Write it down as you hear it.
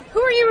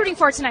you rooting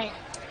for tonight?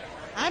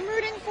 I'm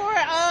rooting for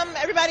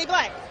everybody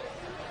black.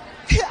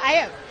 I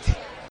am.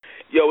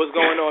 Yo, what's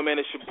going on, man?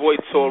 It's your boy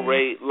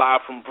Torre,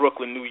 live from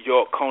Brooklyn, New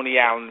York, Coney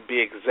Island to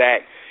be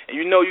exact. And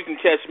you know you can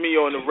catch me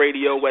on the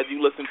radio, whether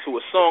you listen to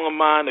a song of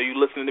mine or you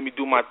listening to me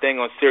do my thing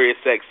on Sirius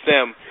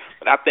XM.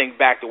 But I think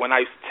back to when I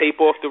used to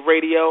tape off the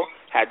radio,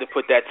 had to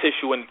put that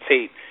tissue in the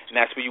tape, and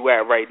that's where you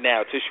at right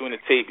now. Tissue in the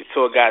tape, your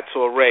tour guide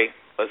Torre.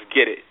 Let's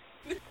get it.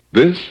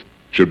 This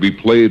should be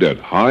played at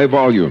high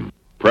volume,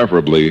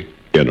 preferably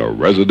in a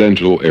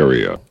residential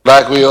area.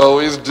 Like we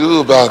always do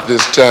about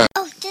this time.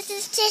 Oh, this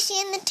is Tissue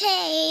in the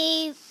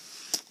tape.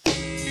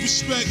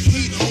 Respect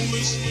heat,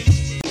 homies.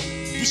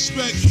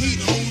 Respect heat,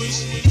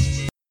 homies.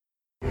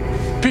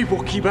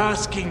 People keep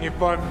asking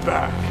if I'm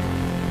back,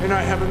 and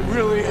I haven't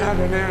really had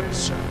an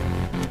answer.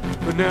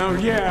 But now,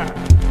 yeah,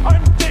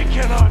 I'm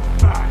thinking I'm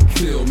back.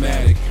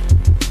 Philmatic,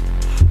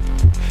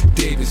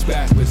 Davis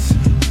backwards,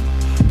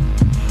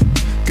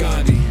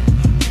 Gandhi,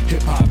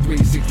 Hip Hop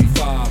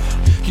 365.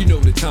 You know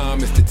the time,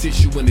 it's the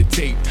tissue and the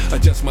tape.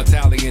 Adjust my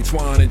tally and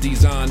twine and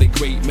design the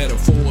great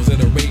metaphors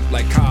at a rate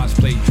like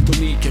cosplay.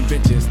 Don't need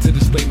conventions to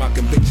display my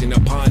conviction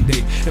upon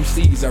day.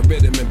 MCs, I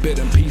rhythm and bid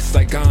them peace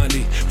like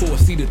Gandhi. For a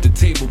seat at the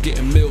table,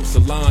 getting meals,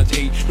 Solange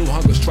ate. No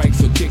hunger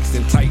strikes or kicks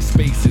in tight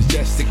spaces.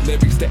 Just sick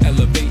lyrics to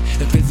elevate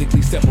and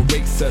physically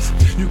separates us.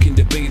 You can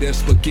debate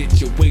us, but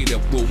get your weight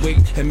up. We'll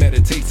wait and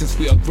meditate since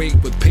we are great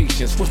with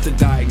patience. What's the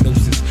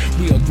diagnosis?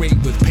 We are great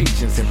with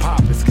patience and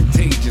pop is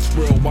contagious.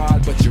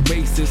 Worldwide, but you're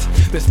racist.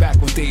 This back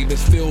with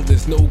Davis, Phil,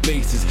 there's no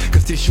basis.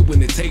 Cause tissue in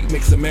the tape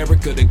makes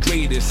America the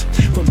greatest.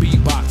 From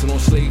beatboxing on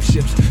slave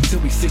ships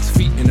till we 6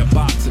 feet in a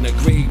box in a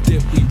grave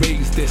dip. We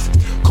raise this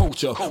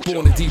culture,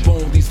 born to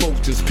debone these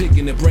vultures,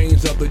 picking the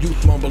brains of the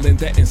youth, mumbling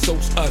that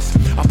insults us.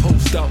 I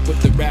post up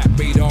with the rap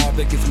radar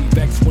that gets me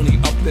vexed when he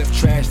uplift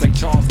trash like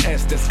Charles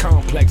S. That's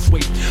complex.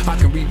 Wait, I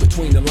can read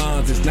between the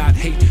lines. It's not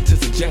hate to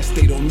suggest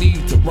they don't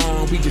need to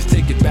rhyme. We just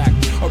take it back,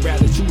 or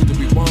rather choose to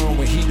rewind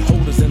when heat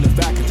holders in the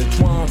back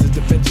intertwines as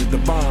the benches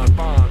divine.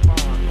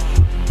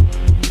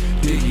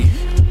 Diggy,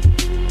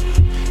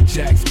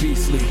 Jax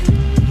Beasley,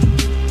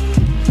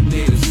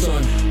 Native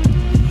Son,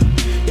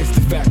 it's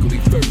the faculty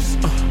first.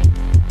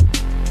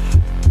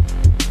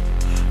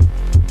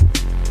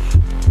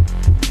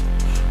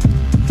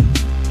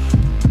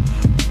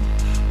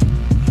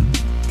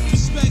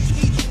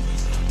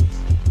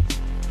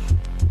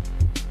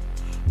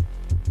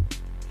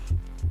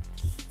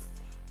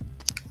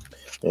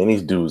 Man,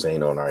 these dudes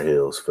ain't on our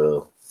heels,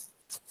 Phil.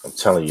 I'm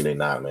telling you, they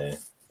not, man.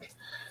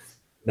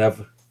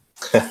 Never.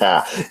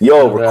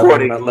 Yo,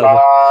 recording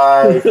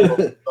live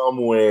from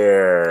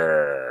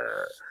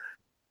somewhere.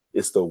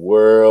 It's the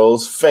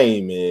world's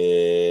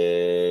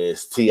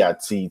famous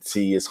TITT.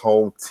 It's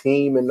home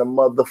team in the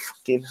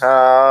motherfucking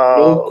house.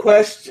 No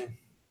question.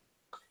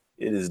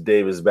 It is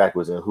Davis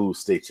backwards and who?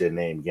 State your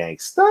name,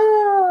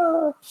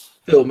 gangsta.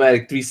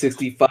 Philmatic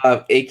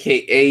 365,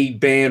 aka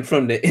banned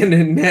from the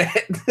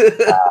internet.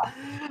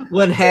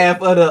 One half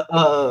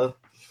of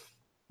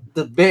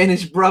the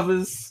Banished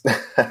Brothers.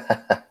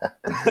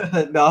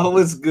 No,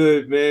 it's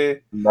good,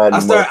 man. I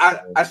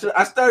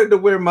started to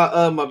wear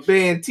my my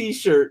band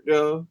T-shirt,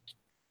 yo.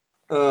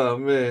 Oh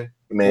man,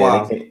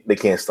 wow. They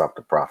can't stop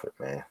the profit,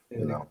 man. Yeah,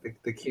 you know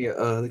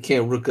they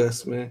can't rook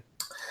us, man.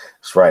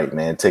 That's right,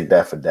 man. Take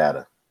that for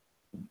data.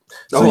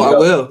 So, I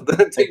will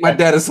take my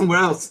data somewhere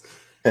else.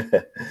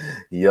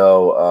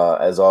 Yo,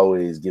 as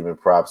always, giving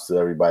props to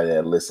everybody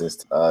that listens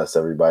to us,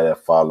 everybody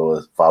that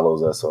follows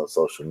us on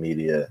social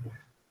media,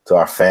 to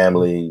our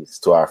families,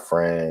 to our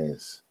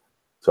friends,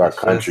 to our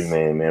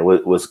countrymen, man.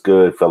 What's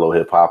good, fellow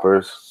hip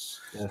hoppers?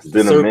 Yes, it's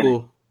been a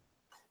minute.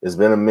 It's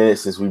been a minute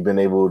since we've been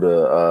able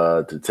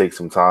to take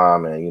some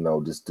time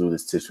and just do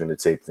this tissue and the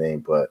tape thing.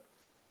 But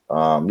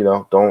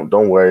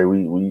don't worry,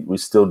 we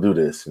still do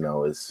this.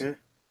 It's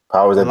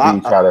powers that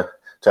be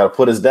try to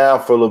put us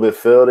down for a little bit,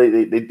 Phil.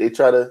 They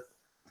try to.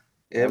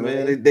 Yeah,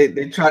 man.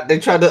 They try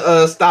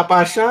to stop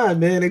our shine,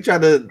 man. They try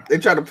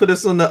to put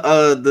us on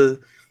the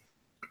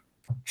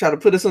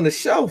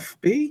shelf,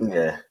 B.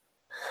 Yeah.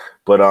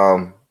 But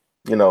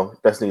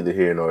that's neither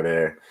here nor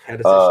there.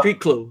 Had us in street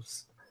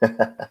clothes.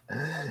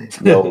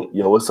 yo,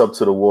 what's up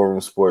to the War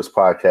Room Sports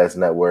Podcast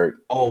Network?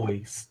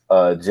 Always.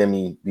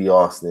 Jimmy B.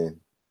 Austin.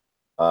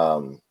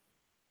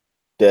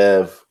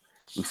 Dev.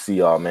 We see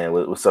y'all, man.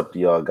 What's up to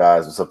y'all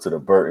guys? What's up to the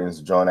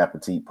Burtons, John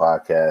Appetit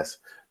Podcast,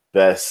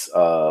 best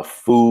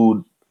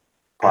food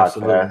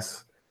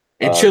podcast.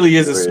 And chili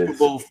is a Super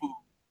Bowl food.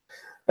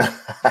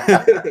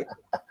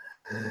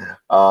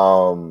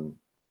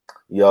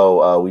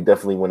 We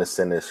definitely want to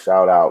send a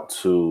shout out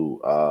to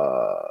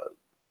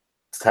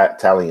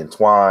Tally and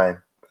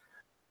Twine.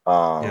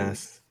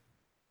 Yes.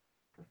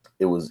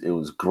 It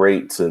was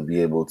great to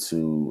be able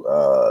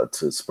to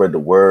spread the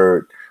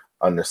word.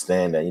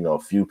 Understand that a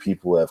few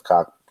people have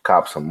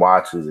copped some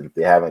watches, and if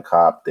they haven't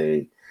copped,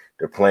 they're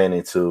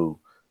planning to.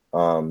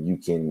 You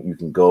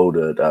can go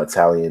to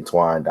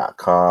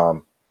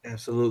tallyandtwine.com.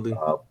 Absolutely.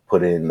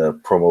 Put in the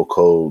promo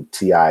code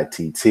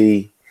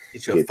TITT,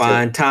 Get your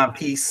fine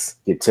timepiece.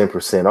 Get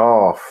 10%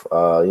 off.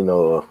 You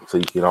know, so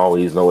you can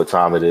always know what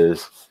time it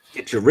is.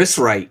 Get your wrist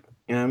right.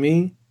 You know what I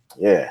mean?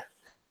 Yeah.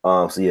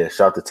 So yeah,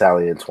 shout out to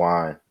Italian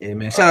Twine. Yeah,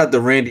 man. Shout out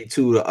to Randy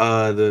too,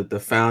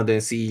 the founder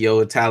and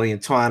CEO of Italian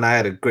Twine. I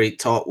had a great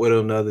talk with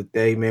him the other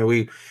day, man.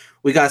 We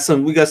got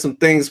some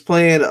things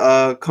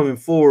planned coming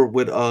forward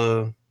with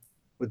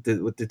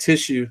the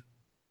tissue.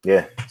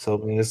 Yeah. So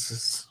man,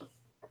 let's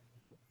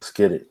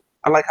get it.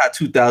 I like how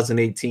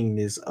 2018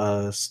 is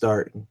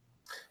starting.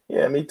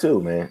 Yeah, me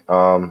too, man.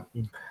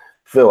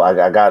 Phil,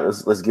 I got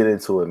let's get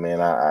into it,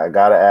 man. I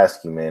gotta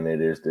ask you, man.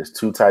 There's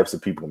two types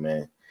of people,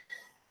 man.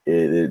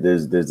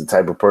 There's the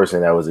type of person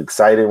that was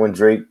excited when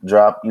Drake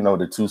dropped, you know,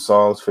 the 2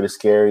 songs for the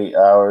Scary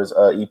Hours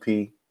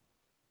EP.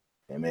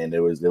 And man,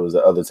 there was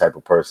the other type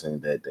of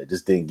person that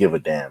just didn't give a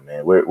damn,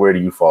 man. Where do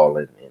you fall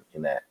in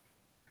that?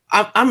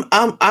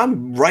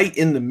 I'm right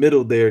in the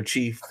middle there,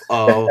 Chief.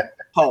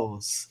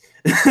 Pause.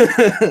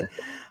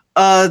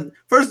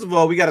 First of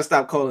all, we got to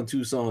stop calling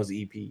 2 songs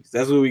EPs.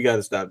 That's what we got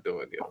to stop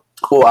doing, yo.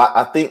 Well,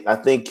 I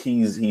think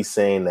he's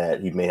saying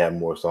that he may have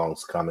more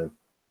songs coming.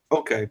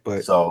 Okay,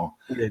 but so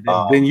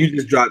then you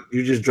just dropped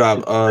 2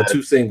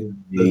 singles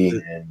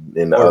and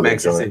the other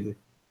joint.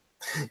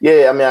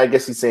 Yeah, I mean, I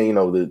guess he's saying, you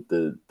know,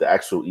 the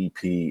actual EP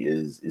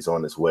is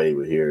on its way,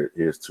 but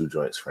here's 2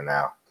 joints for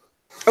now.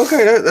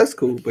 Okay, that's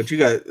cool. But you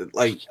got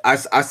I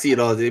see it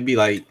all. It'd be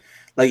like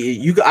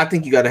you. I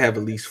think you got to have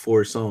at least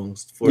 4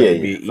 songs for it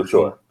to be for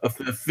sure.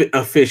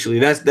 Officially,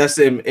 that's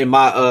in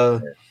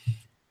my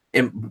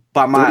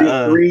by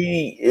my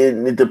 3.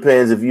 It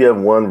depends if you have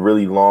 1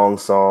 really long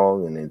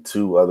song and then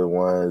 2 other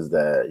ones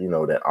that you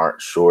know that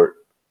aren't short.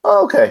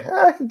 Okay,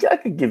 I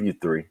could give you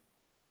 3.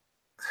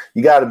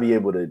 You got to be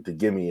able to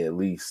give me at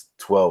least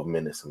 12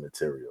 minutes of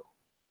material.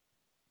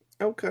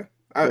 Okay,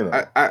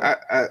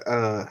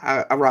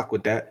 I rock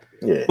with that.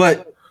 Yeah,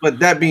 but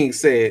that being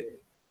said,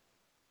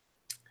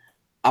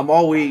 I'm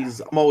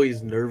always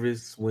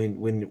nervous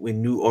when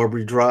New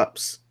Aubrey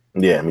drops.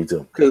 Yeah, me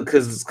too.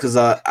 Because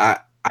I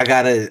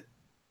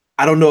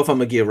don't know if I'm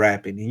gonna get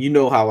rapping, and you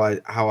know how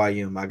I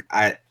am.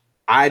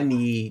 I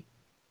need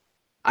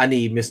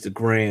Mr.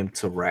 Graham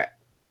to rap.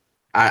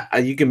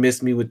 You can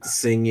miss me with the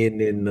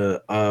singing and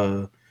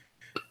the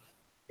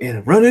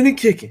running and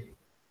kicking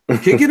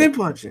and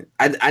punching.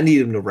 I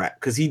need him to rap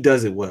because he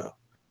does it well.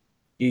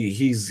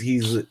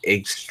 He's an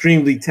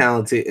extremely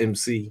talented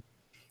MC.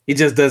 He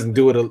just doesn't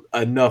do it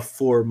enough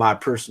for my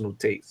personal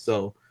taste.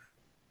 So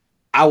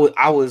I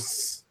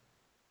was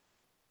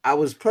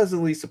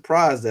pleasantly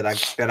surprised that I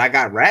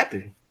got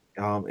rapping,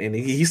 and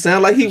he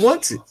sounded like he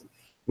wants it,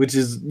 which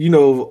is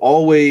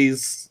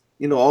always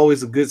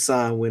a good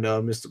sign when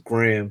Mr.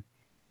 Graham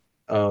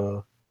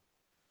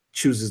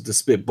chooses to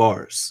spit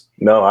bars.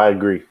 No, I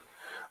agree.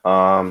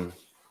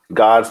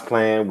 God's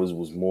Plan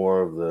was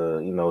more of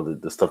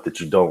the stuff that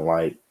you don't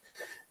like.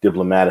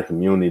 Diplomatic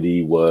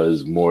Immunity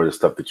was more the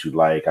stuff that you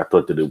like. I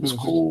thought that it was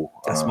cool.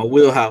 That's my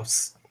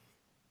wheelhouse.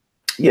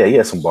 Yeah, he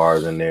had some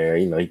bars in there.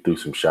 He threw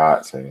some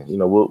shots, and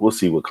we'll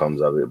see what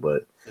comes of it.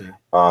 But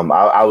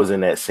I was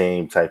in that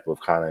same type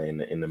of kind of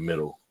in the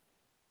middle.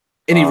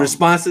 Any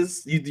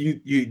responses?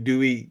 Do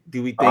we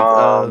think?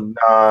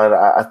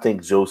 I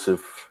think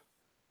Joseph.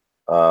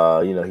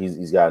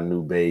 He's got a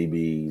new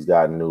baby. He's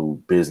got new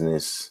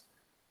business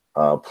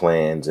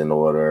plans in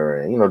order,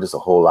 and just a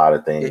whole lot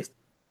of things.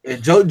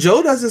 Joe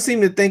doesn't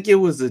seem to think it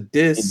was a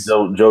diss.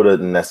 Joe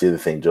doesn't. That's the other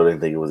thing. Joe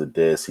didn't think it was a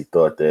diss. He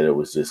thought that it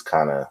was just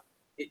kind of.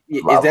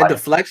 Is that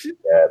deflection?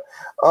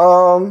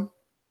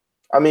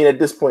 I mean, at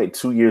this point,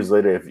 2 years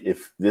later,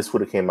 if this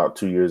would have came out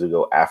 2 years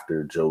ago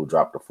after Joe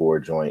dropped the 4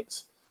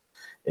 joints,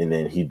 and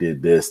then he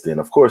did this, then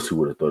of course he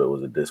would have thought it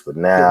was a diss. But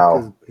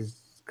now,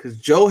 because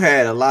Joe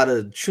had a lot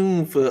of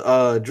tune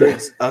for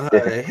Drake's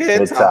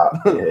head top.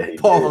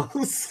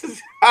 Pause.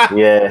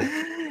 Yeah.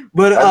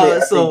 But I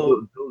think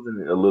Joe's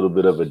in a little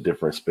bit of a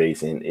different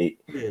space, and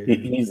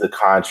he's a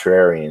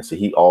contrarian, so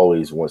he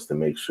always wants to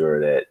make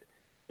sure that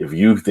if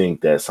you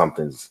think that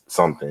something's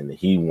something,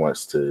 he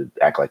wants to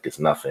act like it's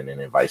nothing, and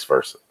then vice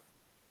versa.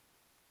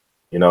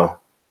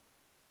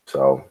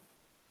 So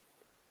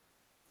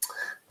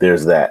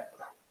there's that.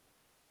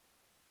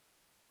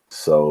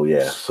 So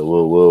yeah,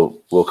 so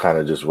we'll kind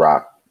of just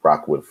rock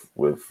with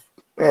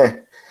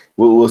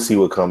we'll see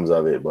what comes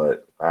of it,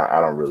 but I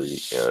don't really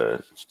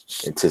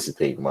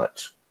anticipate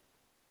much.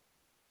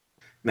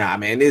 Nah,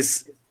 man,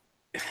 it's.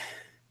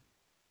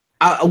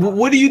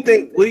 What do you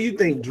think? What do you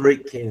think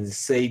Drake can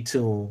say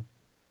to him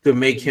to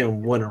make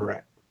him want to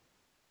rap?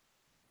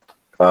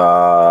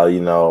 I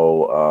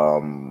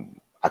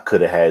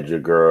could have had your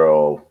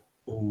girl.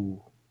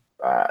 Ooh.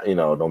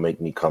 Don't make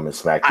me come and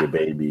smack your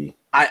baby.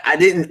 I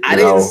didn't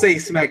say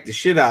smack the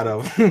shit out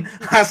of him.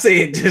 I say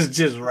it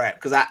just rap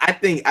because I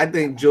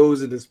think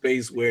Joe's in the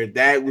space where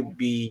that would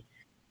be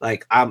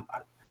like I'm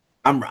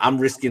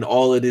risking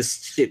all of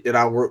this shit that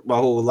I worked my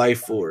whole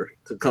life for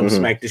to come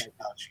smack the shit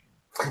out of you.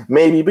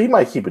 Maybe, but he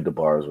might keep it to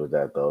bars with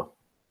that though.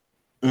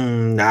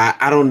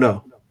 I don't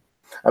know.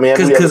 I mean,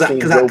 because I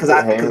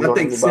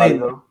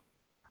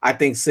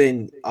think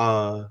Sin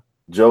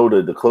Joe,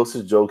 the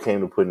closest Joe came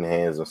to putting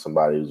hands on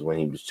somebody was when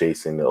he was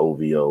chasing the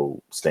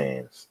OVO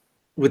stands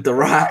with the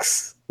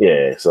rocks.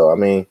 Yeah, so I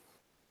mean,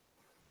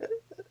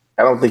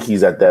 I don't think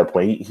he's at that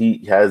point.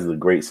 He has a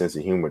great sense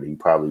of humor that he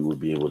probably would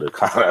be able to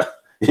kind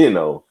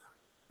of,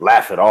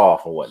 laugh it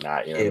off and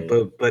whatnot. You know what I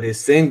mean? but is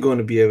Sin going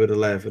to be able to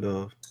laugh it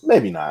off?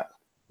 Maybe not.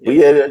 But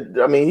yeah,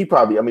 I mean,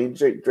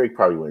 Drake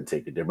probably wouldn't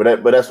take it there.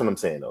 But that's what I'm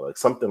saying though, like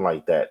something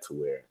like that to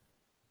where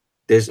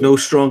there's no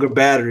stronger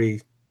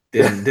battery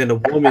than a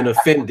woman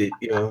offended.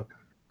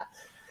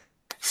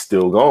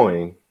 Still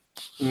going.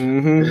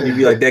 Mm-hmm. You'd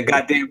be like that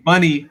goddamn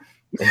money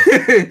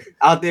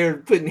out there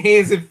putting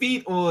hands and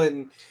feet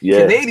on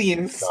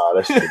Canadians. Nah,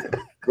 that's true.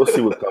 We'll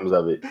see what comes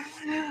of it.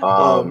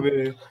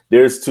 Man.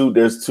 There's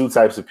two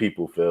types of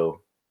people,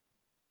 Phil.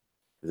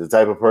 There's the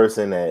type of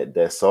person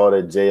that saw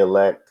that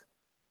J-Elect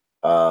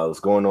was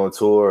going on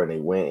tour and they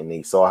went and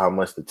they saw how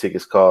much the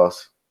tickets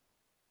cost.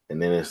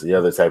 And then it's the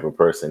other type of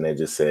person that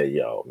just said,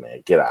 "Yo,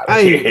 man, get out of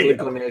here." I ain't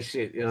click on that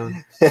shit,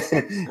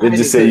 They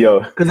just say, "Yo,"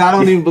 because I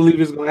don't even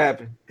believe it's gonna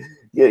happen.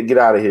 Get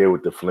out of here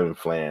with the flim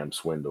flam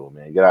swindle,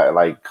 man. Get out,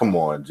 like, come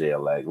on,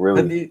 J-Elect,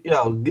 really?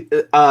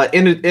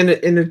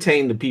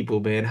 Entertain the people,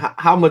 man.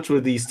 How much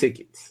were these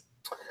tickets?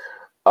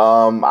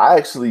 I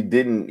actually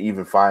didn't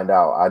even find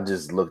out. I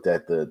just looked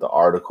at the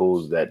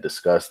articles that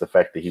discussed the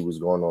fact that he was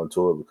going on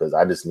tour because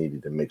I just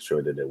needed to make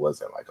sure that it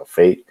wasn't like a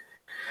fake.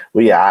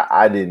 But yeah,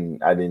 I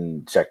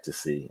didn't check to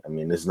see. I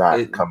mean, it's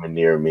not coming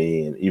near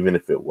me, and even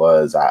if it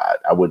was, I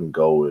wouldn't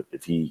go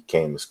if he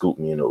came and scooped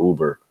me in an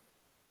Uber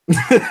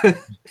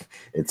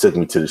and took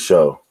me to the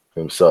show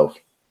himself.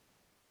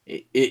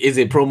 Is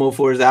it promo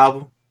for his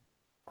album?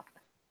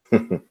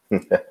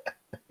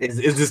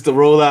 Is this the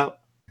rollout?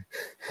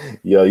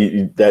 Yo,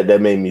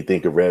 that made me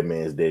think of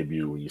Redman's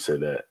debut when you said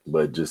that,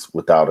 but just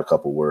without a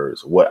couple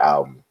words. What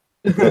album?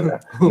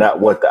 Not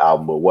what the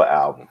album, but what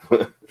album?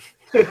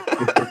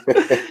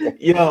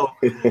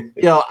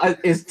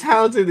 As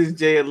talented as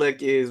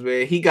J-Elect is,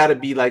 man, he got to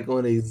be like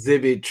on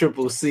Exhibit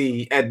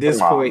CCC at this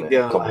point.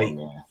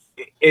 Man.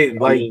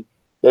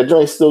 That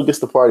joint still gets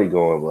the party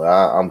going, but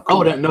I'm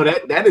cool.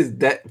 That is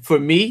for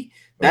me.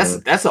 That's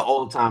an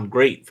all-time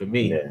great for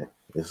me. Yeah,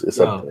 it's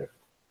up there.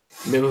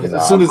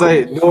 As soon as I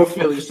hit North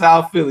Philly,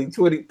 South Philly,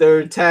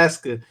 23rd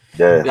Tasker,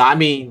 I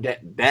mean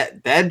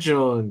that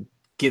joint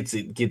gets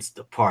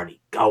the party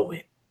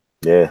going.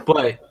 Yeah,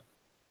 but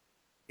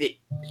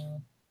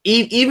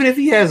even if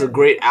he has a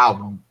great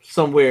album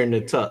somewhere in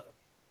the tuck,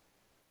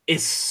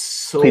 it's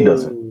so he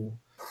doesn't.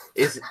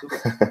 It's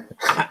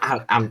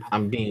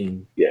I'm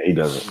being he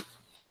doesn't.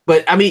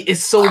 But I mean,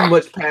 it's so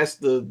much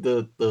past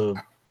the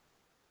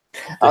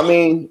I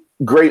mean,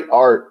 great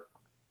art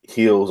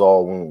heals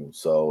all wounds.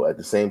 So at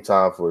the same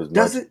time, for as much,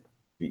 does it?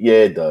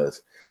 Yeah, it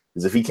does.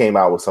 Because if he came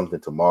out with something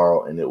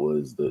tomorrow and it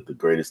was the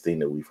greatest thing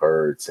that we've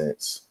heard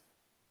since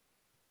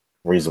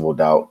Reasonable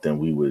Doubt, then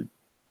we would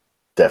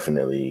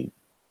definitely,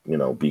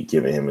 be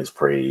giving him his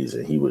praise,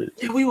 and he would.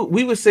 Yeah,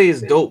 we would say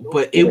it's dope,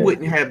 but it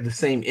wouldn't have the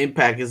same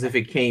impact as if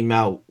it came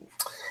out.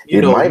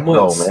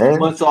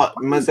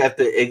 Months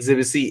after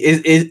Exhibit C.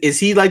 Is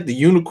he like the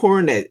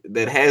unicorn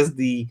that has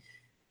the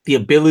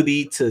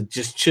ability to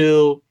just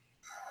chill?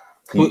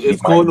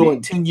 It's going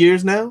on 10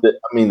 years now. I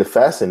mean, the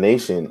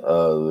fascination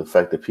of the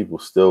fact that people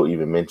still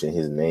even mention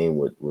his name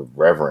with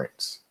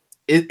reverence.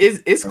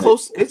 It's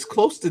close. It's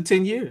close to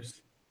 10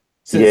 years.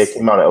 It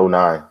came out in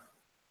 2009.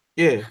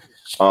 Yeah.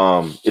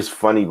 It's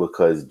funny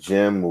because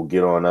Jim will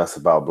get on us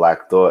about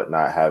Black Thought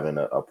not having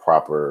a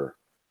proper,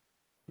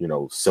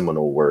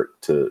 seminal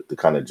work to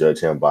kind of judge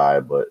him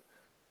by, but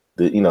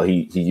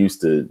he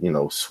used to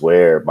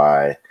swear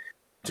by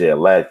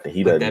J-Elect, and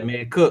he doesn't. That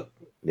man cook.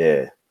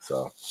 Yeah,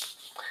 so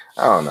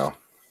I don't know.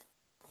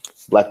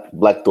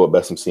 Black Thought,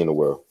 best MC in the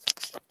world.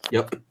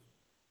 Yep.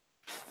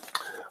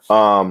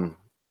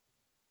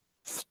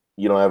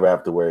 You don't ever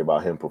have to worry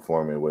about him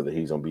performing, whether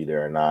he's gonna be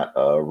there or not.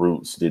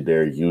 Roots did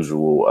their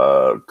usual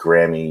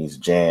Grammys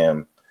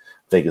jam.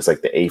 I think it's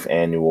like the 8th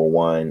annual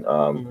one.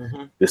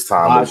 This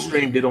time I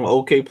streamed it on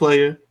OK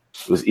Player.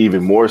 It was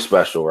even more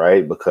special,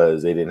 right?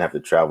 Because they didn't have to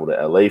travel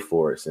to LA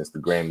for it, since the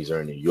Grammys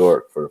are in New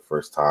York for the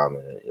first time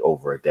in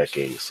over a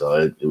decade.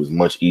 So it was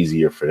much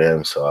easier for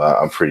them. So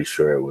I'm pretty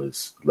sure it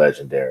was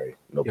legendary.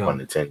 No pun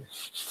intended.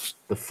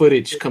 The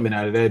footage coming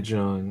out of that,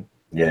 John.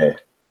 Yeah.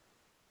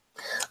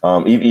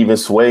 Even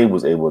Sway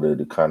was able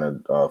to kind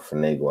of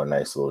finagle a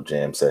nice little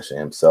jam session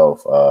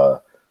himself.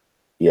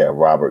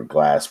 Robert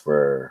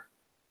Glasper,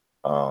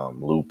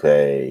 Lupe,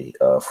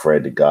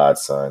 Fred the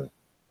Godson,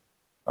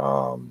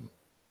 and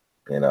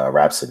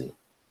Rhapsody.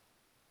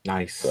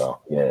 Nice. So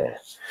yeah,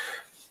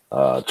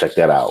 check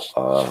that out.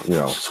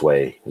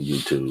 Sway,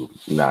 YouTube.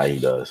 Nah, he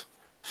does.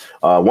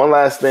 One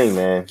last thing,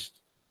 man.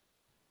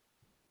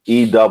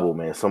 E-Double,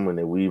 man, someone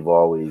that we've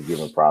always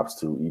given props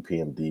to.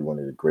 EPMD, one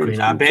of the greatest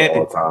groups of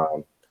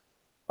all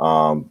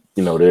time.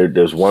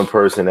 There's one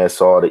person that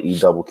saw the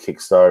E-Double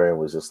Kickstarter and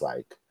was just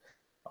like,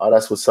 "Oh,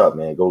 that's what's up,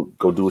 man. Go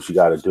do what you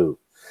got to do."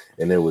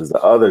 And there was the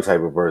other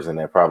type of person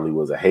that probably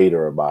was a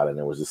hater about it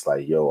and was just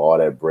like, "Yo, all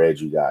that bread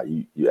you got,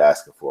 you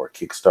asking for a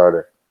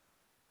Kickstarter?"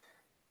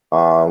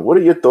 What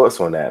are your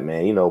thoughts on that,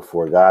 man? You know,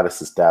 for a guy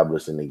that's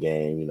established in the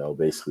game, you know,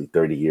 basically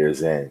 30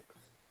 years in,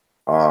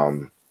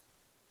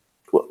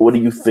 what do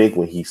you think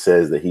when he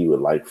says that he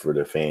would like for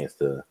the fans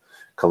to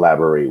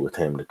collaborate with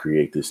him to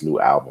create this new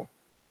album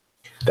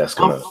that's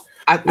gonna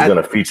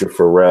feature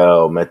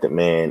Pharrell, Method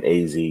Man,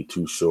 AZ,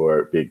 Too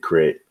Short, Big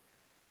Crit,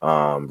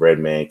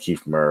 Redman,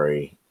 Keith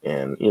Murray,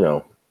 and you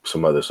know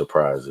some other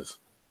surprises?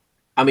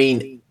 I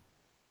mean,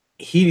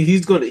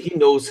 he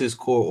knows his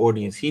core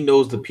audience. He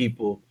knows the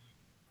people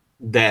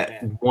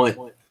that want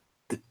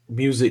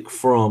music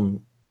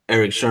from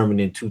Eric Sherman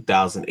in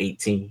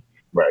 2018.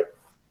 Right.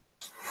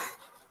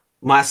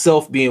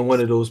 Myself being one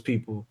of those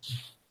people.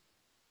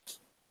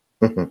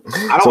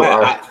 I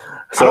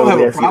don't have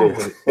a problem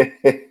with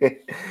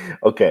it.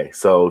 Okay,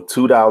 so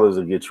 $2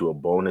 will get you a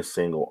bonus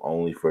single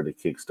only for the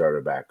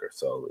Kickstarter backer.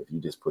 So if you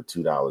just put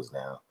 $2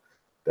 down,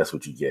 that's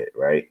what you get,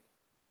 right?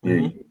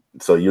 Mm-hmm.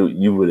 So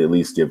you would at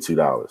least give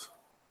 $2.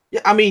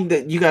 Yeah, I mean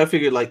that you gotta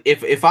figure like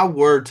if I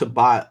were to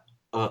buy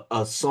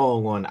a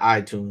song on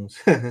iTunes,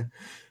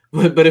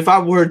 but if I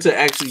were to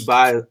actually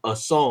buy a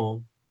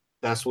song,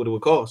 that's what it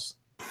would cost.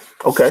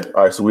 Okay,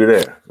 all right, so we're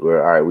there.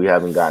 We're all right. We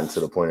haven't gotten to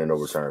the point of no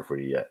return for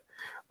you yet.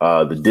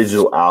 The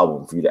digital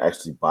album, for you to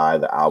actually buy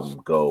the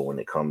album Go when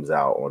it comes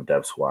out on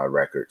Def Squad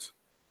Records,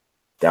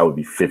 that would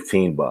be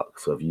 $15.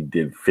 So if you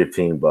did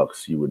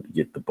 $15, you would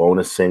get the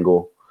bonus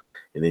single,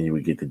 and then you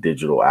would get the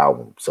digital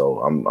album.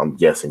 So I'm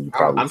guessing you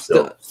probably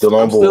still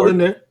on board. Still in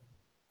there.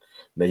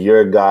 Now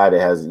you're a guy that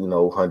has, you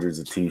know, hundreds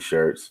of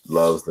T-shirts,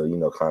 loves to, you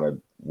know, kind of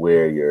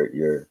wear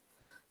your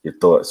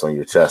thoughts on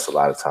your chest a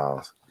lot of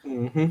times.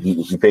 Mm-hmm.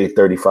 If you pay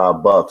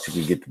 $35, you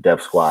can get the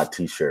Def Squad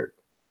T-shirt.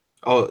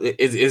 Oh,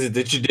 is it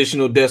the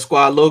traditional Def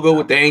Squad logo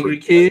with the angry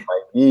kid?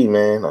 Might be,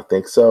 man. I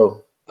think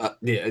so.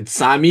 Yeah,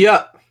 sign me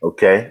up.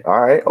 Okay,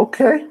 all right,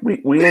 okay,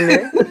 we in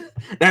there.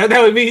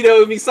 that would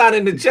be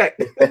signing the check.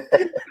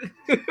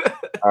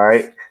 All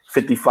right,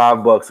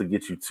 $55 will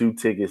get you 2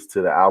 tickets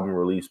to the album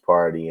release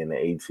party in the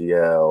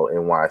ATL,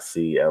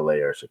 NYC,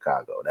 LA, or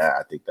Chicago.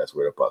 I think that's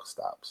where the buck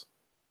stops.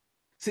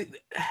 See,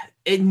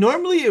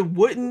 normally it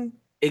wouldn't,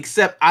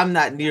 except I'm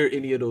not near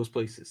any of those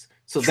places.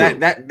 So True.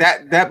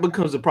 that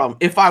becomes a problem.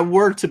 If I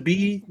were to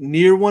be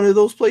near one of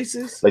those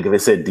places, like if it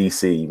said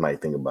DC, you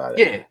might think about it.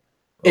 Yeah.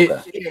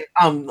 Okay.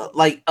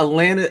 Like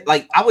Atlanta,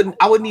 like I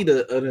would need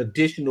an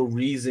additional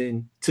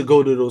reason to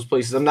go to those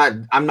places. I'm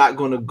not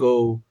going to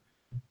go,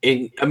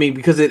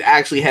 because it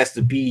actually has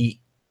to be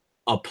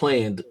a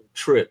planned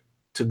trip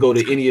to go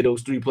to any of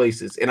those 3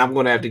 places, and I'm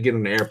going to have to get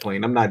on the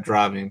airplane. I'm not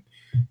driving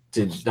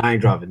I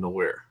ain't driving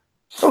nowhere.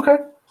 Okay.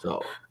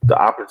 So the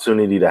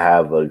opportunity to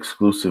have an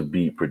exclusive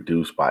beat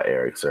produced by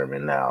Eric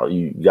Sermon. Now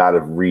you got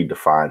to read the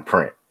fine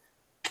print.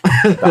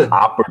 The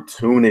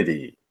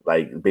opportunity.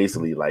 Like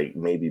basically, like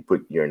maybe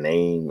put your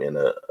name in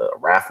a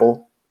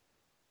raffle.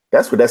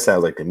 That's what that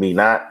sounds like to me.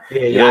 Not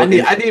I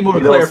need more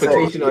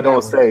clarification on that.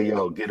 Don't say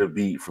get a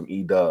beat from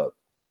E-Dub.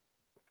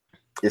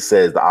 It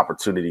says the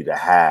opportunity to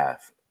have.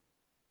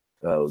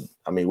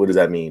 What does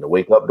that mean? To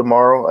wake up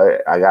tomorrow?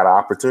 I got an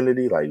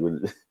opportunity. Like,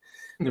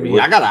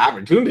 I got an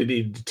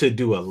opportunity to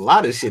do a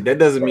lot of shit. That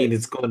doesn't mean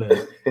it's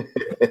gonna.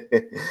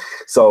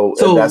 so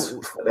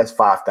that's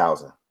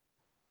 5,000,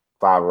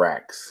 5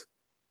 racks.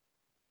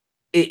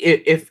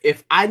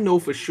 If I know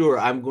for sure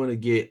I'm going to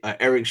get an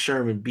Eric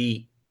Sherman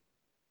beat,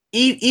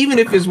 even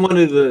if it's one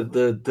of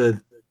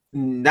the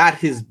not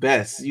his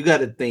best, you got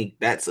to think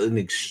that's an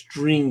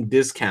extreme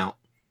discount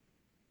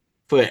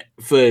for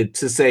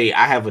to say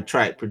I have a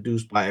track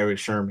produced by Eric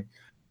Sherman.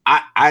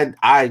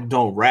 I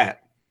don't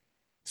rap,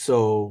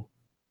 so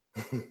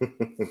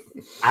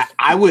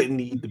I wouldn't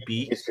need the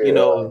beat.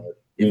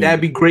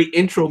 That'd be great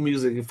intro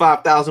music.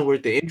 5,000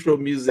 worth of intro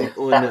music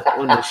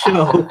on the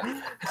show.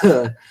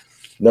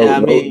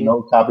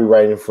 No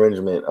copyright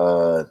infringement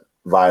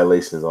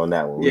violations on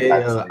that one. Wouldn't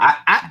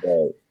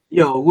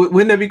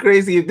that be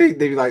crazy if they'd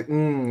be like,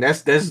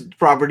 that's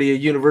property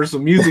of Universal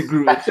Music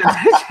Group.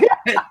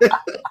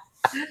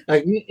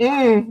 Like,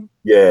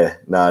 yeah,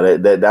 no,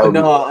 that would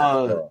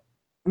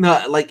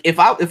no, like if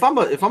I'm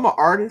an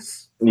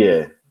artist,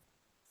 yeah,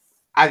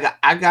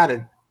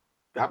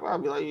 I'll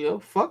be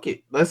like, fuck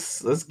it,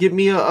 let's get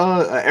me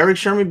a Eric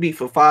Sherman beat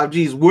for 5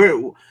 G's.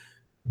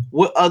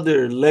 What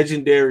other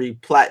legendary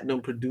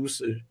platinum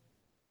producer?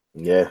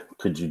 Yeah,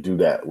 could you do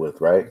that with,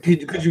 right?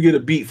 Could you get a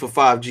beat for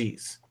 5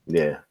 G's?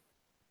 Yeah,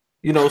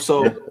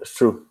 so it's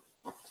true.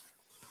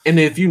 And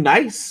if you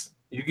nice,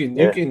 you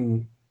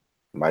can.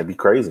 Might be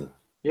crazy.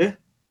 Yeah,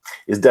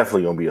 it's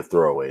definitely gonna be a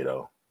throwaway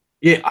though.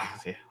 Yeah.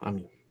 I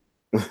mean,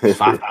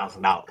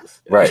 $5,000,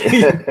 right?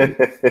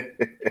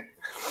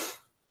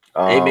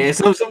 Hey man,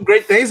 some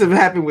great things have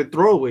happened with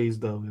throwaways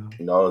though.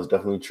 No, it's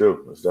definitely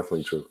true.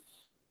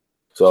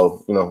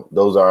 So,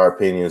 those are our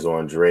opinions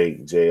on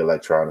Drake, Jay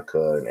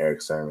Electronica, and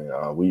Eric Sermon.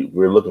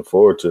 We're looking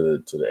forward to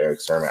the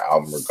Eric Sermon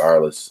album,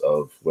 regardless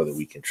of whether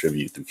we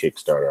contribute through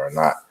Kickstarter or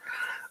not.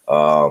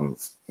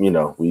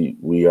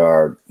 We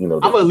are, I'm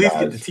gonna at least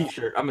get the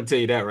T-shirt. I'm gonna tell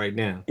you that right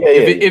now. Yeah,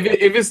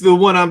 if it's the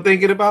one I'm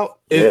thinking about,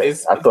 I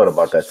thought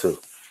about that too.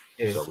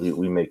 Yeah. So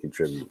we may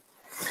contribute.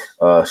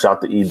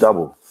 Shout to E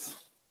Double.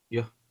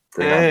 Yeah.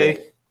 For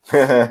Hey.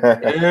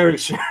 Eric.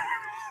 Phil.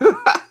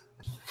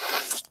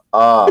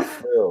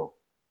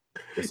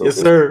 Yes,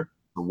 sir.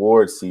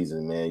 Award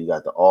season, man. You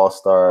got the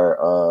All-Star,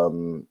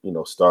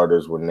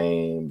 starters were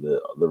named,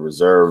 the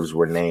reserves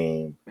were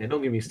named. Man,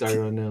 don't get me started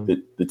on them.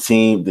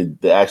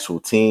 The actual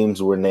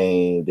teams were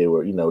named. They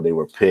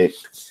were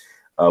picked.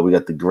 We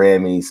got the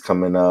Grammys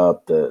coming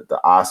up. The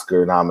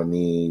Oscar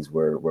nominees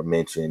were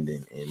mentioned,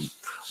 and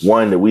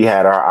one that we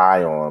had our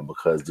eye on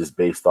because just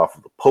based off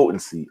of the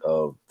potency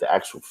of the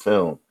actual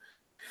film,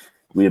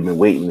 we have been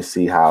waiting to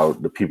see how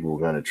the people were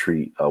going to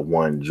treat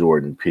one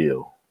Jordan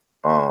Peele.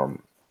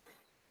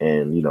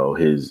 And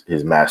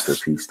his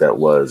masterpiece that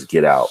was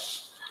Get Out.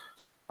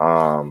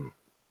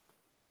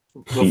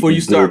 Before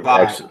you start,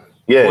 Bob,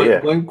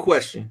 one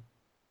question.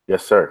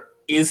 Yes, sir.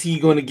 Is he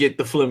going to get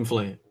the flim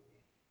flam?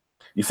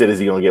 You said, is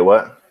he going to get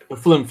what? The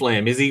flim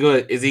flam. They're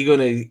going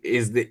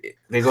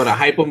to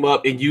hype him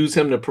up and use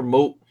him to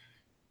promote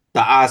the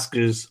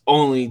Oscars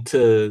only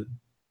to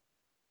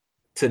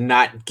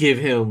not give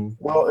him?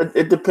 Well,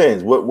 it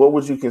depends. What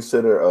would you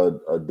consider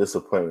a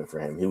disappointment for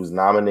him? He was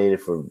nominated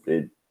for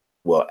it.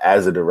 Well,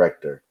 as a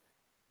director,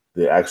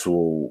 the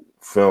actual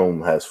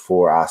film has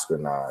 4 Oscar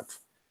nods.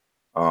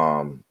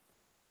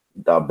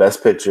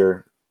 Best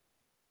Picture,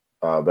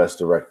 Best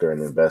Director,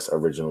 and then Best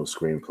Original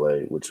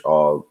Screenplay, which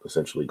all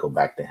essentially go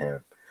back to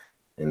him.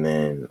 And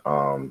then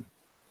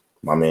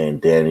my man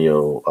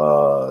Daniel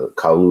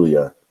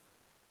Kaluuya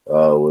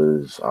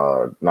was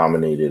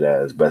nominated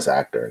as Best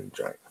Actor in the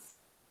joint.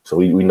 So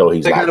we know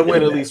he's they not. They got to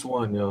win at least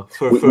one, yo.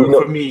 For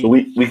me, so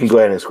we can go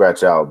ahead and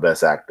scratch out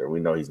Best Actor. We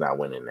know he's not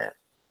winning that.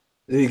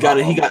 They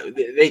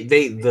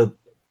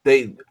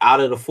out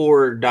of the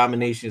 4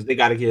 nominations, they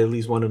got to get at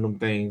least one of them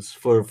things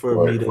for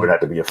me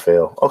to be a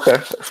fail. Okay,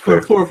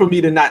 for me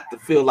to not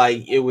feel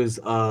like it was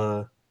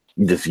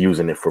just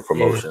using it for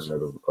promotion. Yeah.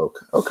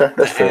 Okay,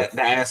 that's fair.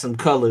 To add some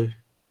color.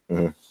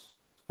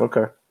 Mm-hmm.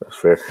 Okay, that's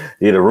fair.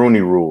 Yeah, the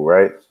Rooney Rule,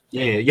 right?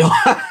 Yeah, yo,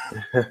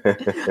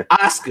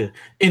 Oscar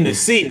in the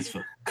seats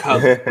for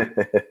color.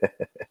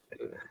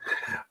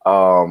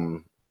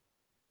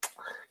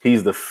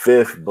 He's the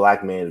 5th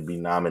Black man to be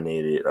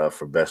nominated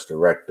for Best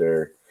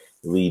Director.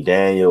 Lee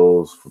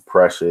Daniels for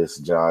Precious,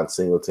 John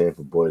Singleton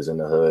for Boys in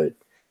the Hood,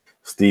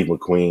 Steve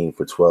McQueen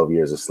for 12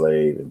 Years a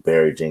Slave, and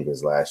Barry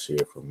Jenkins last year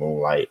for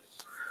Moonlight.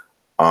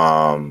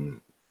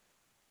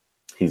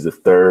 He's the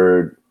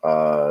 3rd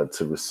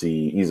to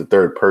receive. He's the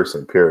 3rd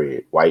person,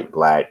 period. White,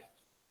 Black,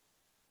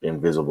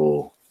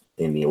 Invisible,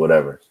 Indian,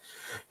 whatever.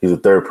 He's the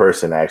 3rd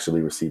person to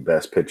actually receive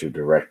Best Picture,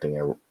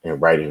 Directing,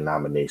 and Writing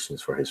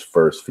nominations for his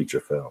first feature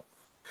film.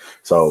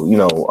 So, we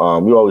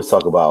always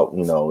talk about,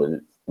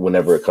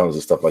 whenever it comes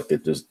to stuff like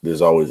that,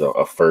 there's always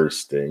a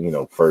first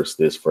and, first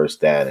this,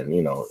 first that,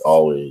 and,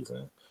 always.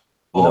 And,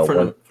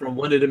 from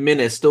one of the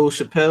men at Stole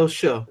Chappelle's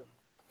show.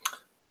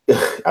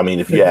 I mean,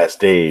 if you ask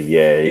Dave,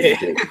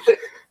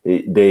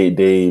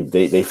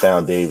 they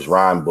found Dave's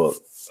rhyme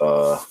book,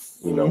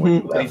 when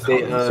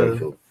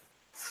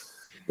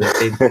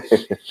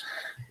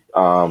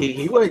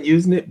he wasn't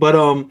using it, but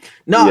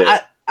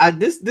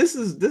this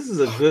is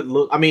a good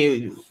look. I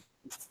mean,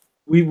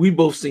 we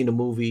both seen the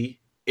movie.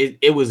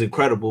 It was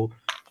incredible.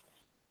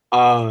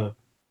 I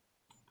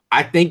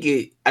think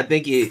it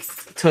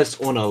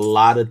touched on a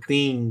lot of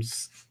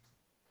themes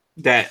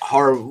that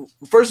horror.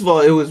 First of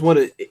all,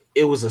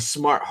 it was a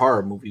smart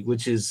horror movie,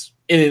 which is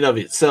in and of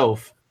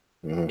itself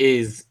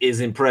is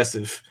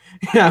impressive.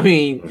 I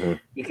mean,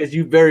 because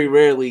you very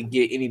rarely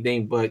get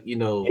anything but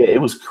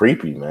it was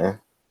creepy, man.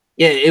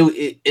 Yeah,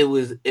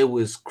 it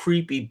was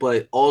creepy,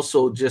 but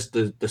also just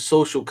the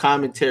social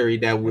commentary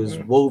that was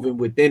woven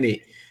within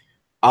it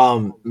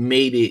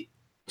made it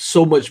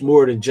so much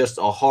more than just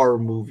a horror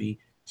movie,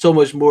 so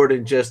much more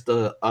than just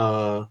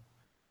a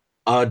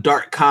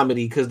dark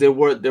comedy, because there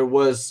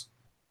was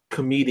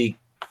comedic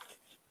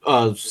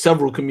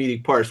several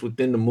comedic parts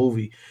within the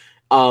movie.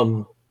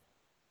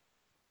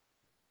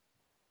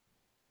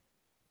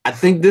 I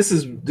think this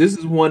is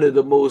one of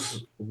the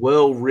most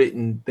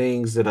well-written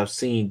things that I've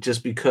seen,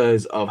 just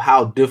because of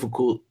how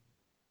difficult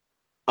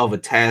of a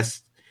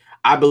task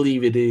I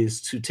believe it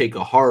is to take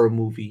a horror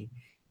movie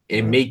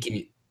and make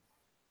it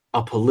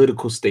a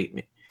political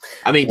statement.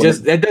 I mean,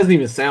 that doesn't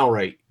even sound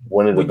right.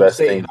 One of the best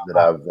things that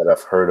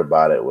I've heard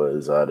about it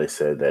was they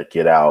said that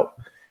Get Out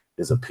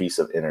is a piece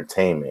of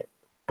entertainment,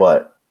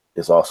 but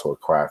it's also a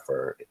cry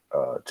for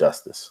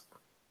justice,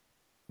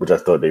 which I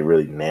thought they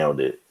really nailed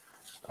it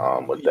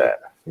with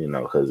that.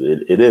 Because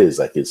it is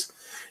like it's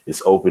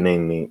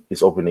opening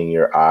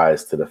your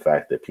eyes to the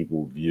fact that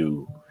people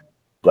view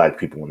Black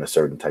people in a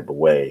certain type of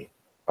way,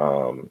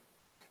 and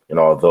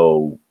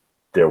although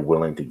they're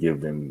willing to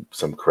give them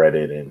some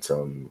credit and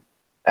some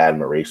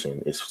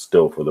admiration, it's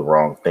still for the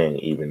wrong thing,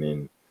 even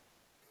in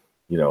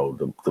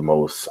the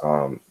most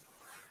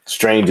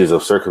strangest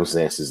of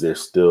circumstances. They're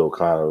still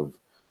kind of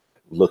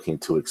looking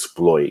to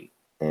exploit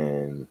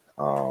and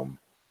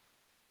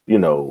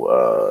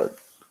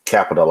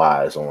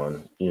capitalize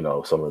on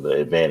some of the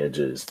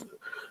advantages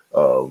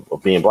of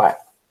being Black.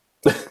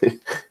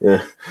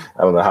 Yeah,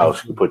 I don't know how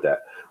she could put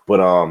that, but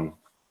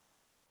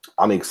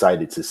I'm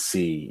excited to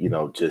see,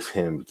 just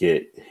him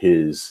get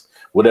his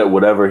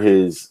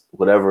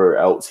whatever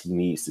else he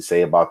needs to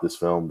say about this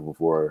film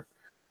before,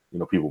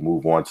 people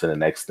move on to the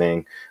next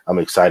thing. I'm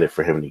excited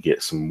for him to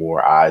get some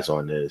more eyes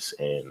on this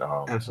and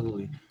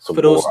Absolutely. some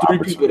For those more 3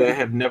 people that opportunity.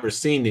 have never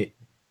seen it,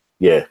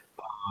 Yeah,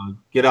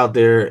 get out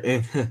there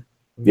and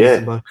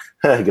get out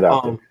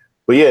there.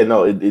 But yeah,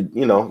 no, it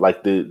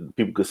like the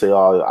people could say,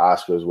 oh, the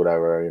Oscars,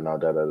 whatever,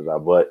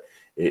 but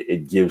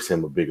it gives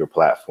him a bigger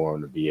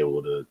platform to be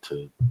able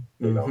to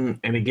and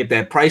to get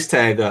that price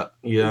tag up.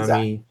 You know what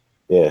I mean?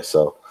 Yeah,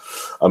 so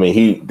I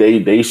mean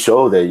they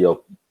show that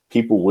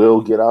people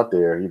will get out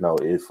there,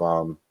 if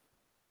the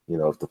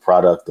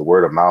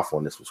word of mouth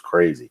on this was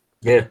crazy.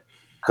 Yeah.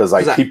 Because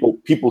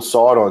people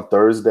saw it on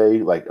Thursday,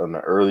 like on the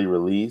early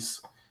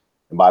release,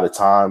 and by the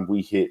time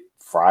we hit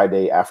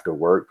Friday after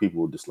work,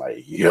 people were just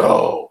like,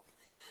 yo,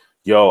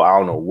 I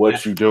don't know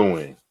what you're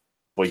doing,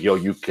 but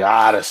you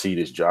gotta see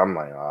this job. I'm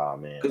like, oh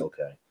man,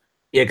 okay.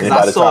 Yeah, because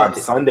by the time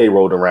Sunday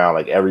rolled around,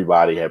 like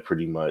everybody had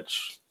pretty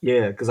much.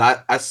 Yeah, because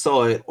I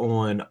saw it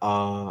on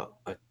a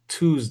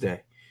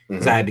Tuesday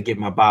because I had to get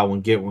my buy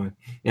one get one.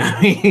 You know what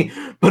I mean?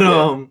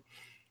 But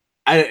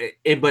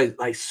but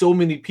like so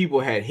many people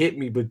had hit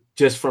me, but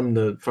just from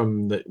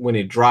the when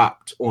it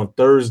dropped on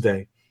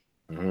Thursday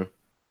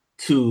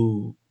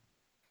to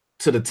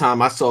the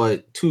time I saw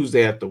it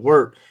Tuesday after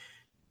work,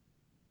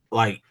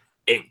 like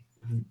it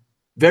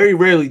very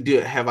rarely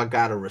have I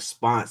got a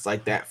response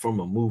like that from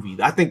a movie.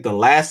 I think the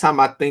last time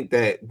I think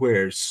that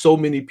where so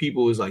many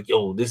people was like,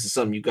 yo, this is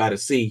something you got to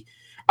see.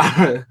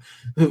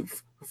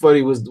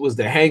 Funny was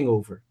The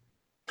Hangover.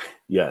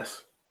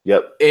 Yes.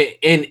 Yep.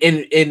 And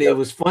it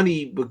was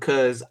funny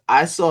because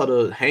I saw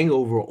The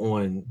Hangover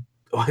on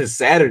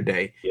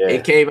Saturday. Yeah.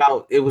 It came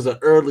out. It was an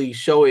early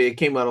show. It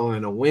came out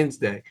on a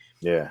Wednesday.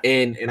 Yeah.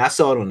 And I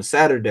saw it on a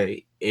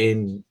Saturday,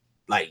 and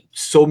like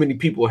so many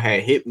people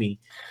had hit me.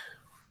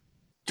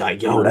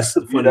 Like, yo, that's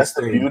the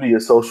beauty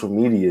of social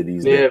media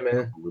these days.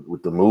 Man.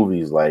 With the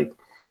movies, like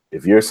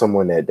if you're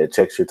someone that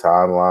checks your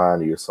timeline,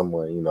 or you're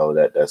someone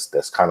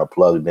that's kind of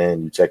plugged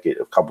in, you check it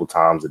a couple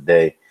times a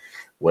day.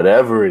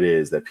 Whatever it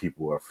is that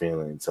people are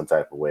feeling some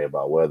type of way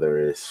about, whether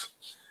it's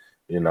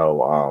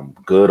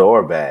good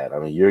or bad. I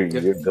mean, you're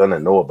gonna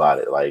know about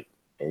it, like,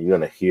 and you're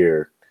gonna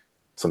hear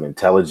some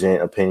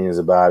intelligent opinions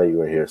about it.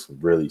 You're gonna hear some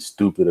really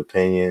stupid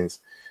opinions,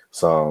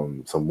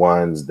 some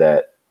ones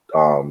that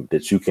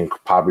you can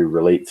probably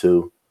relate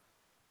to.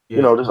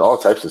 Yeah. There's all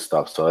types of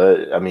stuff.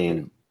 So I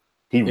mean,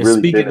 he really.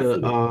 Speaking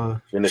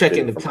of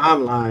checking the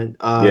timeline,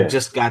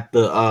 just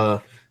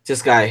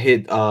got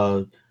hit.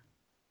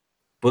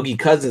 Boogie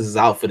Cousins is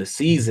out for the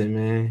season,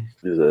 man.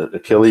 There's an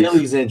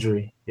Achilles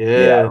injury.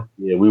 Yeah.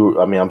 We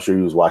were. I mean, I'm sure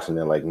he was watching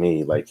it like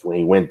me. Like when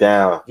he went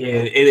down.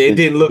 Yeah, it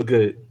didn't look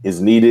good. His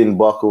knee didn't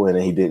buckle, and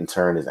then he didn't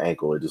turn his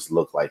ankle. It just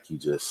looked like he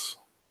just.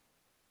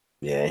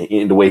 Yeah,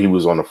 the way he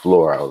was on the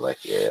floor, I was like,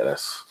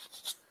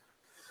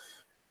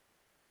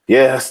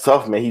 that's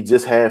tough, man. He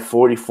just had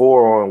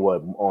 44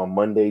 on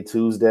Monday,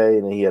 Tuesday,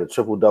 and then he had a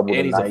triple double.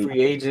 And he's a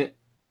free agent.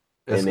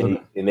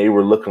 And they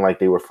were looking like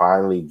they were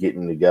finally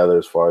getting together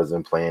as far as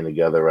them playing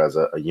together as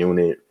a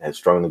unit, had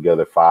strung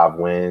together 5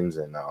 wins,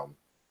 and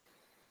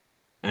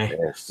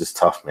it's just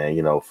tough, man.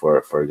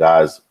 For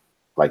guys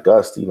like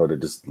us, to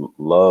just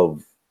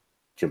love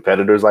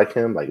competitors like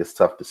him. Like it's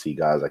tough to see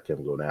guys like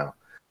him go down.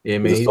 Yeah,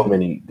 man. There's so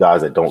many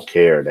guys that don't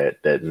care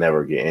that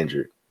never get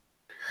injured.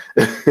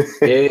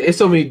 It's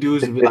so many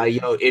dudes who be like,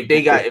 yo, if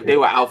they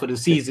were out for the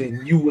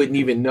season, you wouldn't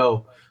even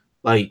know.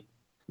 Like,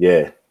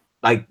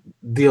 like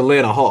the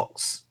Atlanta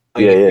Hawks.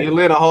 Like, the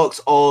Atlanta Hawks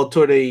all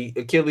tore their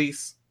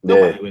Achilles.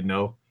 Nobody would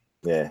know.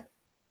 Yeah.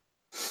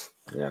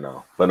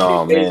 No. But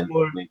man,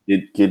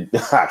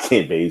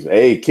 Kent Bazemore.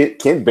 Hey,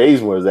 Kent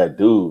Bazemore is that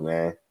dude,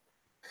 man.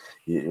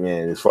 Yeah,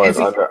 man, as far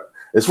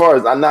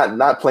as I'm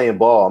not playing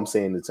ball, I'm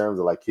saying in terms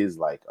of like his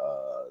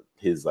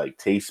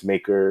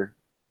tastemaker.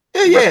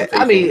 Yeah.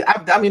 I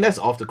mean that's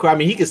off the court. I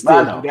mean, he can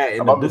still do that.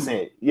 I'm just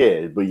saying,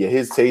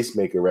 his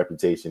tastemaker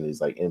reputation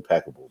is like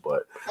impeccable.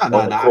 But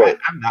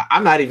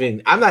I'm not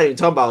even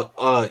talking about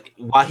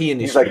while he in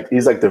the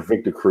he's like the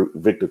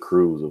Victor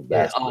Cruz of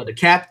basketball. The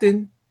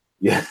captain.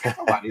 Yeah.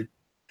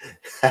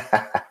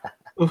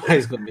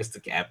 Nobody's gonna miss the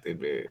captain,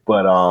 man.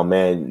 But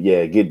man,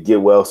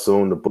 get well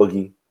soon, the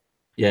Boogie.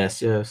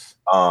 Yes.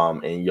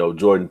 And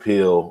Jordan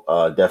Peele,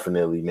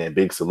 definitely, man,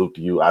 big salute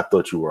to you. I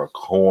thought you were a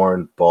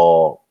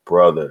cornball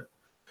brother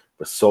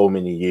for so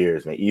many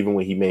years, man. Even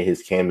when he made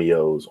his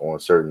cameos on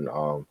certain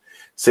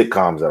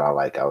sitcoms that I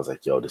like, I was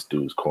like, yo, this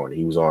dude's corny.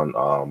 He was on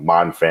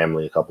Modern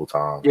Family a couple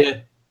times. Yeah,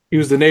 he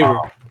was the neighbor.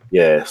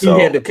 So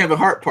he had the Kevin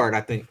Hart part,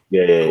 I think.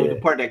 The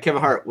part that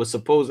Kevin Hart was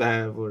supposed to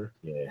have, or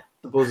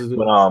supposed to do.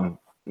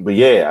 But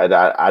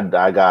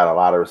I got a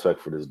lot of respect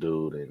for this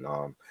dude, and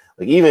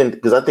like even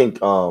because I think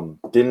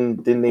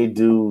didn't they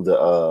do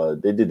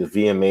they did the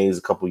VMAs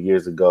a couple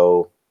years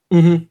ago,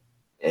 and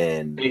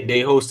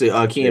they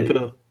hosted Key and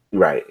Peele,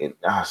 right? And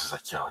I was just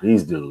like, yo,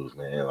 these dudes,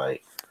 man,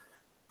 like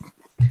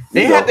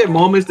They had their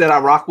moments that I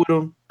rock with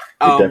them.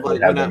 They definitely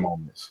Like have their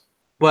moments.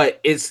 But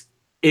it's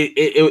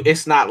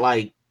not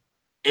like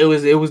it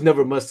was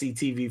never must see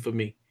TV for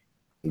me.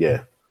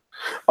 Yeah.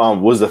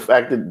 Was the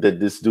fact that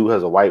this dude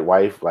has a white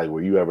wife, like,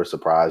 were you ever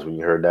surprised when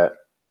you heard that?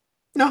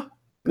 No.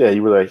 Yeah,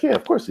 you were like, yeah,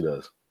 of course he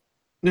does.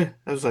 Yeah,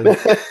 I was like,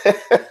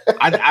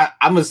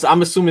 I'm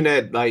assuming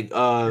that like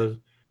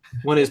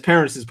one of his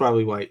parents is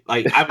probably white.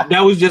 Like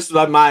that was just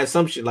like my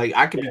assumption. Like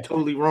I could be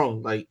totally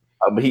wrong. Like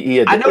but he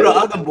had I know the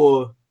other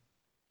boy.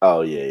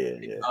 Oh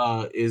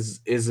yeah.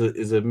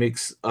 Is a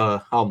mix.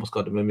 I almost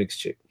called him a mixed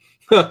chick.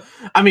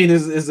 I mean,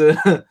 is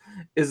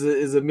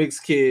a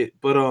mixed kid,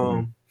 but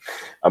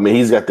I mean,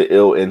 he's got the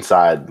ill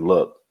inside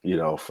look,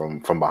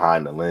 from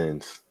behind the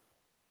lens,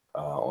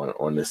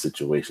 on this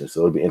situation.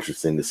 So it'll be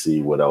interesting to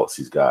see what else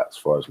he's got as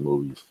far as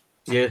movies.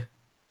 Yeah.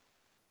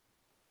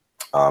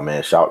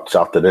 Man, shout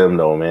to them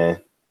though, man.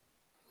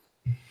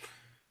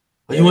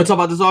 You want to talk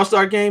about this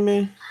All-Star game,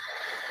 man?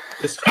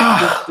 This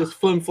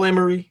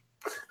flamery.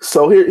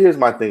 So here's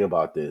my thing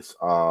about this.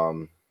 I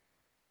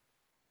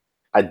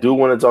do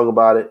want to talk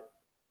about it,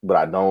 but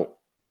I don't.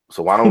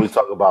 So why don't we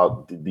talk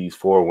about these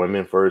 4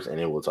 women first, and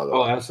then we'll talk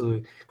about it.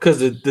 Absolutely. Because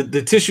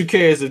the tissue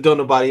cares if don't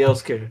nobody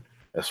else care.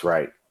 That's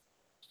right.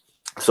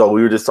 So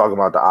we were just talking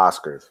about the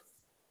Oscars.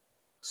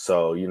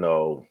 So,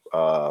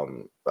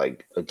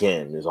 like,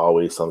 again, there's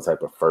always some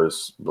type of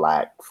first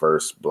black, da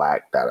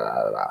da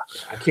da da.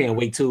 I can't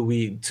wait till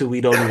we don't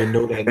even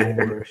know that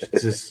no more.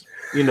 It's just,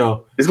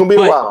 it's gonna be a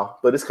while,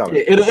 but it's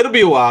coming. It'll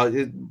be a while.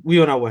 We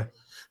on our way.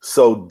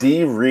 So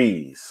Dee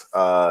Rees,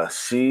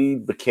 she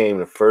became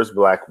the first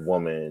black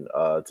woman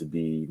to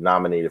be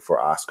nominated for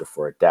Oscar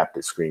for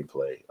adapted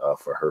screenplay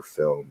for her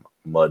film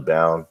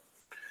Mudbound.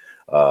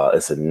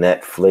 It's a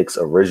Netflix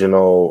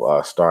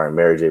original starring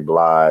Mary J.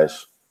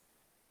 Blige.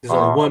 There's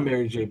only one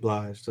Mary J.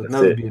 Blige, so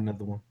that'll be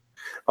another one.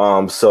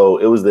 So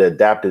it was the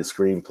adapted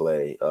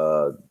screenplay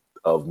of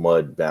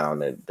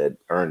Mudbound that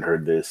earned her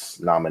this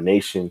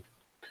nomination.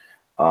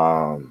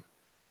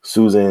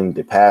 Susan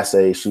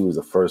DePasse, she was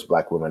the first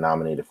black woman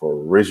nominated for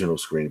original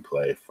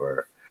screenplay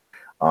for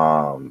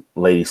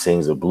Lady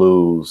Sings the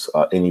Blues.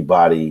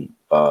 Anybody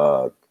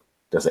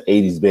that's an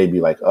 80s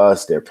baby like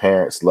us, their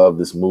parents love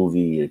this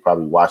movie. They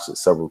probably watched it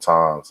several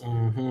times.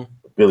 Mm-hmm.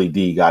 Billy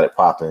D got it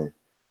popping.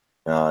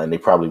 And they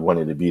probably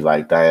wanted to be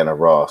like Diana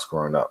Ross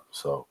growing up.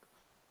 So,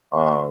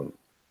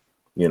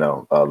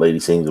 Lady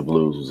Sings the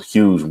Blues was a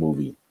huge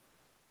movie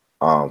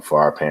for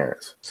our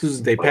parents.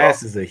 Susan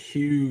DePasse is a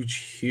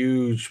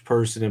huge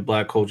person in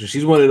black culture.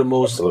 She's one of the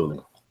most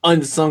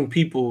unsung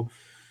people.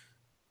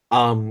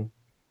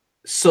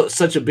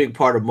 Such a big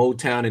part of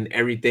Motown and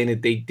everything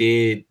that they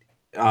did.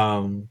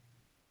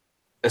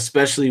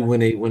 Especially when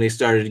they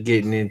started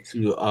getting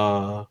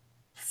into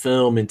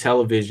film and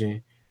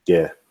television.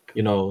 Yeah.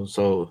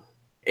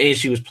 And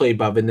she was played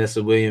by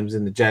Vanessa Williams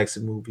in the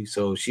Jackson movie,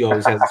 so she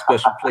always has a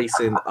special place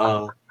in.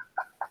 I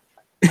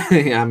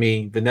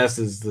mean,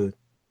 Vanessa's the.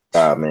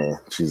 Man,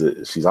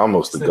 she's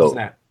almost the GOAT.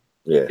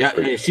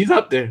 Yeah, she's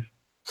up there.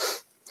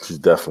 She's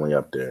definitely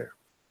up there.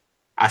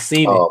 I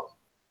seen it.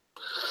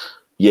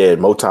 Yeah,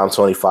 Motown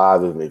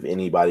 25. If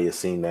anybody has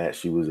seen that,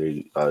 she was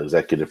a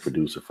executive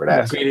producer for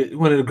that.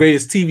 One of the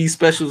greatest TV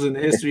specials in the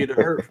history of the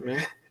earth,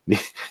 man.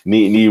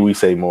 Need we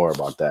say more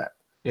about that?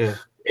 Yeah.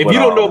 If you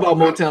don't know about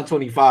Motown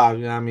 25,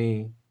 you know what I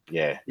mean?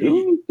 Yeah.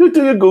 Do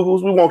your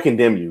Googles. We won't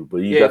condemn you, but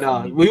we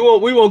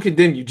won't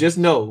condemn you. Just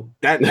know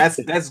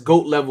that's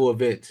GOAT level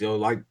events,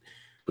 like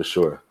for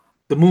sure.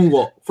 The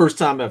moonwalk, first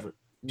time ever.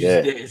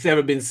 It's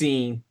ever been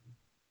seen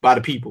by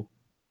the people.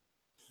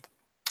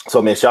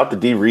 So man, shout out to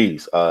Dee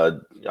Rees.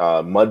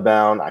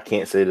 Mudbound. I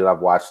can't say that I've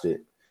watched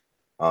it.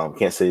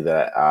 Can't say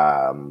that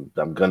I'm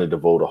gonna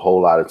devote a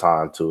whole lot of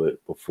time to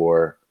it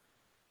before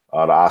the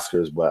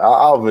Oscars, but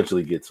I'll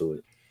eventually get to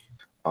it.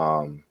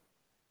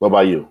 What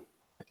about you?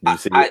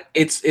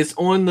 It's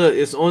on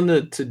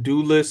the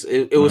to-do list.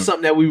 It was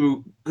something that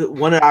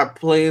one of our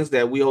plans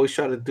that we always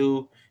try to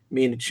do,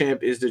 me and the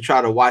champ, is to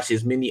try to watch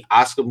as many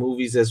Oscar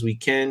movies as we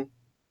can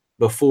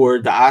before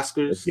the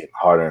Oscars. It's getting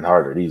harder and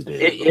harder these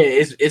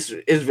days.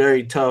 It's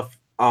very tough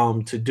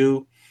to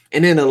do.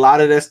 And then a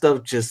lot of that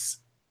stuff just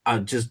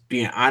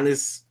being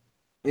honest.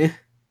 Yeah,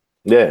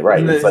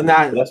 right. That's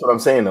what I'm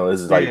saying though.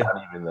 It's like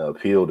not even the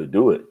appeal to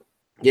do it.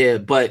 Yeah,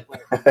 but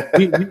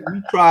we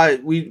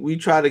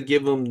try to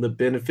give them the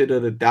benefit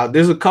of the doubt.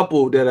 There's a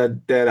couple that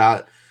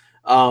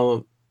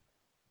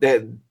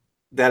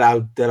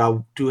I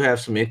do have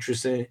some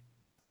interest in.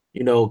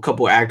 A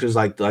couple actors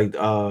like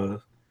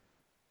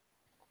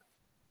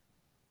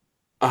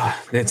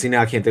Nancy.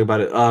 Now I can't think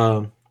about it.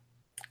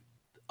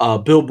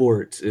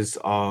 Billboards is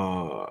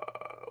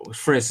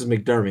Frances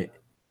McDermott.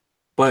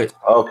 But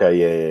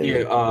okay,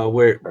 yeah.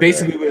 Where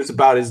basically what it's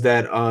about is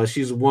that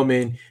she's a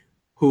woman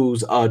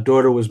whose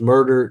daughter was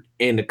murdered,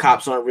 and the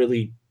cops aren't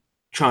really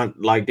trying,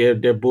 like they're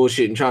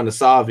bullshitting trying to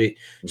solve it.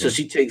 Mm-hmm. So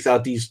she takes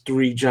out these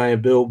 3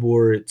 giant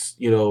billboards,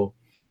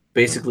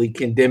 basically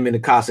condemning the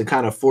cops and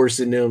kind of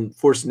forcing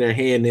their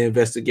hand to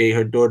investigate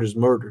her daughter's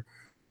murder.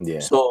 Yeah.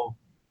 So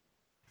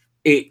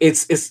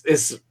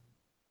it's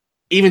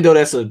even though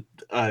that's a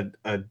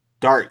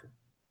dark,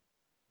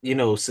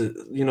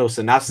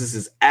 synopsis,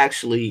 is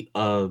actually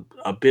a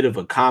bit of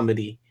a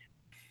comedy,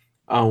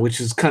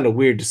 which is kind of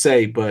weird to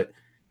say, but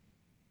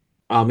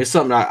it's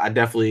something I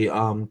definitely,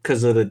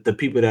 because of the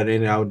people that are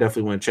in it, I would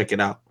definitely want to check it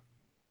out.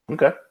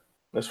 Okay,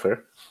 that's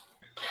fair.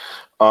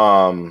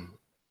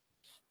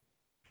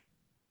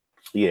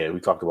 Yeah, we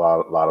talked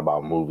about a lot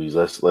about movies.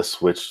 Let's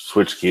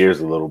switch gears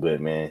a little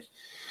bit, man.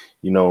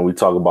 When we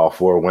talk about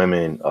four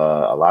women,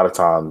 a lot of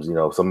times,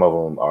 some of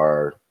them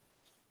are,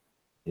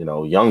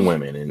 young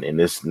women. And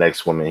this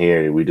next woman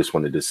here, we just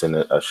wanted to send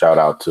a shout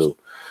out to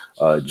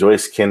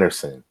Joyce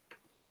Kennerson.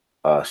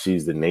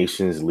 She's the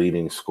nation's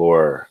leading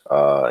scorer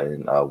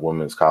in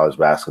women's college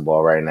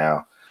basketball right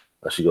now.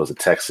 She goes to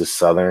Texas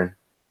Southern,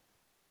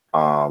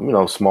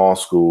 small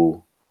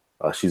school.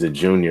 She's a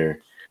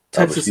junior.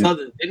 Texas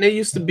Southern. Didn't they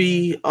used to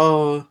be,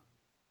 or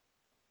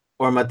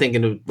am I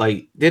thinking of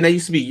didn't they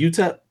used to be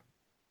UTEP?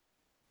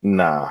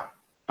 Nah.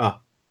 Oh,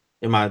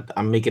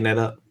 I'm making that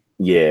up?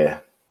 Yeah.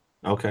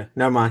 Okay,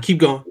 never mind. Keep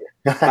going.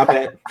 My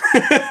bad.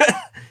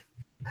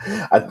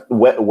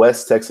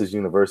 West Texas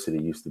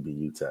University used to be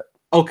UTEP.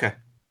 Okay.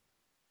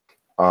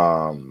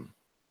 Or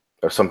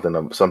something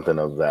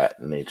of that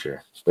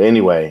nature. But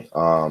anyway,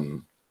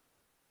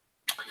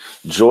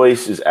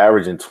 Joyce is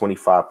averaging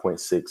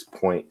 25.6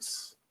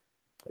 points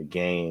a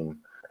game.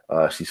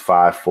 She's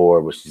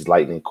 5'4", but she's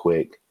lightning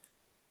quick.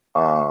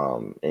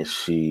 And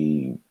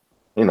she's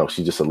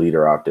just a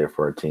leader out there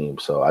for her team.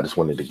 So I just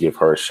wanted to give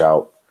her a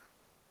shout.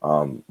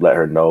 Let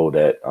her know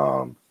that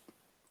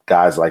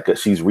guys like her,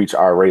 she's reached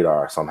our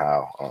radar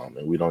somehow.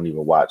 And we don't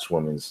even watch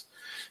women's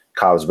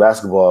college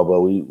basketball,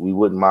 but we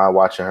wouldn't mind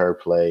watching her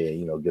play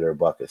and get her a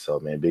bucket. So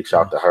man, big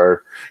shout out to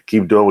her.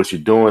 Keep doing what you're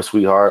doing,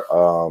 sweetheart.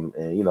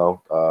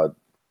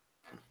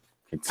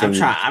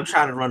 Continue. I'm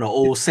trying to run an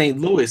old St.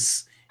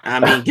 Louis.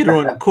 Get her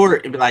on the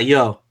court and be like,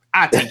 yo,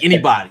 I'll take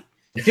anybody.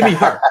 Give me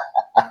her.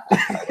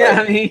 You know what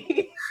I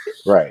mean?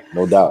 Right,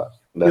 no doubt.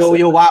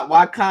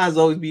 Why cons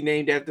always be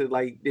named after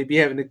they be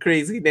having the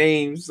crazy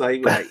names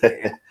a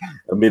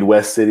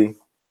Midwest city.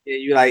 Yeah,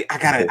 you're like,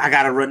 I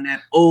gotta run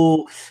that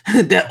old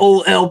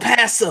El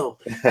Paso.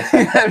 You know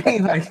what I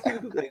mean? Like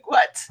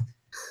what?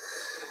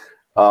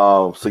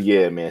 So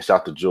yeah, man,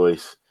 shout out to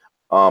Joyce.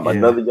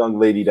 Another young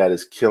lady that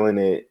is killing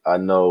it. I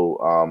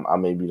know I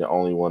may be the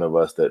only one of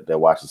us that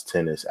watches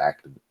tennis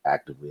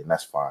actively, and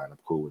that's fine. I'm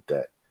cool with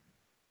that.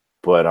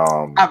 But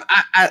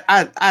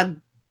I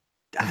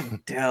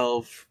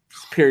delve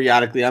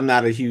periodically. I'm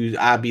not a huge.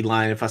 I'd be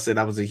lying if I said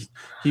I was a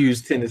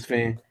huge tennis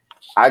fan.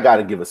 I got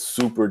to give a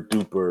super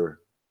duper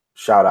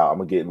shout out. I'm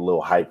gonna get a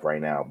little hype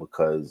right now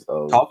because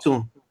of talk to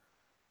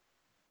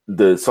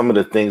him. Some of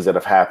the things that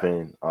have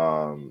happened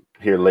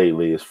here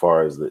lately, as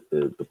far as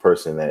the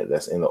person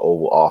that's in the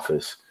Oval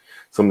Office,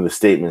 some of the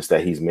statements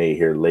that he's made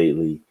here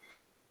lately,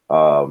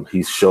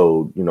 he's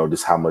showed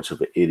just how much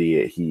of an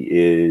idiot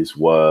he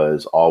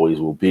was, always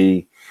will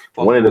be.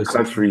 One of the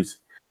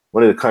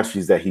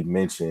countries that he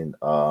mentioned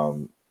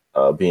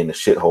being a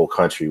shithole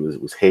country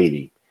was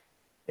Haiti.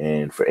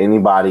 And for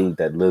anybody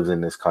that lives in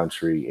this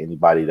country,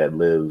 anybody that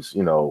lives,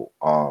 at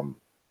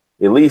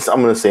least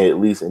I'm going to say at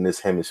least in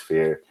this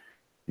hemisphere,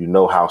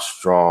 how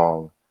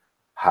strong,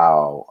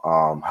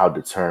 how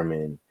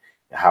determined,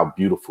 how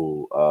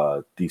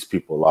beautiful these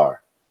people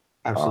are.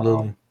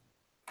 Absolutely.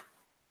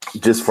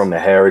 Just from the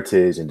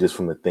heritage and just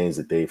from the things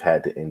that they've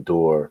had to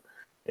endure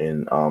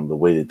and the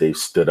way that they've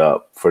stood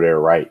up for their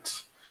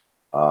rights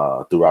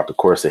throughout the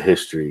course of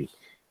history.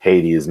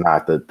 Haiti is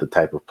not the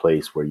type of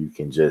place where you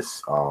can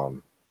just,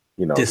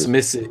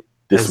 dismiss it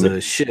as a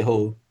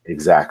shithole.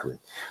 Exactly.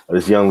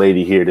 This young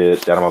lady here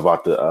that I'm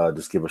about to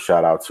just give a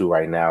shout out to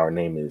right now, her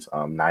name is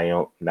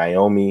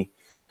Naomi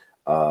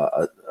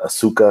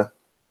Asuka.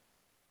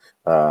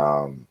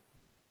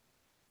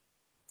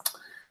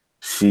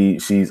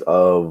 She's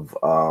of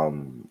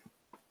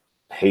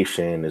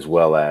Haitian as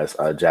well as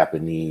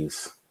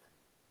Japanese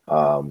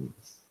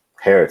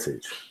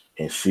heritage,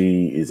 and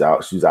she's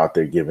out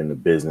there giving the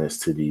business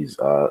to these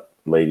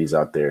ladies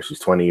out there. She's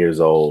 20 years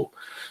old.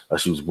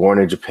 She was born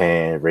in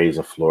Japan, raised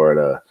in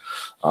Florida.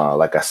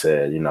 Like I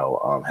said,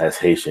 has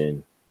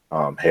Haitian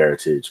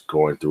heritage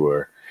going through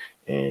her,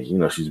 and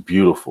she's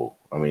beautiful.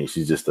 I mean,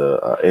 she's just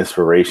a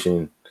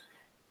inspiration,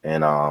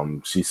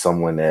 and she's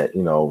someone that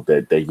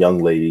that young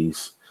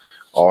ladies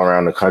all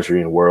around the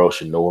country and world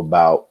should know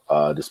about,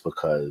 just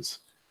because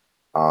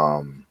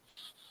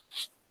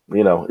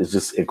it's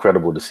just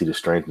incredible to see the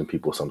strength in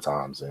people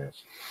sometimes. And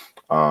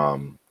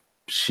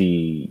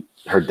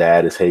her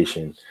dad is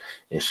Haitian,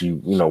 and she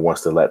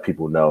wants to let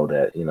people know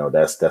that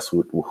that's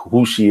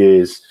who she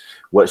is,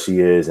 what she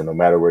is, and no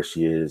matter where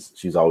she is,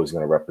 she's always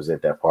going to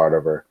represent that part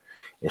of her.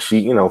 And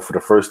she, for the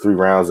first 3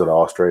 rounds of the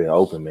Australian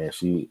Open, man,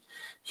 she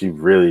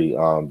really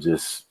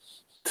just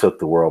took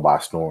the world by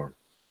storm.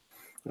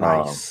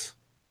 Nice.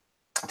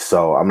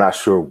 So I'm not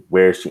sure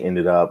where she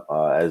ended up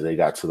as they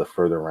got to the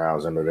further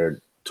rounds, and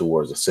they're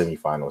towards the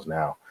semifinals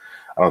now.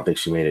 I don't think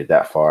she made it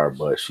that far,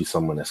 but she's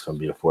someone that's going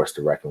to be a force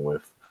to reckon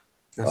with.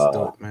 That's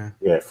dope, man.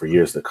 Yeah, for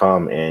years to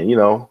come. And you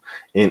know,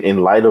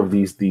 in light of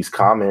these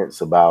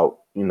comments about,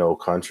 you know,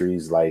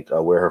 countries like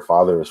where her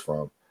father is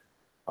from,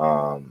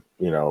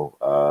 you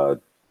know,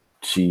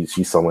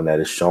 she's someone that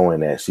is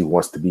showing that she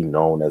wants to be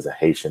known as a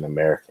Haitian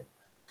American.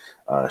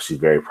 She's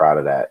very proud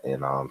of that,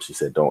 and she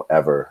said, "Don't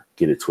ever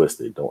get it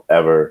twisted. Don't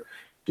ever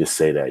just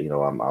say that, you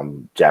know,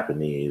 I'm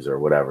Japanese or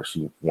whatever."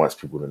 She wants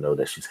people to know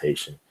that she's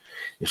Haitian,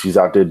 and she's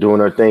out there doing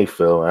her thing,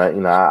 Phil. And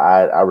you know,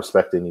 I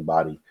respect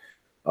anybody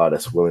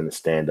that's willing to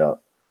stand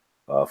up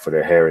for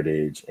their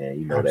heritage, and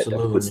you know,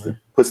 that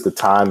puts the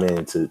time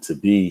in to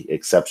be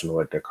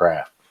exceptional at their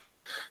craft.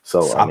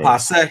 So I mean,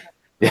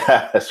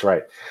 yeah, that's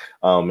right.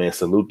 Man,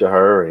 salute to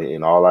her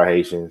and all our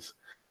Haitians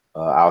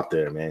out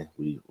there, man.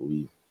 We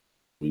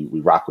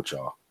rock with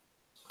y'all.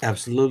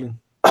 Absolutely.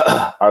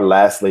 Our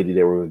last lady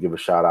that we're gonna give a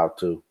shout out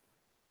to.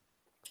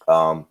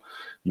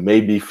 You may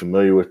be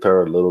familiar with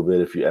her a little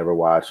bit if you ever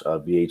watch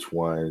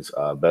VH1's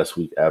Best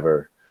Week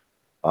Ever.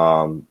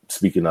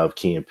 Speaking of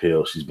Key and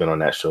Peele, she's been on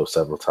that show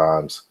several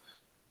times.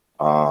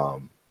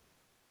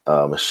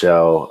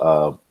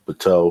 Michelle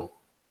Buteau.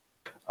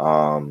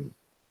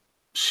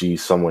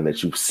 She's someone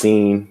that you've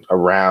seen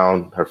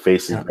around. Her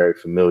face is very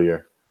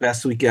familiar.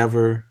 Best Week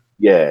Ever.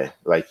 Yeah,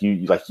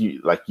 you'd be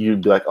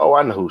like, oh,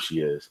 I know who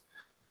she is.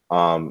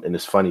 And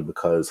it's funny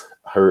because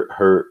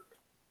her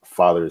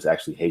father is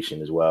actually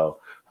Haitian as well.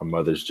 Her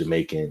mother's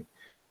Jamaican.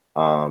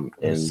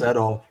 And set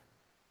off.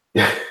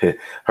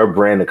 Her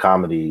brand of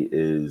comedy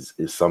is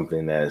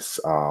something that's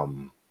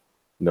you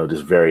know,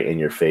 just very in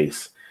your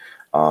face.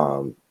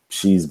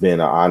 She's been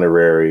an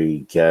honorary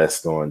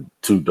guest on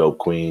Two Dope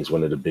Queens,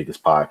 one of the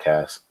biggest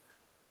podcasts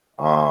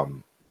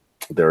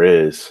there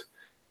is.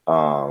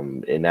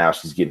 And now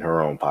she's getting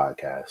her own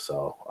podcast.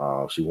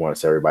 So she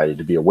wants everybody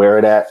to be aware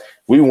of that.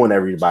 We want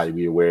everybody to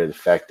be aware of the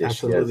fact that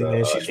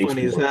absolutely, she's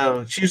funny as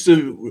hell. She used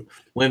to,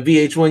 when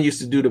VH1 used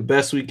to do the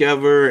Best Week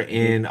Ever,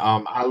 and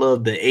I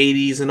love the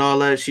 80s and all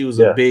that. She was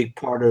a big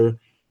part of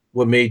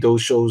what made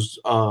those shows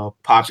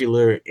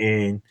popular,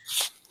 and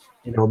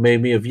you know,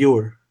 made me a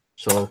viewer.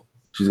 So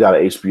she's got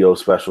an HBO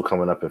special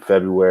coming up in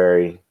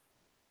February.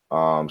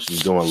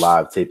 She's doing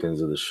live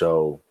tapings of the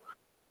show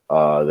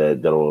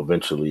that'll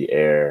eventually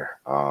air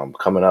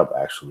coming up.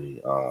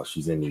 Actually,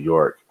 she's in New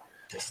York,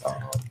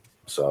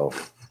 so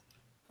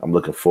I'm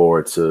looking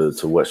forward to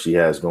what she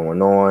has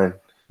going on.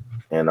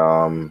 And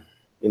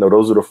you know,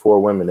 those are the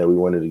four women that we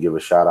wanted to give a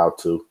shout out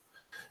to.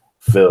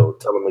 Phil,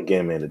 tell them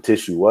again, man. The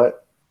tissue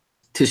what?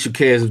 Tissue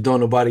cares if don't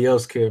nobody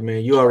else care,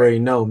 man. You already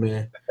know,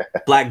 man.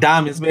 Black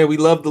Diamonds, man. We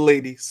love the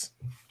ladies.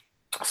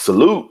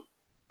 Salute.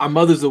 Our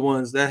mothers are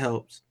ones that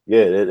helps.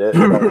 Yeah,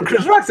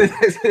 Chris Rock said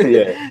that.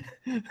 Yeah.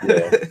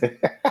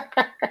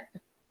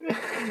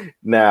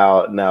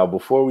 Now,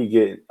 before we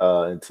get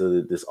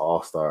into this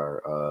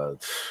all-star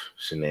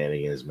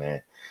shenanigans,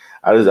 man,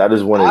 I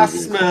just wanted. I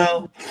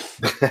smell.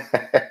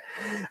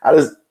 I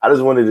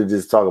just wanted to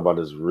just talk about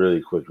this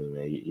really quickly,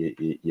 man.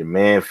 Your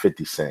man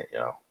 50 Cent,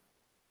 yo.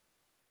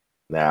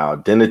 Now,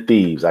 Den of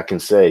Thieves, I can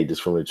say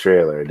just from the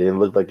trailer, it didn't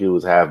look like it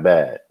was half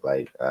bad.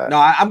 Like, no,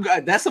 I'm.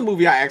 That's a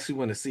movie I actually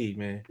want to see,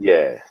 man.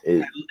 Yeah,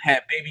 it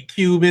had Baby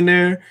Cube in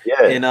there.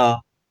 Yeah, and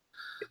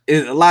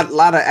it's a lot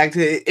of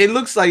action. It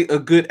looks like a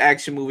good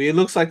action movie. It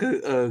looks like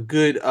a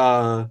good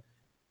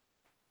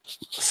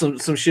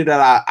some shit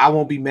that I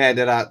won't be mad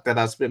that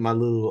I spent my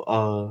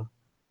little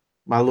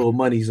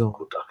monies on.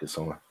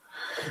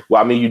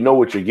 Well, I mean, you know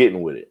what you're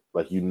getting with it.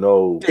 Like, you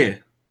know. Yeah.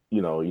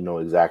 You know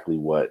exactly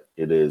what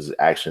it is,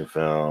 action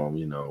film,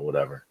 you know,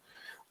 whatever.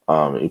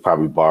 You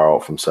probably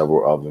borrowed from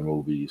several other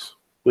movies,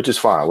 which is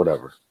fine,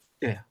 whatever.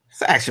 Yeah,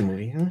 it's an action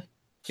movie. Huh?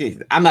 Jeez,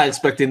 I'm not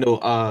expecting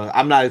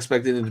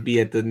it to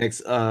be at the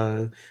next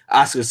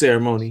Oscar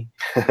ceremony.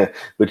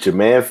 But your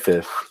man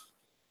Fifth,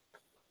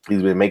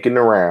 he's been making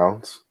the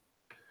rounds.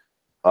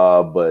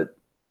 But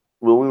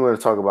what we want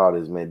to talk about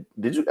is, man,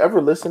 did you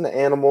ever listen to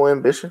Animal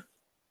Ambition?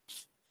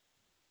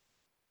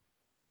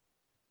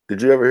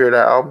 Did you ever hear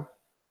that album?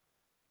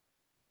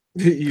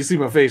 You see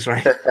my face,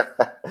 right?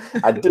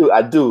 I do,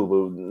 but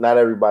not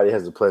everybody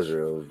has the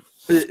pleasure of.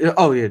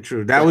 Oh yeah,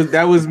 true. That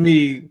was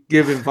me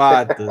giving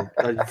Vod the.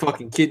 Are you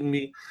fucking kidding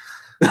me?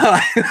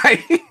 I'm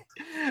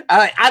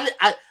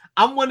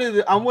one of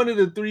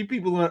the three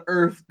people on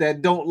Earth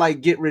that don't like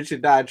Get Rich or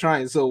Die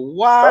Trying. So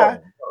why?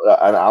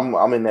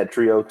 I'm in that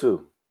trio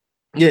too.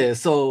 Yeah.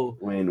 So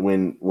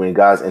when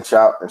guys and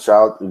shout,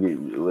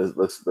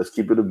 let's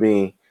keep it a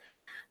bean.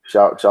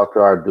 Shout to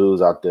our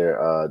dudes out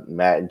there,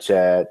 Matt and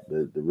Chad,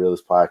 the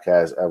realest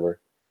podcast ever.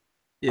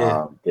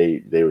 Yeah,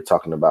 they were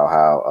talking about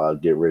how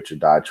Get Rich or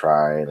Die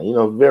Trying, and you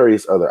know,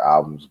 various other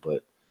albums,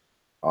 but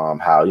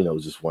how, you know, it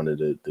was just one of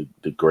the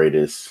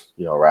greatest,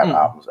 you know, rap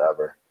albums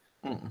ever.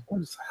 I'm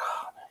just like,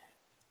 oh, man.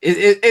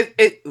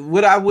 It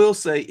what I will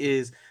say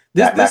is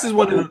this is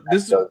one of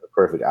the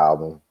perfect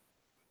album.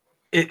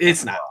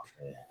 It's not.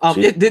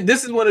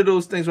 This is one of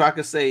those things where I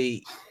could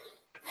say.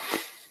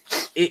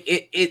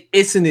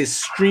 It's an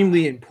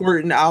extremely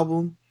important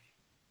album.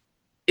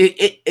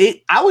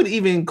 I would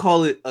even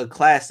call it a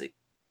classic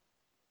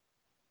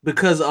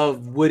because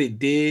of what it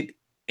did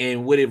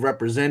and what it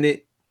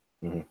represented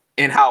Mhm.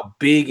 and how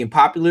big and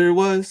popular it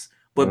was.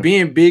 But Mhm.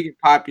 being big and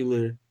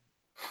popular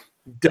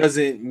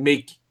doesn't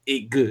make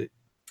it good.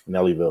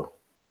 Nellyville.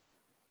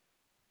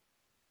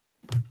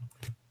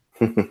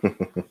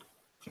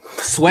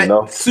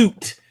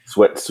 Sweatsuit.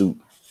 Sweatsuit.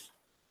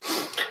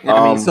 You know what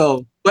I mean?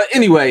 So, but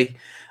anyway,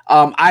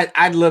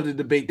 I'd love to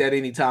debate that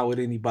anytime with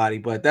anybody,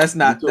 but that's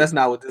not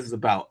what this is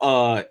about.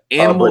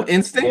 Animal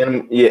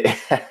Instinct. Yeah,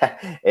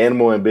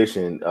 Animal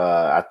Ambition.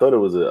 I thought it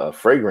was a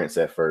fragrance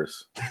at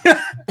first.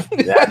 I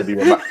had to be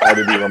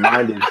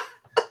reminded.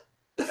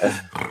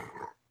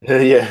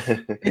 Yeah,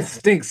 it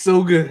stinks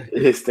so good.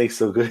 It stinks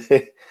so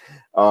good.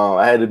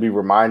 I had to be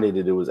reminded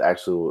that it was an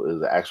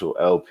actual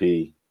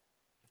LP.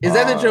 Is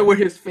that the joke where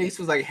his face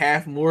was like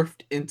half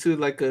morphed into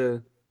like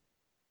a?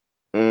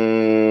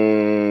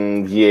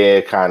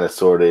 Yeah, kind of,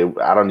 sort of.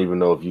 I don't even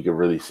know if you can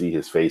really see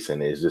his face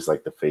in it. It's just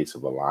like the face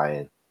of a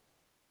lion.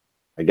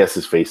 I guess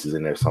his face is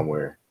in there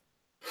somewhere.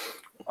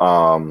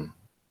 I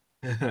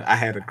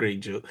had a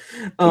great joke.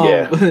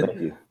 Yeah, thank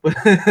you.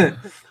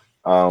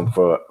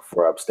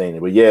 For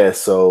abstaining, but yeah,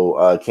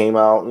 so came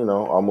out,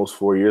 almost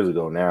 4 years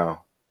ago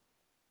now,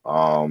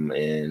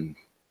 and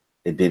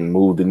it didn't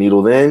move the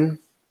needle then.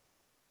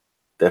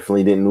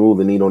 Definitely didn't move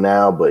the needle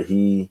now, but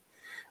he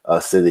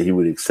said that he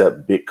would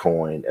accept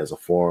Bitcoin as a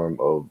form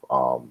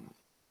of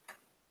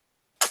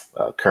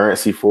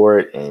currency for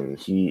it, and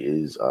he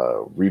is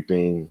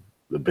reaping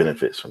the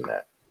benefits from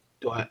that.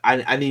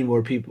 I need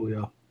more people,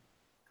 yo.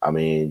 I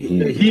mean,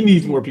 he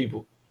needs more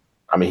people.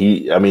 I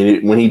mean,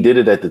 when he did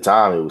it at the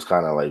time, it was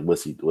kind of like,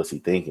 what's he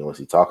thinking? What's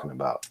he talking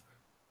about?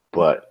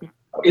 But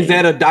is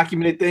that a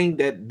documented thing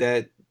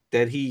that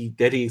he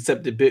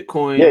accepted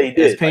Bitcoin yeah, he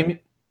did. as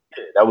payment?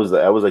 That was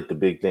like the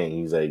big thing.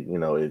 He's like,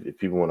 if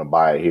people want to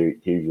buy it, here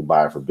you can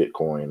buy it for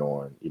Bitcoin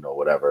on,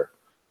 whatever,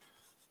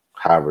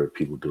 however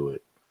people do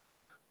it.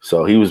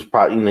 So he was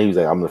probably, he was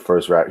like,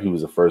 he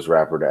was the first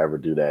rapper to ever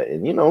do that.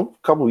 And, a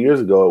couple of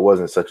years ago, it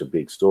wasn't such a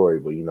big story,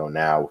 but,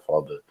 now with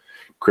all the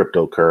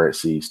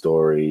cryptocurrency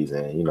stories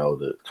and,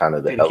 the kind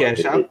of the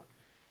cash out.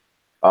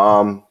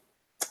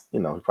 He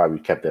probably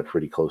kept that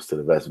pretty close to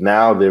the vest.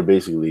 Now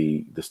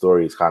the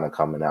story is kind of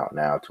coming out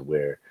now to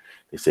where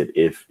they said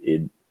if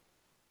it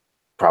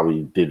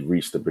probably did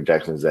reach the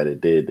projections that it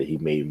did, that he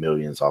made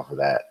millions off of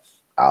that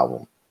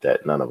album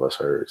that none of us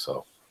heard.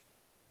 So,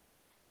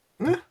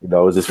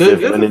 it's his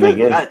fifth winning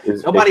again.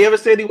 Nobody ever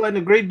said he wasn't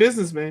a great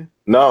businessman.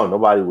 No,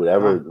 nobody would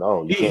ever.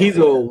 No, he's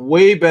a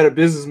way better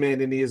businessman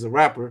than he is a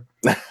rapper.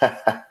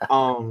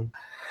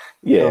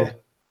 Yeah,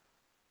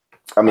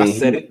 I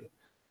mean,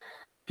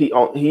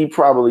 he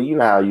probably,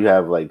 how you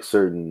have like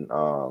certain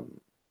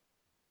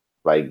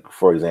like,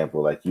 for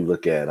example, like you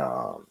look at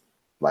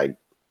like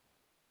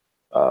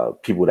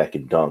people that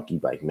can dunk,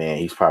 you like, man,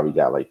 he's probably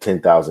got like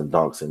 10,000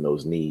 dunks in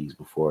those knees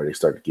before they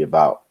start to give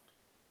out.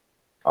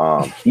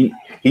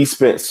 He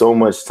spent so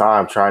much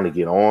time trying to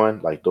get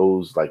on, like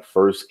those like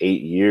first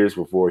 8 years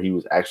before he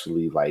was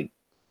actually like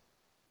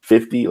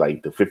 50,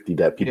 like the 50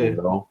 that people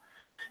know.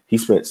 He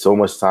spent so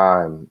much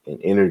time and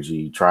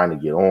energy trying to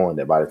get on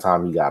that by the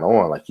time he got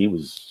on, like he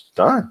was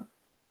done.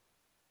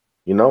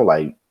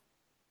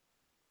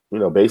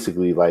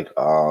 Basically like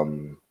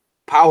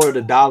Power of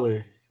the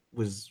Dollar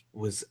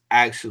was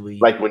actually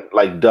like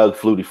when Doug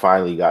Flutie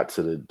finally got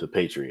to the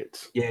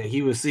Patriots. Yeah,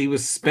 he was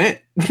spent.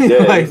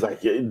 Yeah,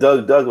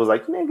 Doug was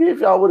like, nigga,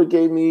 if y'all would have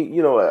gave me,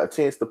 a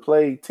chance to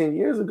play 10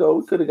 years ago,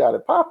 we could have got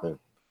it popping.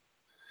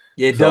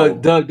 Yeah,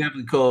 Doug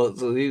definitely called.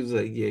 So he was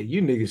like, yeah,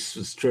 you niggas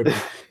was tripping.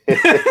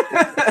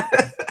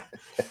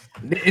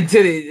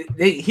 Until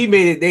he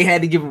made it, they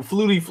had to give him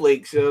Flutie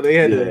Flakes, so they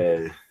had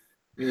to.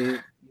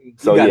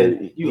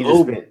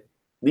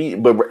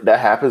 But that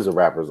happens to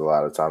rappers a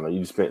lot of time. Like,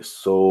 you spent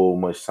so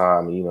much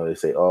time, they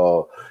say,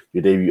 oh,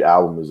 your debut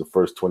album is the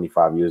first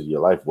 25 years of your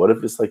life. What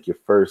if it's like your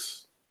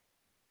first,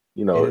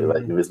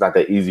 like if it's not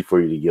that easy for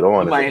you to get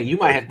on? You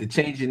might have to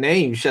change your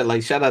name. Shout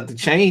out to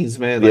Chainz,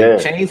 man. Like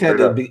Chainz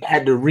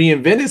had to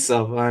reinvent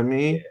itself. I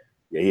mean,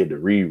 he had to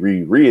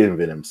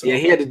reinvent himself. Yeah,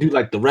 he had to do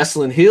like the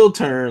wrestling heel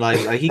turn.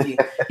 Like he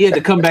had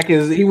to come back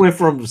as he went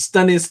from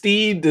Stunning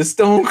Steve to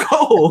Stone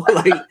Cold.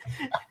 Like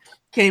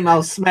came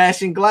out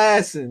smashing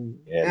glass and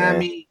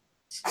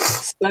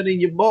stunning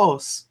your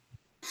boss.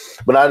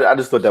 But I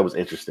just thought that was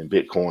interesting.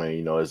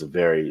 Bitcoin, it's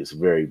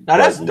very. Now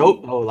that's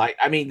dope though. Like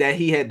I mean, that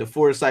he had the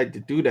foresight to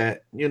do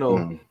that.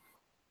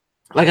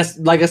 Like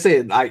I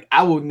said, like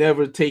I will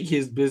never take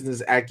his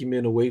business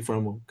acumen away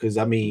from him because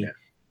I mean,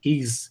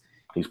 he's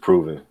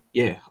proven.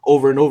 Yeah,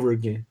 over and over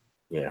again.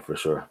 Yeah, for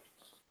sure.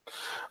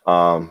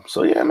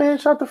 So yeah, man,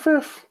 shout to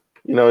Fifth.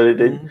 Ja,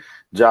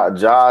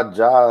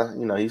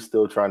 he's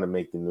still trying to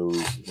make the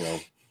news.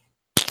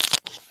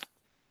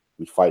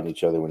 We fighting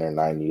each other when they're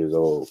 90 years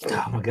old.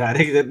 Oh my god,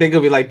 they're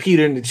gonna be like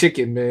Peter and the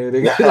chicken, man.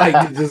 They're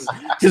like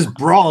just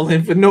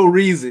brawling for no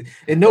reason,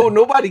 and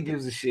nobody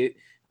gives a shit.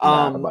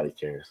 Nobody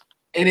cares.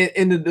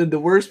 And the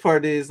worst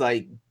part is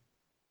like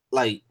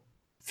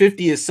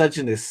 50 is such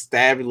an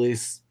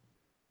established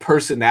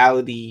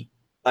personality,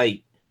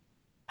 like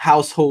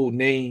household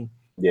name.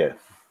 Yeah.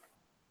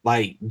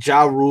 like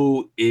Ja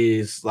Rule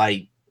is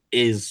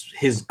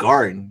his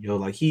garden,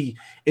 Like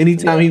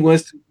anytime he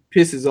wants to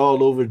pisses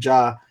all over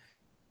Ja,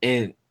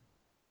 and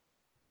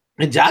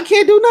Ja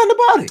can't do nothing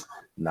about it.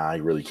 Nah,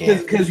 he really can't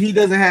because he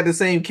doesn't have the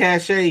same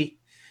cachet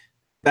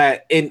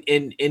that in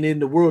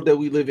the world that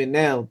we live in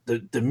now.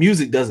 The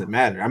music doesn't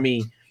matter. I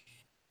mean,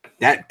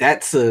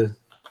 that's a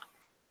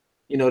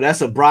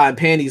that's a bra and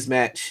panties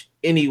match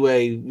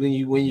anyway when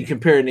you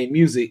compare their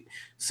music.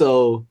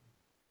 So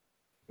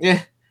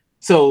yeah.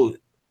 So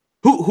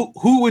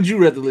who would you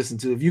rather listen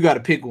to if you got to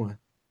pick one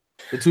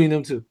between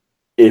them two?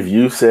 If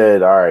you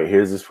said, all right,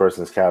 here's this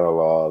person's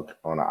catalog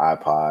on an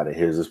iPod and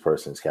here's this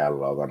person's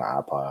catalog on an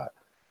iPod,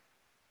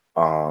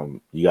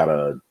 you got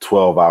a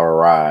 12-hour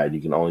ride,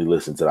 you can only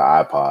listen to the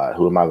iPod.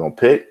 Who am I gonna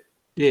pick?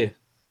 Yeah.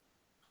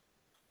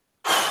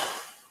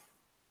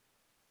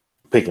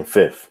 Picking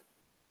Fifth.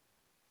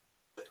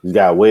 He's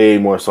got way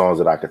more songs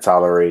that I could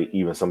tolerate.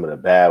 Even some of the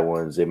bad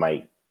ones, I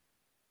might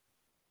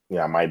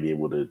be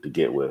able to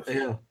get with.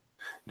 Yeah.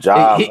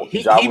 Ja,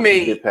 he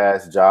made get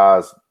past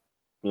Ja's,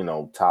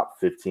 top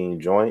 15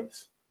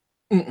 joints.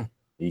 Mm-mm.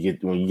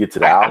 When you get to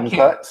the album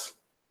cuts.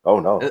 Oh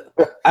no,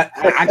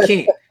 I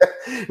can't.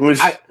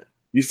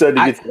 You started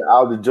to get to the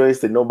album joints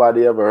that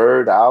nobody ever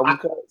heard. The album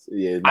cuts.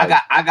 Yeah,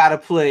 I gotta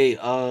play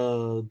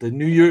the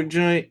New York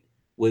joint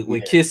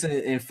with Kiss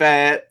and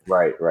Fab.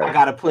 Right. I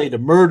gotta play the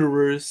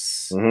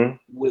Murderers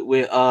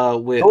with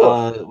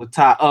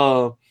Ty.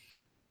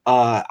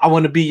 I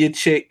Want to Be Your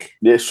Chick.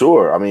 Yeah,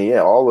 sure. I mean,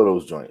 yeah, all of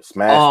those joints.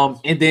 Smash.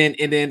 And then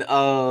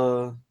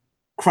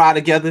Cry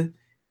Together,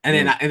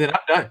 and then I'm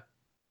done.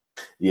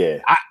 Yeah.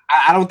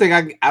 I don't think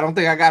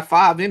I got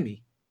 5 in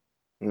me.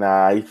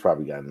 Nah, he's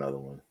probably got another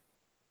one.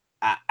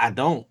 I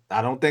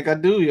don't think I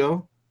do,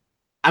 yo.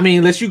 I mean,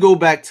 unless you go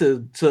back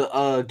to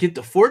Get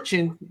the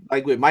Fortune,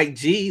 like with Mike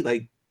G,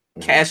 like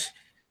Cash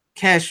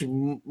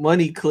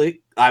Money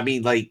Click. I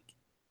mean, like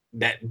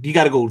that you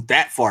got to go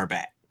that far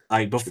back,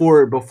 like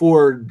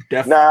before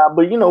Def. Nah,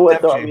 but you know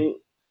what though? I mean,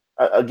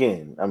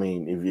 again,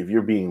 if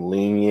you're being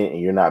lenient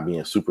and you're not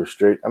being super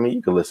strict, I mean,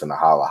 you can listen to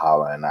Holla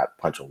Holla and not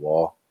punch a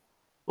wall.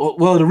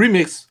 Well, the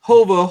remix,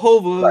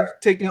 Hova, right.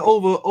 Taking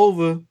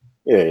over.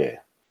 Yeah.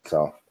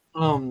 So,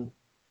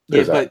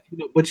 yeah,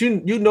 but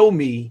you know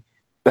me.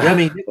 I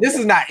mean, this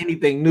is not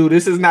anything new.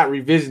 This is not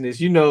revisionist.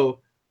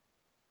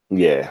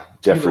 Yeah,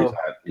 Jeffrey's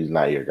he's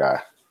not your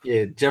guy.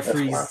 Yeah,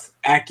 Jeffrey's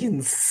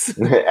Atkins.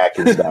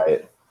 Atkins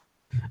diet.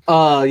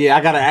 Yeah,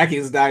 I got an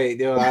Atkins diet,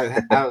 yo.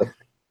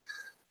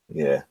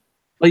 Yeah.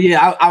 But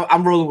yeah,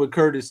 I'm rolling with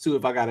Curtis too.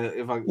 I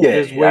think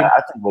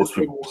most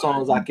people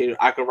songs I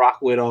could rock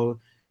with on.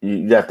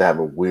 You have to have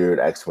a weird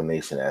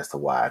explanation as to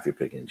why if you're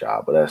picking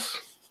Ja, but that's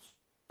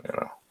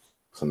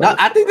No,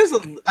 I think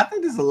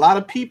there's a lot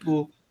of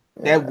people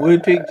that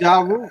would pick Ja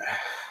Rule.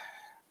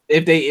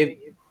 If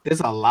there's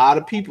a lot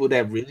of people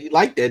that really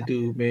like that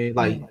dude, man.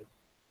 Like,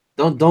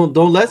 don't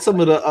let some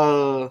of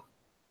the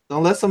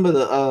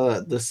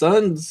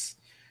sons.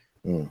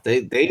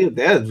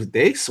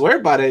 They swear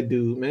by that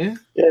dude, man.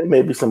 Yeah,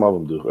 maybe some of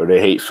them do, or they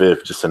hate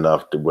Fifth just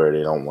enough to where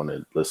they don't want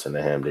to listen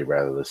to him. They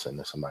rather listen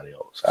to somebody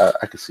else.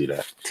 I can see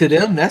that. To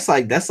them, that's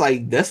like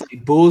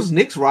Bulls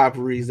Knicks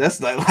rivalries. That's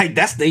like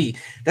that's they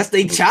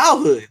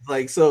childhood.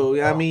 Like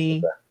so, I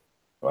mean,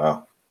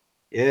 wow.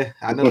 Yeah,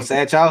 I know,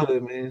 sad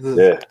childhood, man.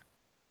 Yeah,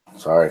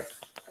 sorry.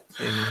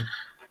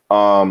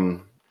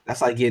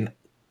 That's like getting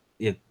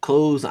your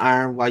clothes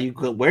ironed while you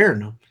couldn't wear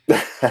them.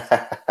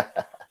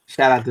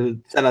 Shout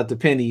out to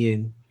Penny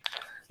and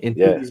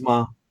Penny's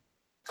mom.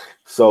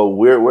 So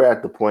we're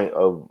at the point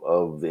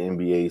of the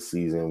NBA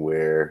season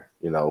where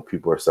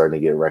people are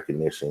starting to get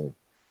recognition.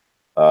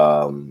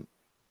 The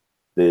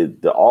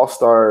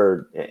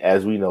All-Star,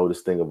 as we know,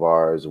 this thing of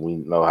ours, we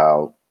know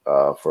how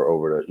for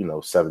over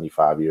the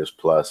 75 years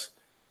plus,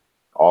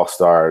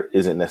 All-Star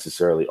isn't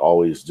necessarily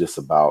always just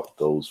about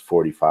those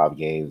 45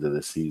 games of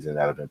the season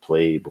that have been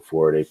played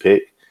before they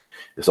pick.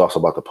 It's also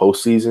about the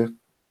postseason.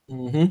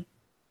 Mm-hmm.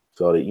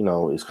 So that,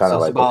 it's kind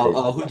of like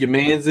about who your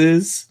man's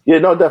is. Yeah,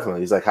 no,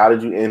 definitely. It's like, how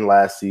did you end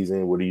last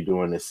season? What are you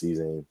doing this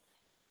season?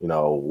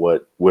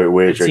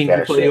 Where's your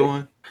cachet?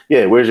 On?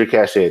 Yeah, where's your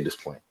cachet at this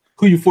point?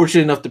 Who you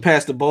fortunate enough to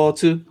pass the ball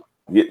to?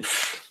 Yeah,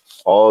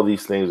 all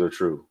these things are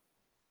true.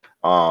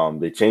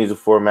 They changed the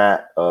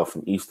format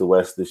from East to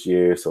West this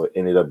year, so it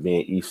ended up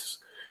being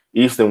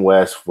East and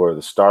West for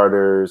the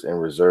starters and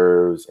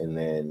reserves, and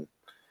then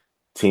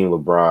Team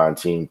LeBron,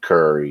 Team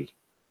Curry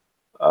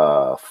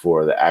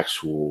for the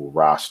actual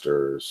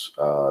rosters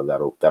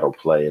that'll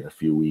play in a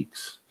few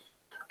weeks.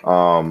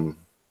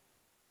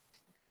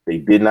 They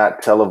did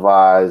not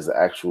televise the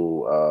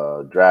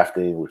actual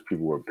drafting, which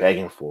people were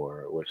begging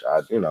for, which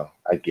I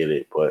get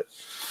it, but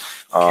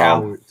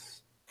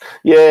cowards.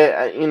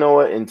 Yeah, you know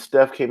what? And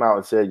Steph came out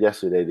and said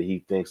yesterday that he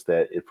thinks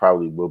that it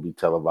probably will be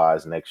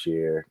televised next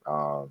year.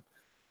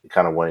 He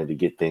kind of wanted to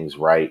get things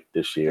right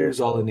this year. It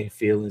was all in their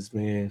feelings,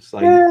 man. It's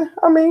like, yeah,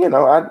 I mean,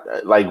 I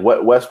like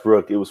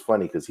Westbrook. It was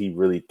funny because he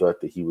really thought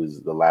that he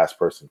was the last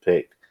person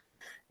picked.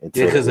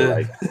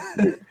 Until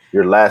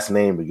your last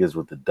name begins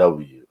with the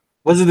W.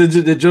 Was it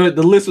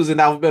the list was in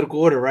alphabetical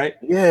order, right?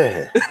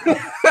 Yeah.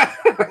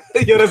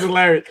 Yo, that's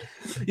hilarious.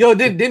 Yo,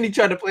 didn't he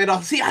try to play it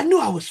off? See, I knew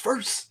I was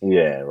first.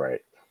 Yeah,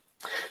 right.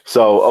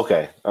 So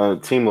okay,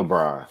 Team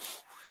LeBron.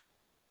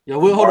 Yo,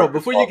 well, hold on.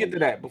 Before you get to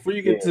that, before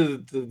you get to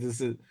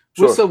this,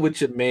 what's up with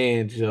your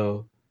man,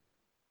 Joe?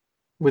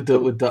 With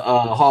the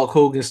Hulk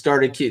Hogan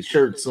starter kit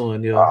shirts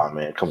on, yo. Oh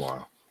man, come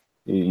on.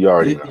 You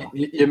already know.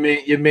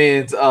 Your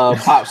man's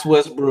Pops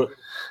Westbrook.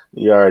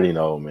 You already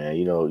know, man.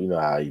 You know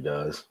how he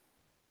does.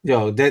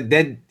 Yo,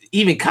 that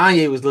even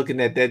Kanye was looking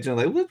at that joint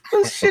like,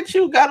 what shit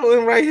you got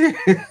on right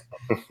here?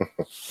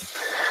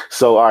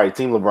 So, all right,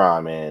 Team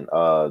LeBron, man.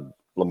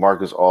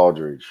 LaMarcus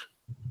Aldridge.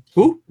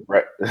 Who?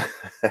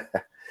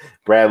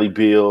 Bradley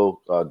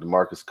Beal,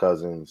 DeMarcus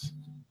Cousins,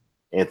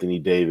 Anthony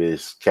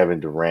Davis, Kevin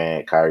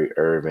Durant, Kyrie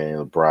Irving,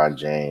 LeBron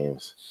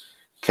James,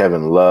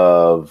 Kevin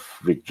Love,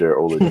 Victor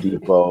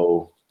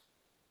Oladipo,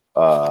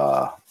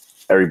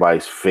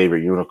 everybody's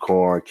favorite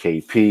unicorn,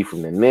 KP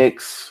from the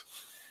Knicks,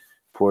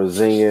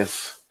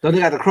 Porzingis. Don't they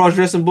got the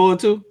cross-dressing board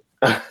too?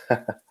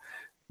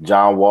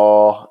 John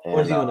Wall. And,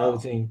 or is he on the other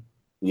team?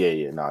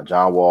 Yeah.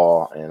 John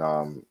Wall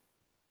and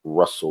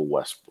Russell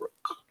Westbrook.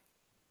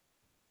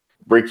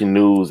 Breaking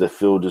news that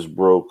Phil just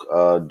broke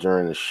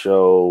during the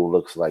show.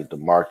 Looks like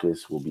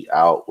DeMarcus will be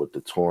out with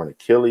the torn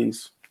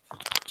Achilles.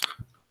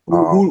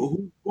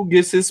 Who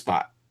gets his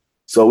spot?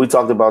 So we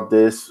talked about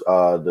this.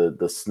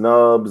 The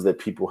snubs that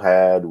people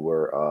had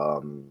were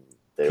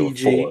they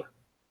PG. were four.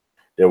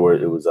 It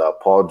was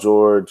Paul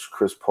George,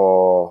 Chris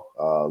Paul,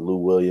 Lou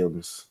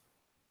Williams,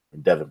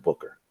 and Devin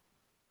Booker.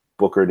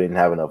 Booker didn't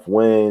have enough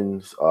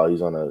wins.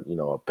 He's on a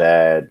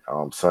bad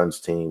Suns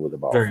team with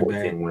about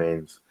 14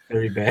 wins.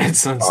 Very bad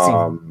Suns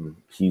team.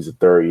 He's a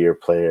third-year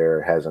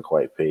player, hasn't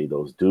quite paid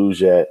those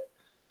dues yet,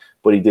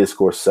 but he did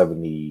score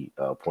 70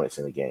 points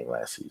in a game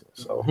last season.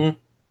 So,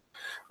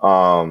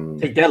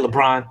 take that,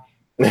 LeBron.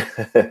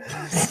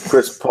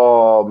 Chris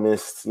Paul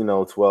missed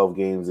 12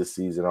 games this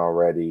season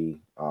already.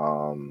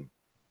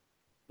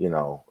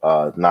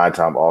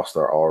 9-time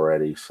All-Star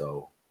already.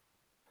 So,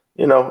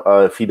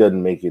 if he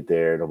doesn't make it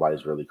there,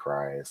 nobody's really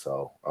crying.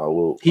 So, I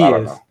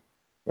don't know.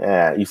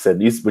 Yeah, you said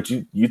but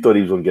you thought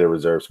he was going to get a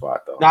reserve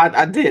spot though. No,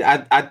 I did.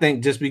 I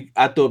think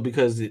I thought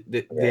because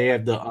they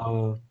have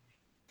the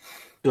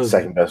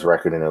second best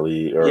record in the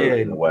league or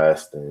in the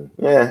West, and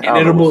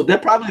they're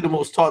probably the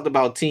most talked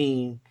about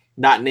team,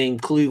 not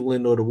named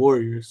Cleveland or the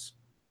Warriors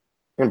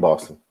in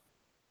Boston.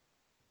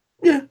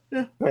 Yeah.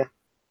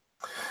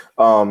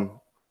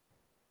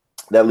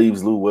 That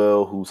leaves Lou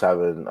Will, who's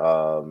having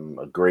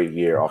a great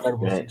year off the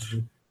bench.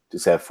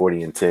 Just had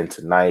 40 and 10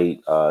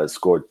 tonight.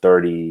 Scored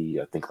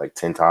 30, I think, like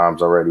 10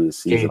 times already this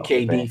season.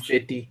 KD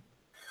 50.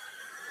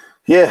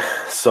 Yeah,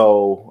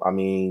 so I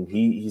mean,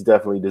 he's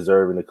definitely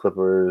deserving. The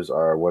Clippers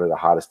are one of the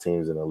hottest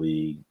teams in the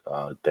league,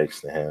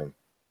 thanks to him.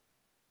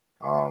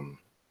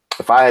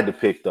 If I had to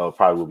pick, though, it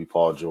probably would be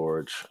Paul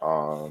George.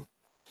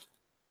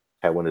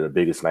 Had one of the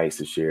biggest nights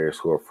this year.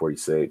 Scored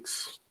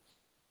 46.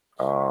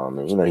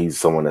 And, he's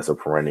someone that's a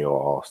perennial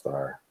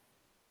All-Star.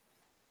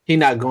 He's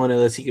not going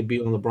unless he could be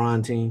on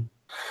LeBron team.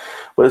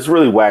 But it's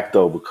really whack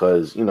though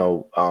because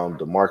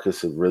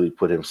DeMarcus had really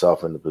put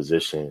himself in the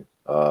position,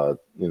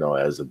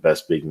 as the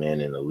best big man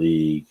in the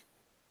league.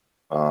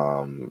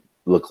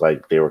 Looked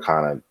like they were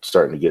kind of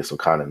starting to get some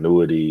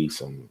continuity,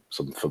 some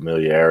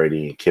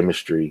familiarity and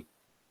chemistry,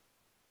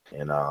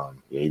 and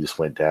he just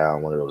went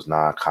down one of those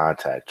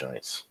non-contact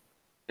joints.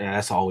 Yeah,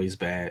 that's always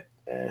bad.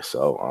 And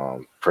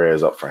so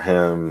prayers up for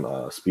him,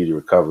 speedy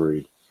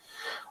recovery.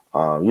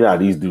 You know how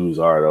these dudes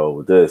are though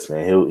with this,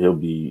 man. He'll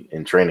be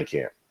in training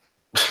camp.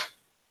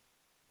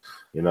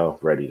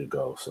 Ready to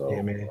go. So,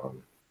 yeah, man.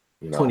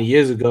 20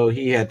 years ago,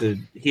 he had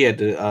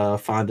to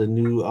find a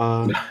new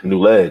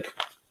leg.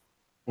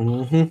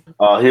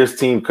 Mm-hmm. Here's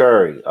Team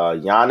Curry: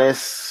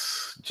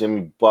 Giannis,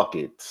 Jimmy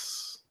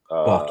Buckets,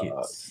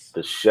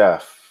 the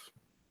Chef,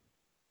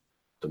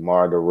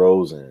 DeMar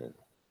DeRozan,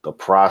 The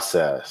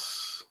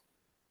Process,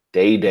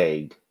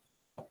 Day,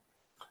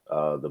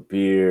 the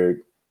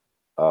Beard,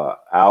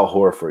 Al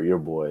Horford, your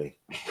boy.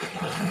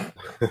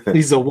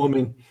 He's a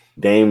woman.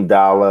 Dame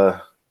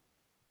Dollar.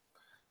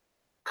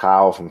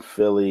 Kyle from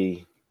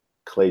Philly,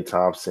 Klay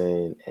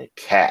Thompson, and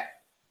Cat.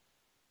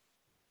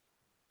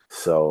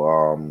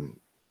 So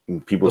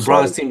people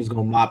LeBron's team is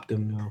gonna mop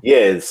them though.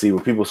 Yeah, see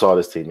when people saw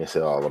this team, they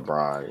said, "Oh,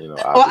 LeBron."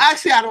 Well,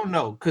 actually, I don't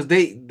know because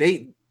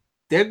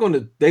they're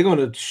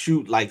gonna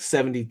shoot like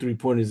 73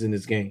 pointers in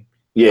this game.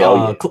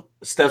 Yeah,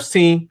 Steph's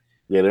team.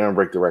 Yeah, they're gonna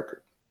break the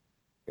record.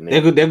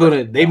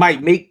 They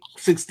might make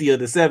 60 of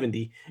the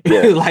 70.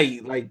 Yeah.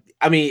 like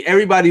I mean,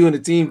 everybody on the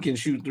team can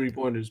shoot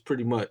 3-pointers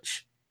pretty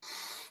much.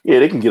 Yeah,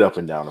 they can get up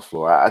and down the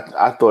floor.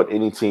 I thought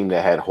any team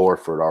that had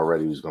Horford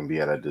already was going to be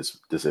at a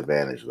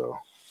disadvantage, though.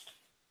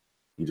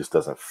 He just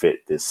doesn't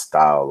fit this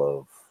style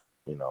of,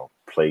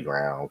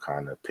 playground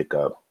kind of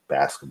pickup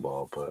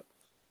basketball. But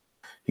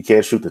he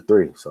can't shoot the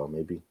three, so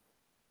maybe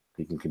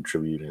he can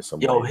contribute in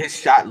some way. His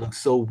shot looks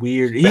so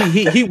weird.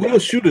 He will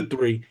shoot a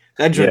three.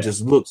 That joint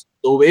just looks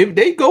so. If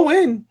they go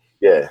in,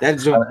 yeah, that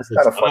joint it's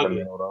kind of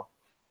fundamental though.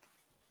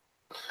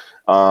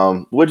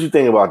 What do you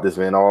think about this,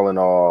 man? All in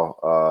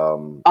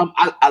all,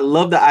 I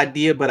love the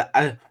idea, but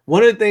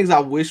one of the things I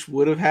wish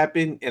would have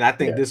happened, and I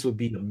think this would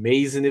be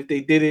amazing if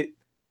they did it.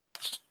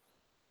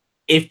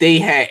 If they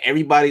had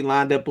everybody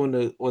lined up on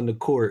the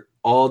court,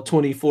 all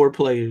 24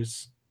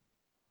 players,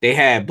 they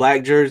had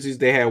black jerseys,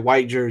 they had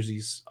white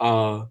jerseys,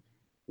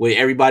 with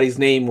everybody's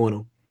name on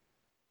them,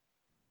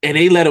 and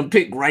they let them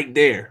pick right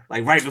there,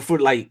 like right before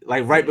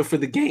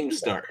the game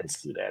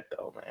starts. Do that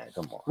though, man.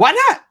 Come on. Why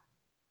not?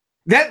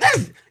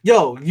 That's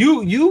yo,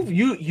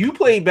 you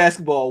played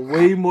basketball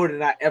way more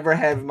than I ever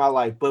have in my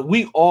life, but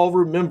we all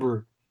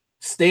remember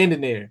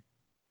standing there.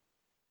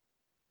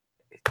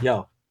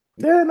 Yo.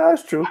 Yeah, no,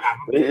 it's true.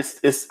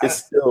 It's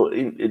still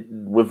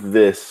with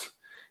this.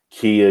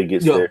 Kia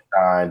gets their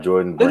shine,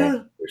 Jordan Brand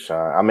gets their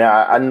shine. I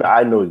mean,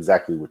 I know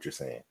exactly what you're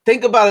saying.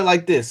 Think about it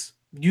like this: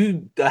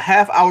 a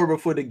half hour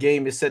before the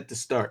game is set to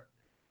start,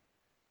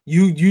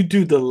 you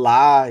do the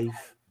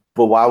live.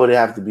 But why would it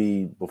have to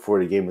be before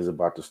the game is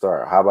about to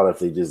start? How about if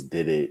they just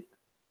did it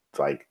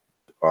like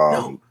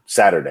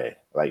Saturday?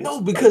 Like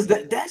no, because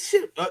that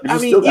shit. I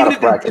mean, even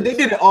if they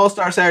did it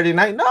All-Star Saturday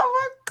night, no,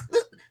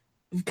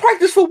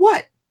 practice for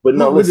what? But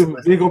no, listen,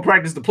 they gonna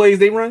practice the plays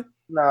they run.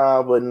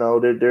 Nah, but no,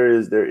 there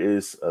is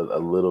a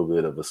little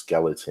bit of a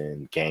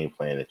skeleton game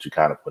plan that you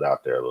kind of put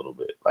out there a little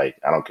bit. Like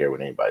I don't care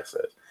what anybody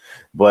says,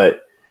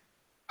 but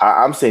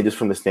I'm saying just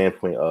from the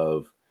standpoint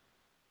of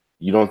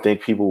you don't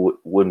think people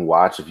wouldn't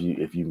watch if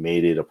you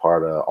made it a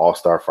part of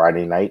All-Star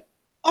Friday night.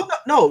 Oh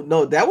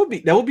no, that would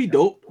be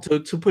dope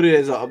to put it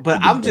as a.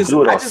 But I'm just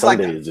do it on I just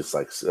Sunday. like it's just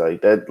like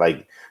that.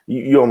 Like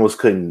you almost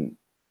couldn't.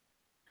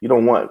 You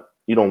don't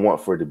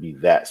want for it to be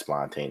that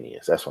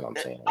spontaneous. That's what I'm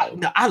saying.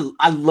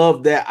 I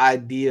love that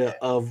idea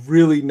of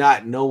really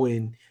not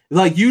knowing.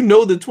 Like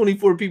the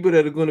 24 people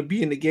that are going to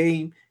be in the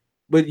game,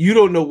 but you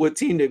don't know what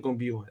team they're going to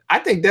be on. I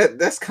think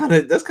that's kind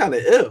of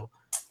ill.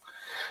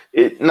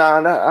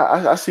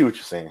 I see what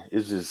you're saying.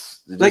 It's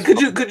just like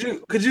could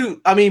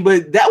you? I mean,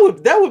 but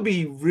that would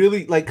be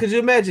really like. Could you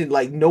imagine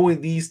like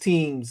knowing these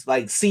teams,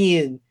 like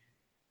seeing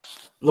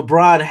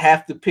LeBron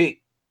have to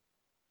pick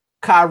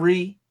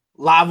Kyrie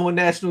live on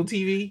national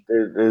TV?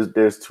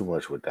 There's too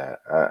much with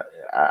that.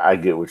 I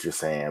get what you're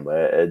saying, but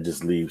it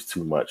just leaves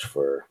too much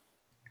for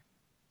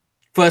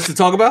us to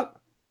talk about.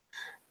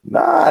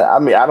 Nah, I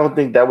mean I don't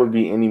think that would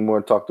be any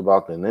more talked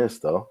about than this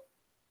though.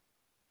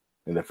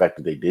 And the fact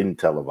that they didn't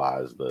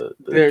televise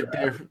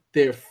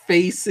their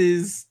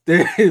faces,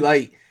 they're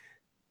like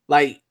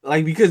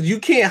because you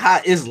can't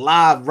hide. It's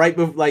live right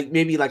before, like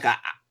maybe like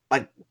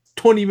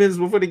 20 minutes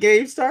before the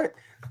game start.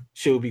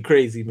 Shit would be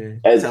crazy,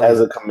 man. As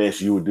a commish,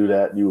 you would do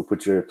that. You would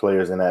put your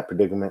players in that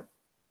predicament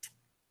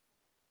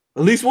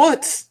at least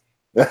once.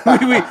 we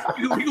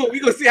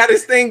gonna see how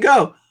this thing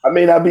go. I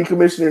may not be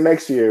commissioner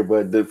next year,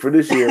 but for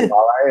this year,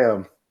 while I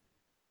am,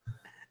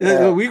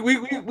 we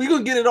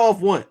gonna get it off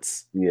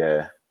once.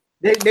 Yeah.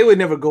 They would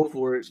never go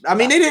for it. I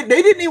mean, they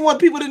didn't even want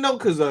people to know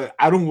because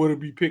I don't want to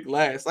be picked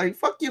last. Like,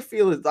 fuck your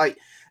feelings. Like,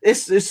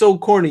 it's so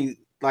corny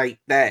like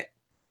that.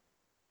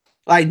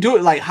 Like, do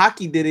it like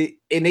hockey did it,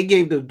 and they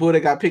gave the boy that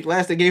got picked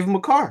last, they gave him a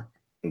car.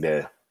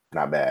 Yeah,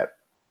 not bad.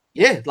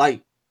 Yeah,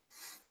 like,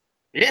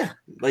 yeah.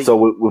 Like, so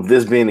with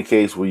this being the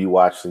case, will you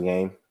watch the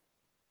game?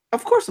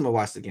 Of course, I'm gonna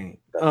watch the game.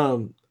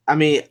 I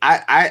mean,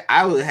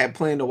 I would have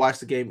planned to watch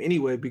the game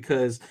anyway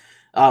because.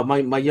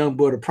 My young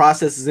boy, the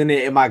process is in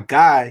it, and my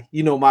guy,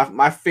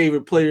 my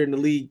favorite player in the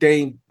league,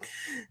 Dame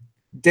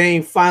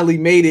finally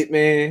made it,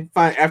 man.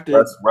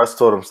 After Russ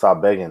told him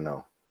stop begging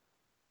though.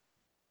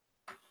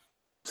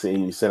 See,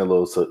 you sent a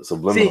little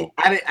subliminal. See,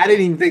 I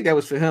didn't even think that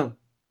was for him.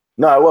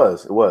 No, it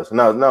was.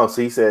 No. So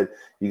he said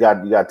you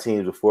got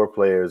teams with 4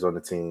 players on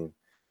the team,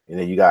 and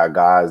then you got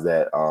guys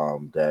that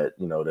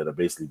that are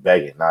basically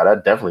begging. Nah,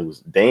 that definitely was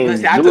Dame.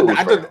 I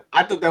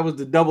thought that was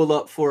the double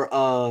up for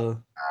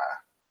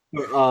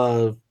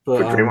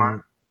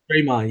Draymond,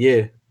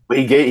 yeah. But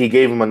he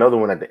gave him another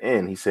one at the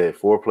end. He said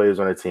 4 players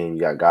on the team. You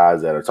got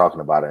guys that are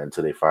talking about it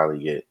until they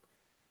finally get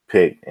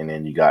picked, and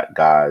then you got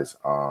guys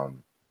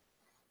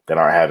that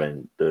aren't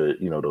having the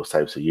those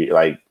types of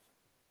like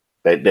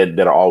that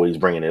are always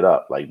bringing it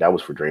up. Like that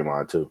was for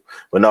Draymond too.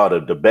 But no,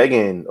 the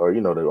begging or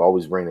they're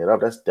always bringing it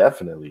up. That's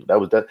definitely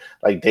that.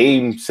 Like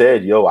Dame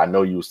said, "Yo, I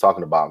know you was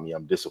talking about me.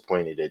 I'm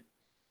disappointed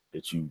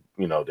that you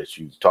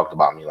talked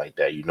about me like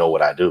that. You know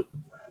what I do."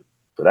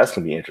 So that's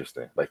gonna be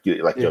interesting. Like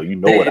yo, what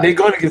they're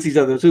going against each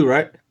other too,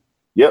 right?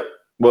 Yep.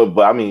 Well,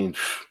 but I mean,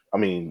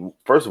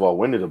 first of all,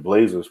 when did the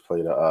Blazers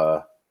play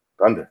the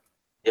Thunder?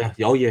 Yeah.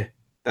 Oh yeah.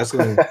 That's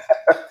gonna.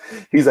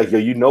 He's like, yo,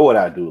 you know what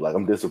I do. Like,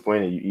 I'm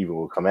disappointed you even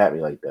will come at me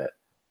like that.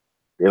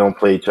 They don't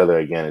play each other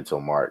again until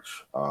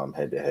March,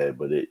 head to head.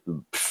 But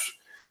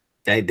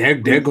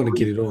they're gonna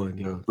get it on,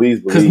 yo.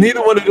 Please, because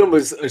neither one of them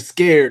are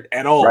scared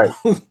at all. Right.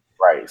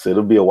 So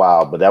it'll be a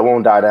while, but that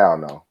won't die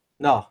down though.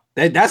 No.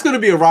 That's gonna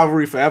be a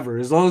rivalry forever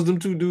as long as them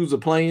two dudes are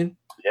playing.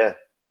 Yeah.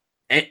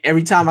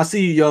 Every time I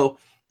see you, yo,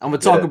 I'm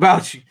gonna talk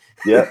about you.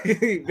 Yeah.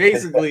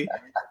 Basically,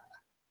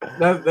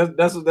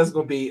 that's what that's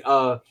gonna be.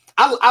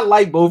 I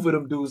like both of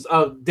them dudes.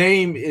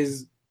 Dame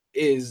is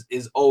is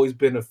always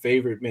been a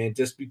favorite, man,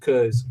 just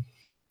because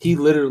he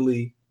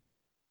literally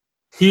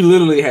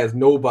has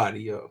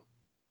nobody, yo.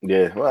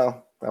 Yeah,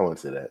 well, I wouldn't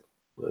say that,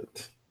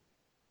 but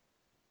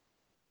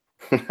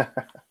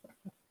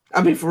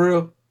I mean, for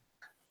real.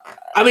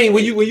 I mean,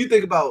 when you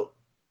think about,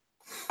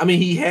 I mean,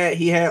 he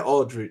had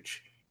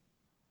Aldridge,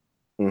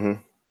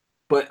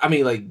 but I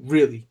mean, like,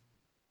 really,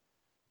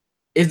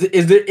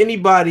 is there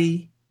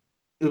anybody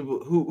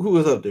who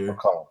was up there?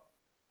 McCollum.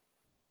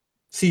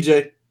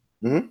 CJ.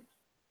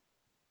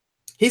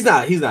 He's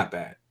not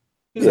bad.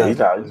 He's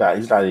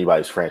not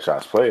anybody's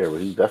franchise player,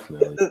 but he's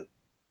definitely.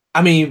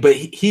 I mean, but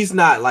he's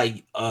not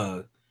like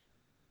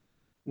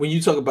when you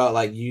talk about,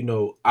 like, you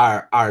know,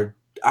 our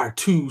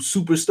two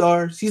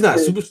superstars. He's not a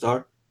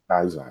superstar.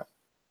 No, he's not.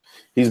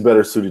 He's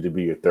better suited to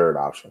be your third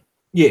option.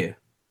 Yeah.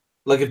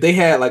 Like, if they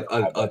had like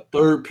a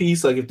third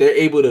piece, like if they're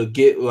able to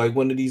get like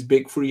one of these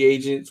big free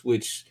agents,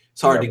 which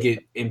it's hard to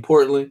get in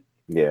Portland.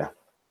 Yeah.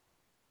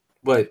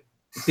 But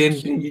then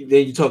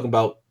you're talking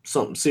about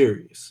something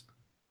serious,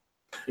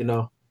 you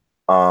know.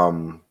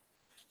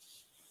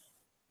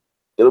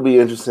 It'll be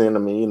interesting. I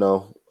mean, you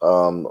know,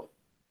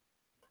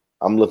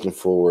 I'm looking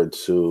forward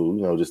to,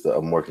 you know, just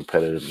a more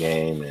competitive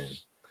game, and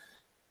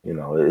you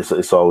know,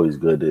 it's always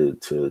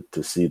good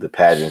to see the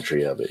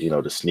pageantry of it. You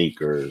know, the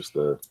sneakers,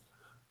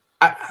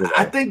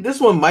 I think this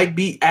one might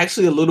be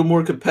actually a little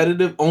more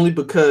competitive, only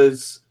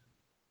because.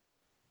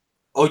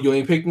 Oh, you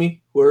ain't picked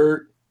me?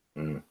 Word.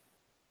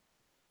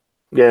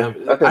 Yeah,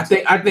 I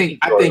think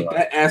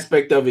that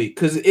aspect of it,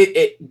 because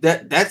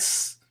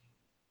that's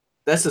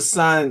a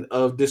sign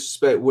of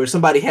disrespect where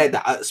somebody had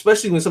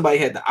especially when somebody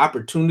had the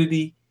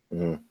opportunity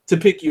to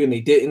pick you and they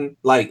didn't.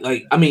 Like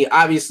I mean,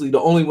 obviously the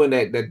only one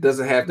that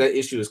doesn't have that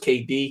issue is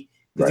KD,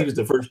 because he was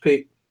the first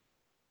pick.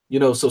 You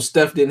know, so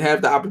Steph didn't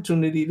have the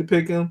opportunity to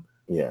pick him.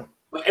 Yeah.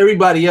 But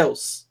everybody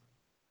else,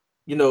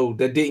 you know,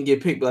 that didn't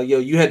get picked, like, yo,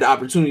 you had the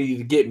opportunity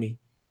to get me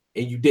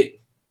and you didn't.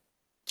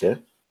 Yeah.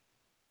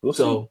 We'll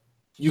see.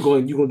 You're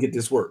gonna get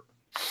this work.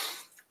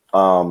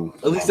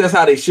 At least that's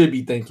how they should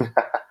be thinking.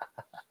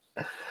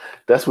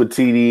 That's what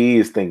TDE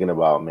is thinking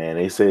about, man.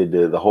 They said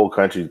the whole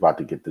country's about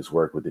to get this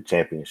work with the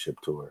championship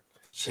tour.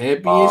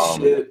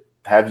 Championship.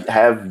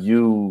 Have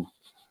you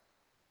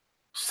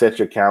set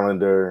your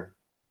calendar?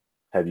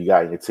 Have you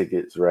gotten your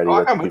tickets ready?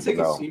 I got my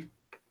tickets. You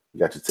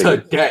got your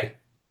tickets today.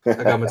 I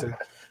got my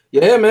tickets.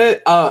 Yeah, man.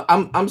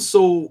 I'm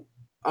so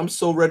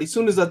ready. As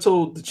soon as I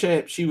told the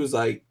champ, she was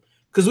like,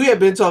 because we had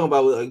been talking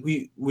about, like,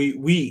 we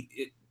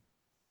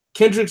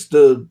Kendrick's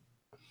the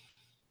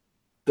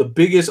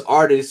biggest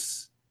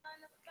artist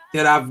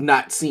that I've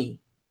not seen.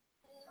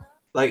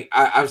 Like,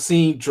 I've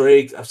seen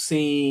Drake, I've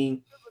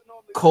seen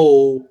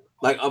Cole.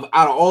 Like,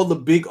 out of all the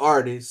big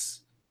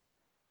artists,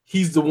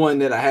 he's the one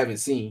that I haven't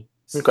seen.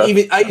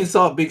 Okay. I even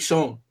saw Big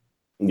Sean.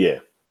 Yeah.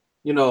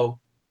 You know.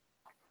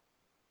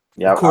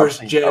 Yeah, of course,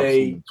 I've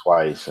Jay seen him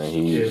twice, and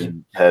he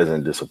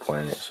hasn't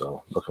disappointed.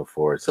 So looking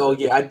forward to. So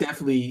yeah, I'm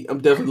definitely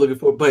looking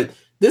forward. But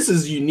this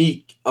is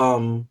unique,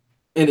 in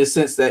the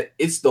sense that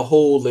it's the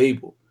whole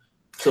label.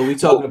 So we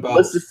talking about.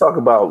 Let's just talk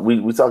about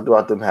we talked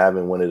about them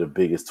having one of the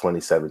biggest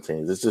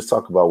 2017s. Let's just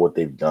talk about what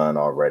they've done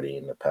already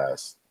in the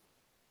past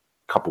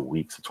couple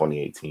weeks of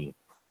 2018.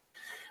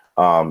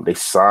 They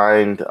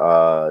signed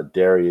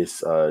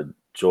Darius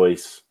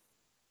Joyce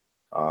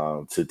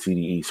to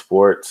TDE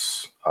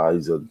Sports.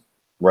 He's a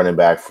running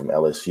back from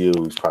LSU.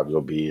 He's probably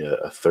gonna be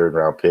a third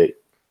round pick.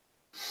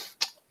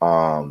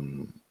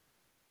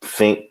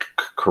 Think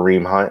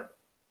Kareem Hunt,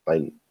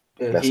 like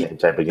that same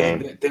type of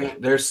game.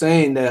 They're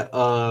saying that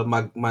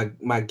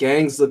my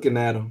gang's looking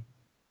at him.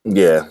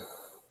 Yeah,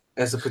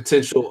 as a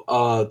potential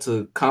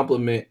to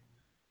complement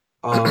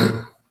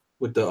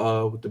with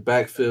the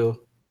backfield.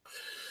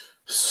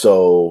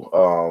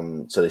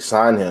 So so they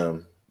signed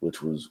him,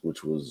 which was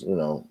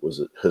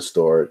was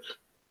historic.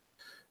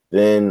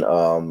 Then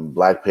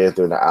Black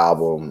Panther, the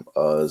album,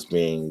 is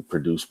being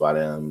produced by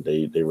them.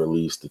 They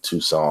released the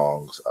 2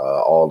 songs,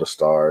 All the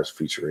Stars,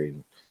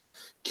 featuring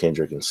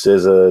Kendrick and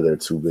SZA, their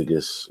 2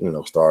 biggest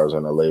stars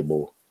on the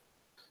label,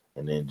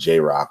 and then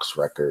J-Rock's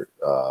record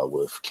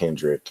with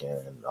Kendrick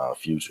and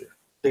Future.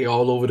 They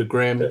all over the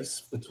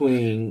Grammys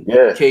between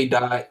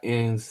K-Dot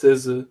and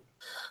SZA.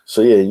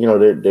 So yeah,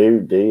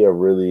 they are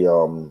really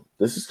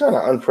this is kind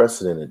of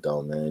unprecedented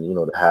though, man.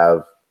 To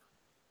have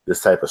this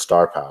type of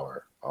star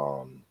power.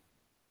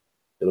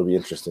 It'll be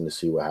interesting to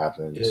see what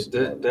happens.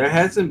 Yeah, there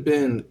hasn't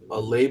been a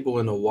label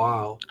in a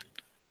while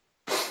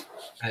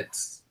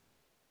that's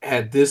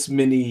had this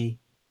many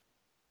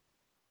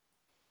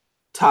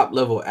top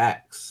level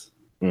acts.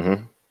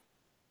 Mm-hmm.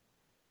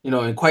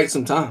 In quite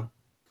some time.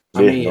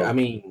 I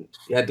mean,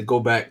 you had to go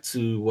back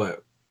to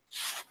what,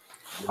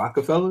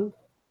 Rockefeller?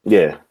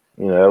 Yeah,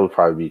 that would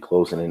probably be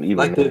close, and then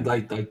even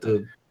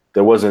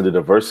there wasn't the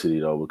diversity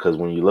though, because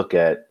when you look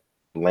at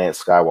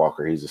Lance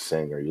Skywalker, he's a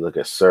singer. You look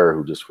at Sir,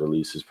 who just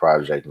released his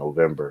project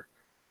November.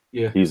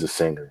 Yeah, he's a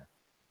singer.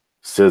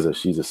 SZA,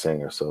 she's a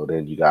singer. So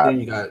then you got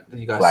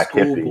Black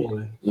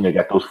Hippie. You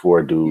got those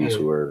 4 dudes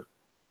who are,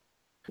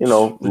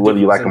 whether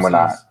you like them or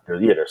not,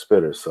 they're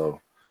spitters. So,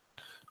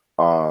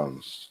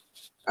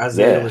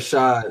 Isaiah Yeah.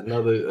 Rashad,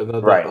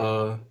 another Right.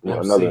 MC.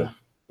 Another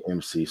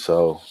MC.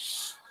 So,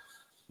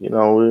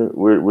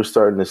 we're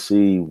starting to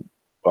see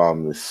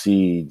the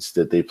seeds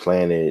that they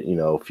planted,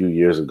 a few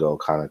years ago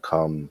kind of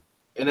come.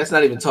 And that's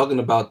not even talking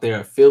about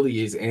their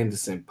affiliates,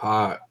 Anderson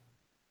Pot,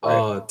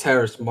 Right.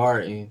 Terrace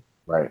Martin,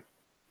 Right.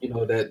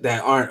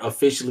 that aren't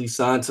officially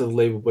signed to the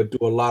label but do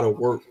a lot of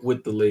work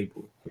with the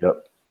label.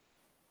 Yep.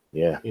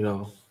 Yeah.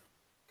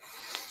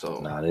 So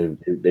Nah,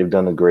 they've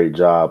done a great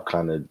job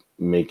kind of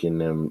making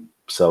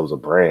themselves a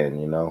brand,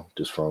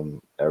 just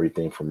from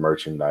everything from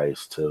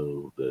merchandise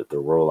to the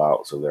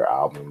rollouts of their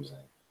albums and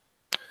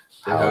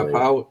they got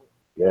power.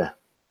 Yeah.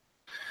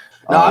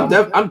 No,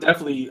 I'm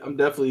definitely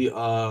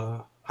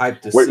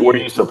hyped to see. Were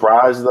you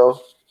surprised though?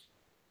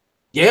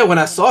 Yeah, when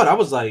I saw it, I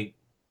was like,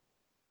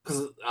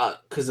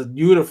 because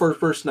you were the first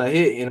person I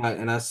hit,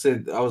 and I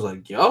said, I was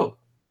like, yo.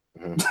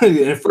 Mm-hmm. And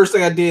the first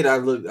thing I did, I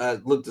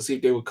looked to see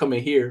if they would come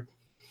in here,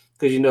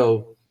 because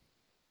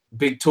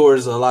big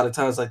tours a lot of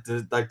times like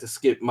to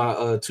skip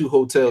my 2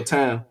 hotel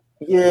town.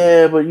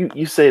 Yeah, but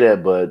you say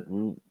that, but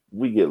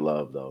we get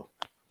love though.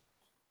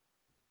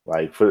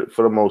 Like for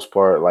the most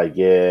part, like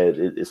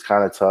it's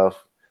kind of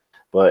tough,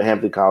 but between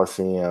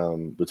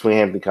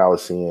Hampton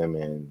Coliseum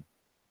and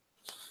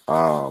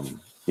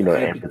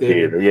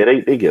Amphitheater, yeah,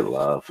 they get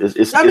love.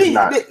 It's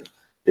not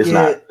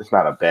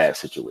a bad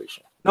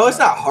situation. No, it's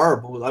not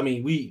horrible. I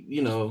mean, we're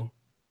not.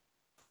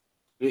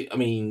 You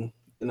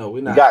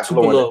got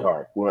Glow in the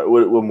Dark.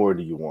 What more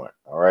do you want?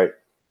 All right.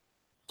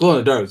 Glow in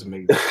the Dark is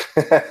amazing.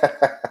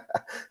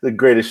 The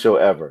greatest show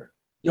ever.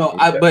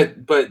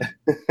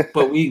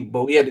 But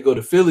we had to go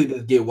to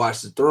Philly to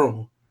watch the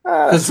Throne.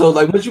 So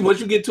like once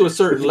you get to a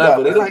certain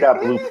level, they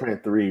got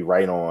Blueprint 3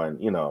 right on,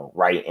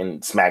 right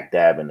in smack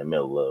dab in the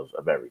middle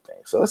of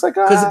everything. So it's like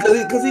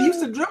because he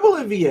used to dribble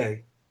in VA.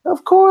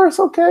 Of course,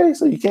 okay.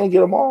 So you can't get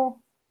them all.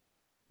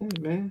 Hey,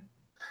 man.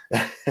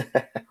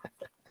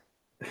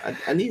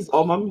 I need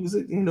all my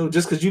music,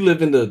 just because you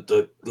live in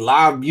the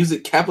live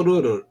music capital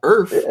of the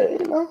earth.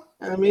 Yeah,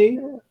 I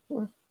mean,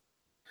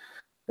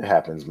 it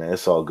happens, man.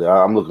 It's all good.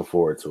 I'm looking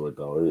forward to it,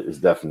 though. It's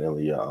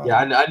definitely.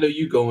 I know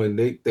you going.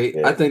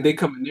 Yeah. I think they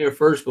coming there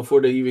first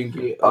before they even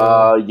get.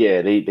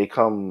 They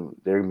come.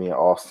 They're gonna be in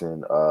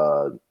Austin,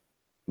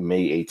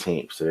 May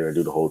 18th. So they're gonna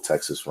do the whole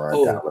Texas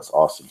run. Dallas,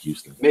 Austin,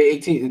 Houston. May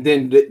 18th, and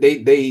then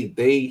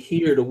they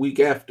here the week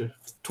after,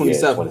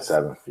 27th. Yeah,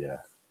 27th. Yeah.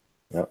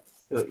 Yep.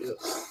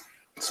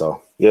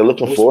 So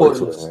looking forward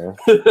to it, man.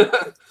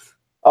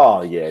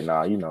 Oh yeah,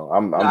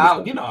 I'm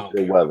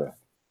good weather.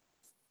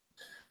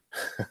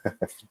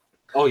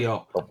 Oh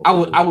yo,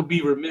 I would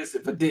be remiss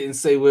if I didn't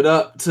say what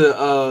up to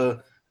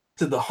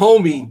the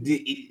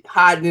homie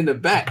hiding in the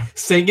back,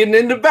 singing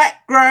in the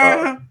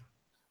background.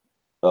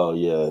 Oh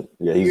yeah,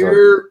 he's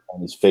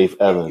on his Faith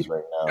Evans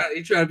right now.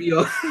 He trying to be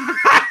on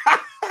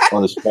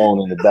on his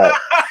phone in the back.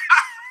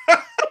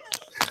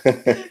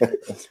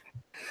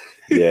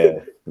 Yeah,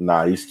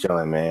 he's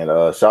chilling, man.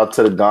 Shout out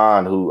to the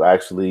Don who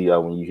actually,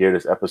 when you hear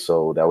this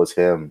episode, that was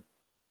him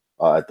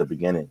at the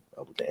beginning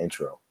with the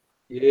intro.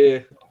 Yeah,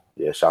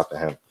 shout out to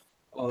him.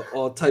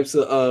 All types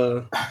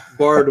of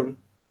boredom.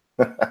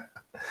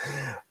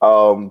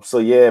 So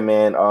yeah,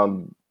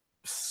 man.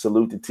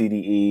 Salute to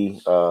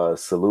TDE.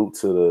 Salute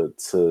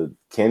to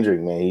Kendrick,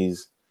 man.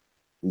 He's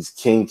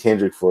King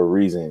Kendrick for a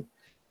reason.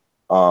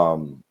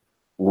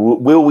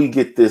 Will we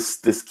get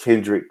this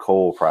Kendrick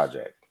Cole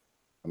project?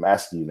 I'm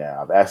asking you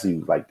now. I've asked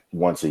you like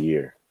once a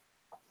year.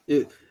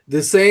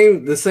 The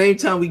same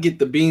time we get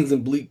the Beans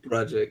and Bleak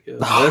project. Yeah.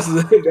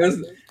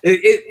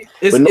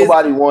 But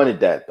nobody wanted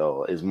that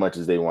though, as much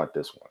as they want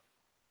this one.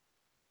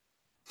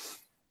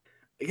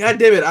 God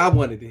damn it, I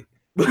wanted it,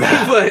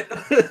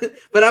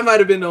 but I might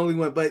have been the only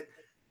one. But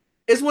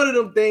it's one of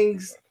them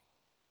things.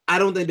 I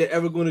don't think they're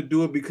ever going to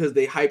do it because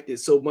they hyped it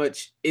so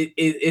much.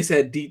 It's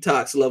at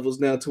detox levels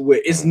now to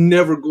where it's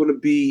never going to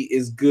be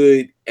as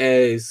good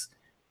as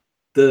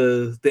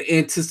the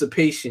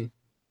anticipation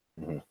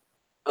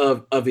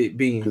of it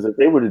being. Because if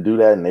they were to do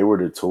that and they were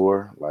to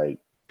tour, like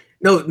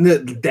no,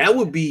 that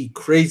would be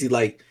crazy.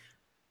 Like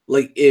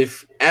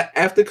if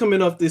after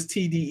coming off this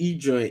TDE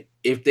joint,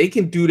 if they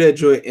can do that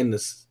joint in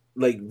the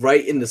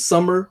right in the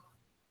summer,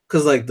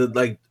 because I think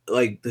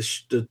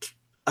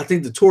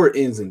the tour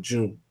ends in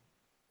June.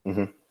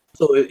 Mm-hmm.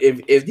 So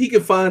if he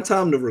can find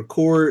time to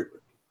record,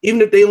 even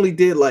if they only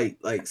did like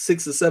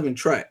 6 or 7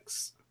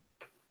 tracks,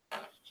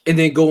 and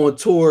then go on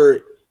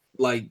tour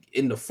like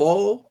in the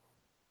fall,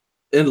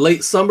 in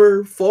late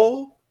summer,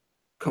 fall,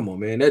 come on,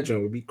 man, that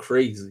joint would be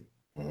crazy.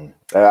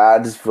 Mm-hmm. I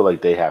just feel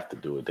like they have to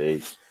do it.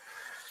 They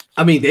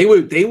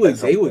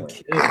would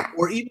kill.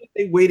 Or even if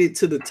they waited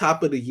to the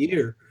top of the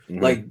year,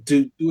 like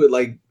do it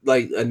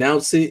like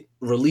announce it,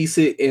 release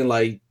it in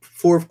like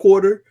fourth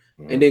quarter,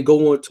 and then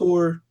go on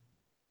tour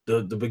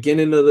the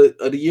beginning of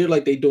the year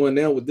like they doing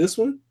now with this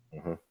one.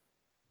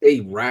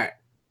 They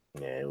rack.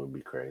 Yeah, it would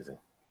be crazy.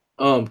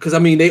 Because I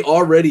mean they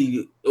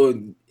already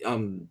on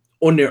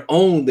their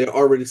own, they're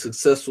already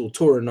successful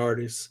touring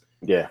artists.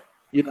 Yeah.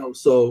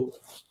 So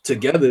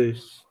together,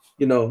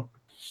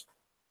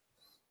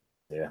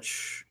 Yeah,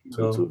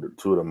 So,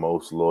 two of the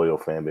most loyal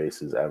fan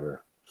bases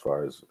ever as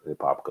far as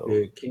hip hop goes.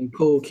 yeah, King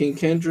Cole, King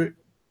Kendrick.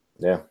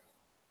 Yeah,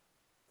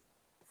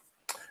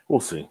 we'll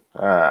see.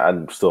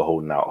 I'm still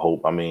holding out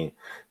hope. I mean,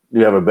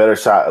 you have a better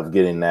shot of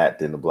getting that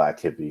than the Black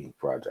Hippie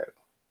project.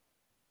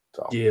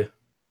 So Yeah.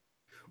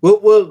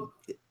 Well,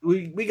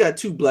 we got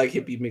 2 Black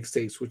Hippie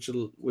mixtapes,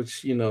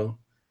 which you know,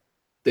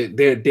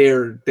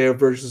 they're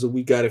versions of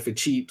We Got It for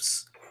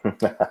Cheaps.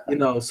 You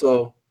know,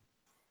 so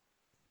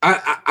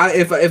I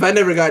if I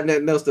never got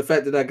nothing else, the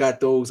fact that I got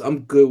those,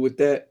 I'm good with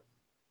that.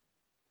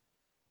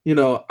 You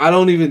know, I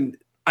don't even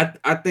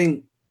I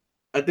think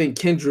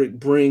Kendrick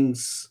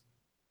brings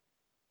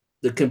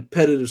the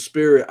competitive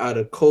spirit out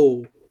of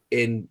Cole,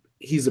 and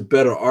he's a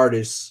better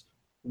artist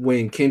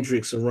when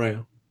Kendrick's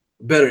around.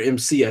 Better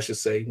MC, I should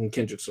say, when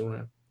Kendrick's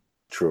around.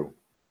 True.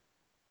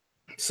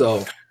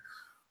 So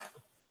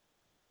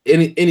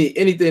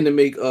anything to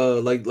make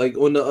like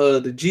on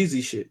the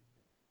Jeezy shit.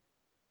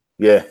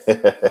 Yeah.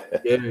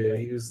 Yeah,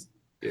 he was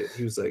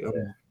like,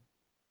 I'm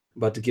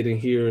about to get in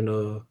here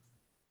and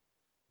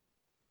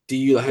do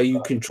you like how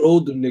you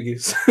controlled them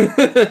niggas?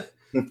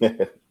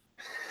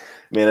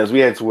 Man, as we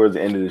head towards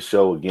the end of the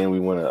show, again, we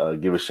want to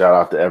give a shout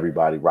out to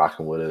everybody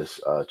rocking with us,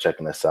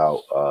 checking us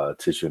out.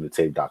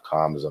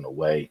 TissueInTheTape.com is on the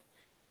way.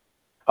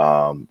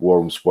 War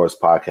Room Sports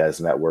Podcast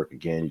Network.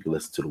 Again, you can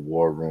listen to the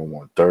War Room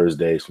on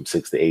Thursdays from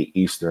 6 to 8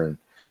 Eastern.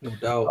 No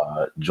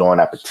doubt. Join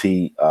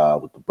Appetit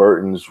with the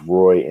Burtons,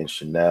 Roy, and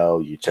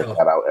Chanel. You check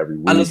that out every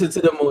week. I listen to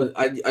them on.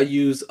 I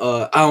use.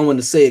 I don't want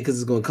to say it because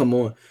it's going to come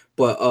on,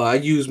 but I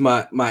use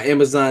my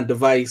Amazon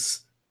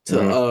device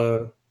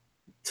to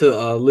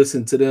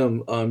listen to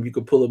them. You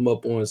could pull them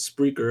up on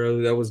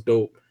Spreaker. That was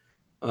dope.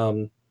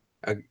 I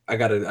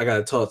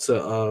gotta talk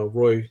to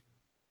Roy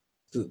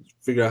to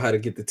figure out how to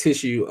get the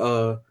tissue.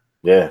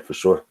 Yeah, for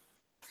sure.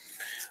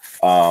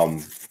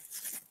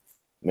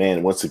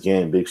 Man, once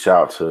again, big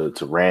shout out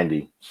to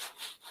Randy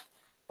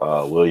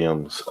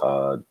Williams,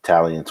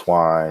 Tally and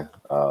Twine,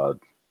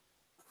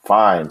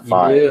 fine.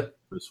 Yeah.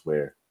 I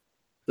swear.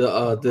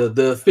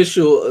 The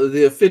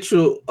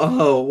official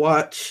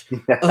watch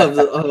of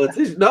the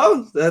tissue.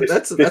 No,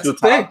 that's the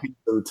thing.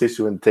 The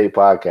Tissue and Tape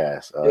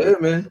podcast. Yeah,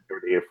 man.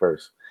 Here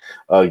first.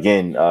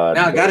 Again, now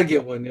I gotta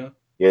get one, yo.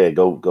 Yeah,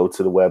 go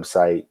to the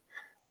website,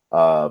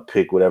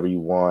 pick whatever you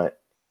want,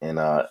 and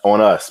on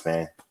us,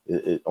 man.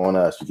 On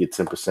us, you get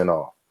 10%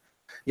 off.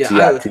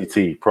 Yeah,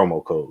 TITT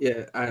promo code.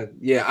 Yeah,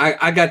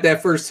 I got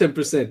that first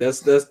 10%.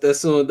 That's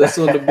on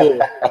the board.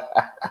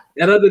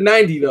 That other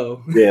 90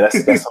 though. Yeah,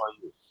 that's on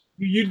you.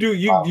 You do what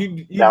you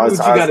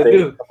gotta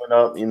do. Coming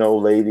up,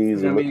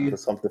 ladies, you're looking for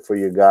something for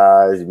your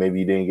guys. Maybe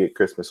you didn't get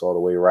Christmas all the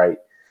way right.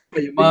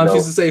 Your mom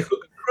used to say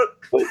hook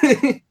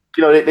and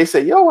crook. They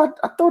say, yo, I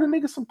throw the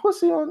nigga some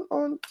pussy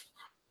on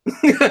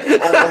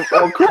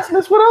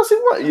Christmas. What else he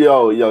want?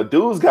 Yo,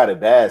 dudes got it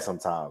bad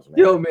sometimes,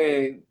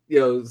 man.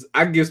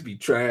 I guess be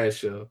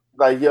trash, yo.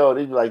 Like, yo,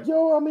 they be like,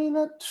 yo, I mean,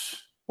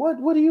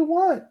 what do you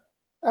want?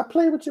 I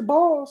play with your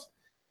balls.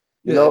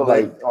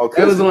 Like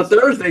that was on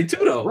Thursday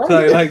too, though.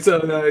 Right?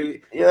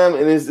 Yeah,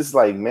 and it's just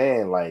like,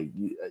 man, like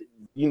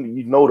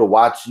you know to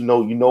watch, you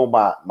know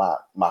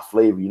my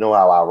flavor, you know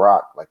how I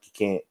rock. Like you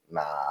can't,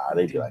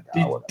 they be like,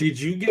 did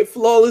you get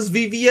flawless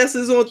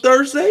VVS's on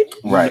Thursday?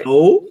 Right.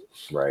 No.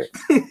 Right.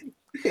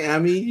 I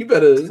mean, you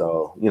better.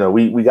 So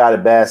we got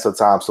it bad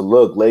sometimes. So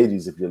look,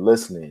 ladies, if you're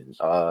listening,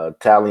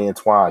 Tally and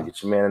Twine,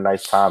 get your man a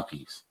nice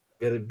timepiece.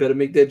 Better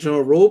make that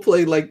joint role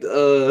play like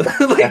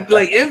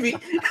like Envy.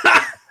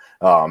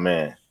 Oh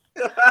man.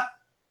 That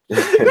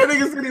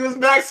nigga said he was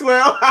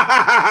Maxwell.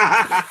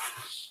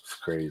 It's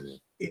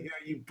crazy. Yeah,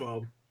 you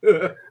bum.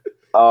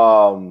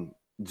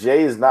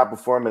 Jay is not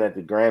performing at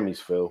the Grammys,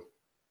 Phil.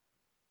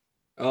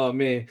 Oh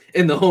man.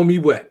 And the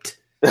homie wept.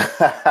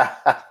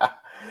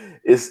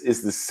 It's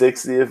the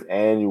 60th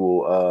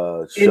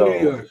annual show. In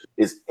New York.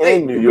 It's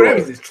in New York.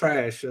 Grammys is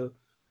trash, yo.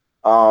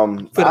 I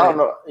don't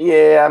know.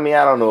 Yeah, I mean,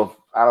 I don't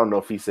know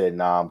if he said,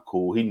 nah, I'm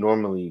cool. He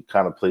normally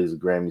kind of plays the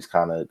Grammys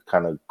kind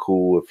of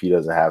cool if he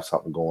doesn't have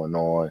something going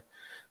on.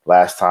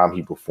 Last time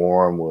he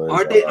performed was...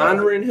 Aren't they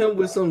honoring him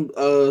with some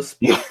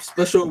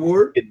special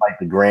award? Like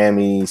the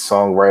Grammy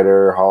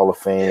Songwriter Hall of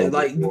Fame. Yeah,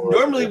 like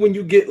normally when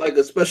you get like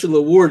a special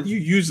award, you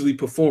usually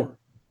perform.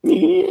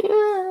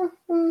 Yeah,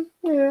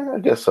 I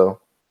guess so.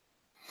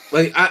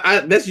 Like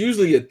I that's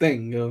usually a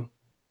thing, yo.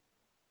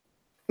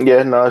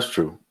 Yeah, no, it's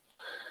true.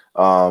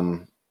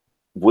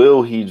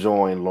 Will he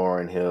join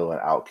Lauryn Hill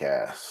and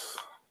Outkast?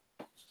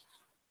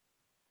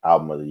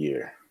 Album of the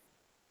year.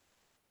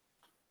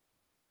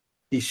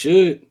 He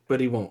should, but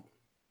he won't.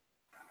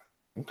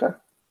 Okay.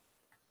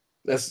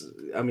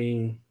 I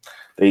mean,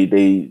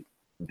 they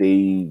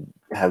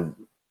have,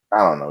 I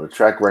don't know, the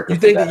track record. You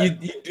think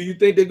do you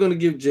think they're gonna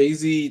give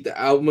Jay-Z the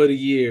album of the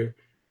year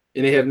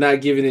and they have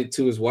not given it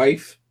to his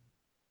wife?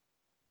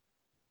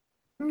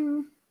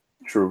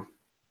 True.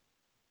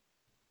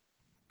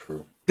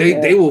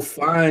 They will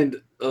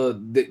find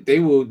they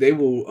will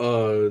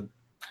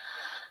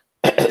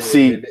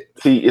see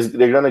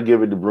they're gonna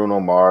give it to Bruno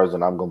Mars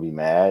and I'm gonna be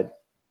mad.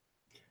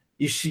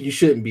 You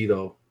shouldn't be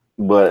though.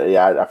 But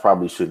yeah, I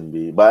probably shouldn't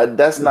be. But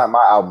that's not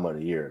my album of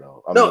the year,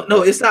 though.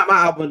 No, it's not my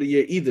album of the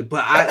year either.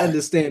 But I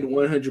understand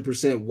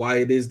 100% why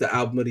it is the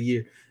album of the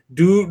year.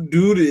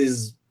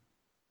 Dude's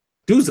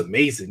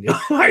amazing, yo.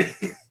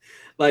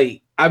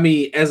 like I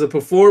mean, as a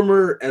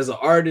performer, as an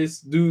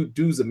artist,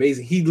 dude's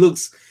amazing. He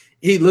looks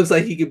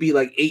like he could be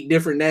like 8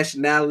 different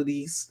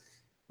nationalities.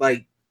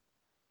 Like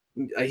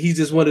he's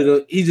just one of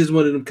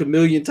them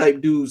chameleon type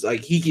dudes.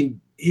 Like he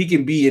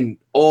can be in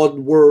all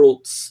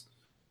worlds,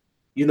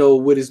 you know,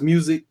 with his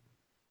music.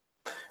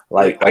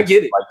 Like I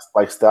get it.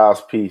 Like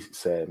Styles P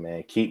said,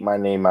 man, keep my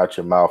name out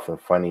your mouth in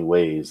funny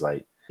ways.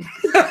 Like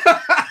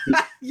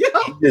he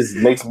just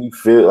makes me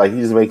feel like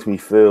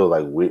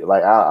weird.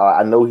 Like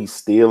I know he's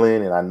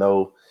stealing, and I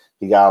know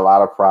he got a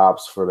lot of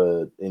props for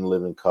the In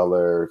Living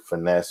Color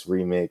Finesse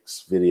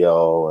remix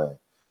video, and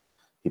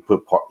he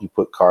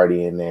put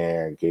Cardi in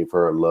there and gave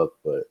her a look.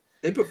 But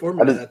they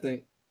performing it, I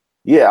think.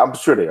 Yeah, I'm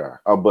sure they are.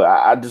 But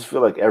I just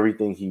feel like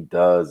everything he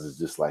does is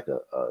just like a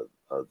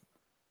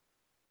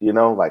you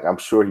know, like I'm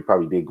sure he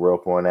probably did grow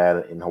up on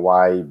that in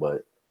Hawaii,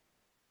 but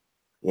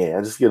yeah,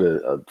 I just get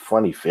a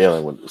funny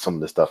feeling with some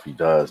of the stuff he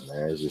does,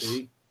 man. It's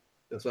just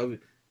that's why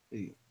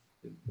you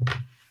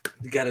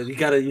gotta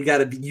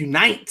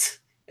unite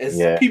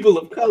as people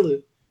of color.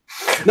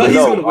 No, he's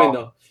gonna win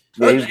though.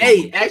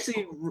 Hey,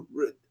 actually,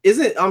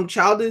 isn't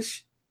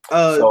Childish?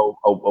 So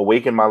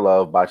 "Awaken My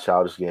Love" by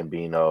Childish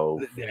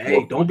Gambino.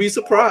 Hey, don't be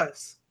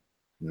surprised.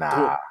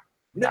 Nah.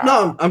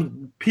 No,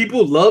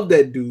 people love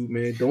that dude,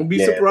 man. Don't be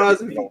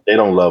surprised. They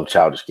don't love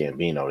Childish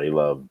Gambino. They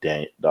love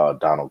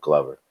Donald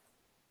Glover.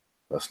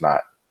 Let's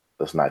not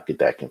get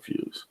that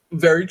confused.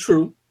 Very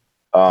true.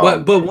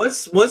 But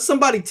once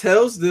somebody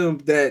tells them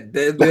that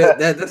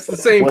that's the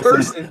same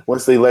person,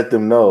 once they let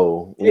them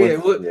know,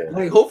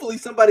 like hopefully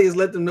somebody has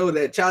let them know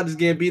that Childish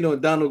Gambino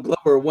and Donald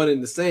Glover are one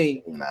and the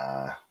same.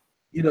 Nah.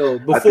 You know,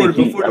 before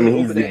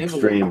he's the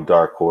extreme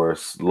dark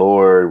horse.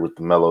 Lorde with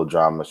the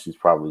melodrama, she's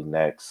probably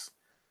next.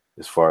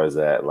 As far as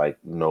that, like,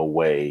 no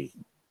way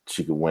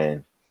she could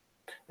win.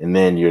 And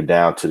then you're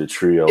down to the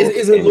trio.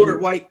 Isn't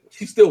Lorde white?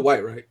 She's still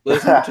white, right?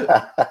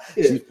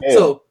 She's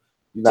so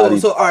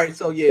all right.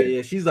 So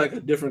yeah. She's like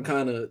a different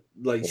kind of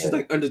she's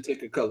like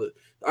Undertaker color.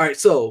 All right.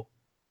 So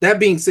that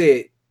being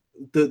said,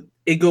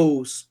 it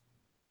goes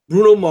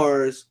Bruno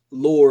Mars,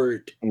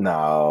 Lorde.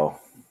 No.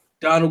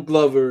 Donald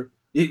Glover.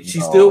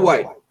 She's still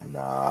white.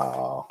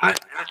 No. I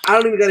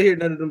don't even gotta hear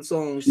none of them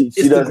songs. She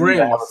doesn't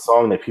even have a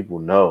song that people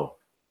know.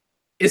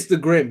 It's the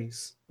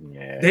Grammys.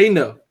 Yeah. They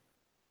know.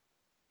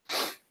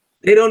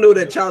 They don't know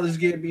that Childish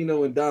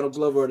Gambino and Donald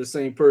Glover are the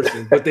same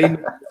person, but they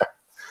know.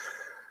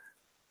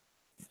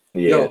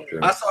 Yeah. Yo,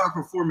 I saw her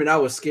performing. I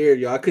was scared,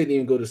 yo. I couldn't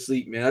even go to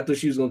sleep, man. I thought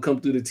she was gonna come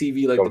through the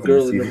TV like the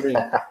girl in the ring.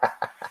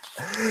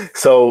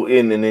 So,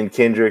 and then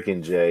Kendrick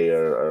and Jay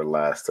are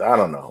last. I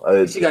don't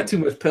know. She got too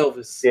much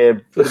pelvis. Yeah.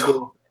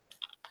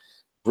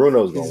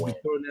 Bruno's gonna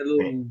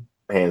win.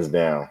 Hands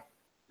down.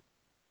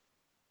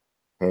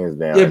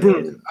 Yeah,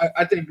 Bruno.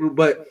 I think Bruno,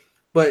 but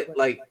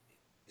like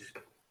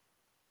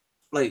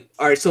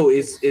all right. So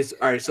it's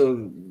all right.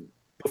 So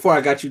before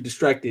I got you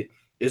distracted,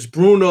 it's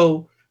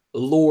Bruno,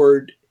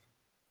 Lorde,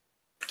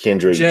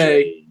 Kendrick,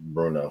 Jay,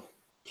 Bruno,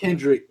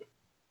 Kendrick,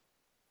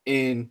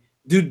 and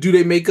do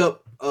they make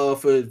up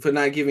for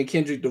not giving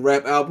Kendrick the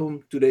rap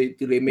album? Do they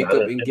make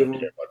up and give him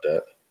about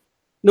that?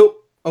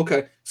 Nope.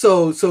 Okay.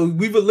 So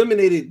we've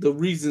eliminated the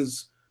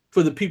reasons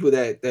for the people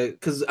that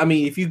because I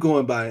mean, if you're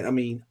going by, I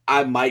mean,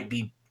 I might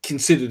be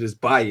considered as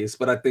biased,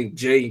 but I think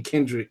Jay and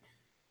Kendrick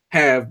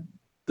have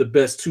the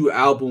best 2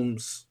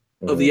 albums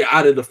of the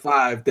out of the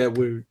 5 that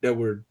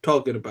we're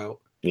talking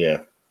about.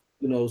 Yeah.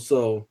 You know,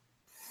 so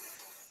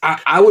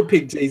I would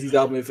pick Jay-Z's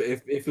album if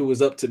it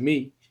was up to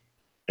me.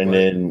 And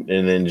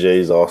then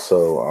Jay's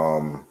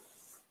also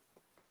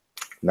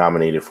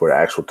nominated for the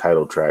actual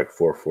title track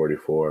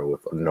 444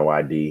 with No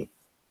ID.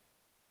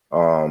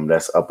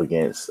 That's up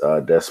against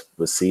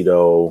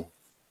Despacito,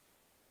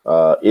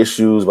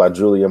 Issues by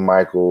Julia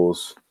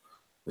Michaels,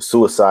 the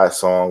Suicide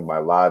Song by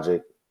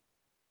Logic,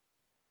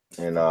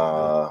 and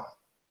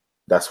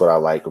That's What I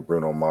Like of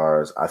Bruno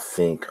Mars. I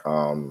think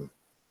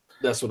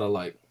That's What I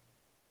Like.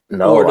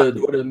 No,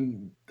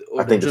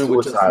 I think the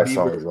Suicide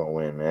Song is gonna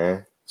win,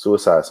 man.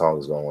 Suicide Song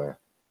is gonna win.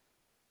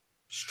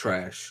 It's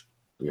trash.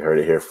 You heard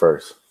it here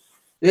first.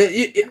 Yeah,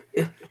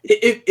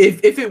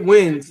 if it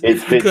wins, it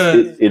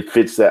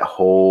fits that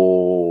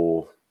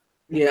whole.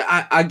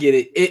 Yeah, I get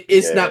it.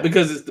 It's not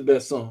because it's the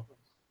best song.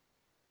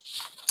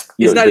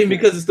 It's not even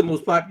because it's the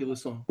most popular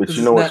song. But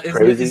you know what's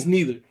crazy? It's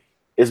neither.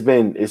 It's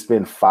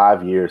been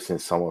 5 years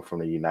since someone from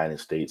the United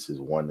States has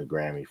won the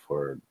Grammy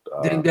for.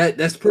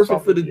 That's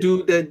perfect for the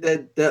dude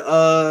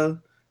that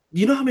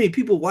you know how many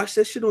people watch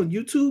that shit on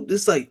YouTube?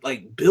 It's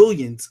like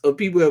billions of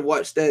people have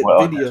watched that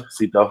video.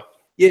 Despacito?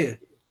 Yeah.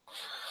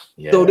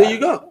 So there you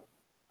go.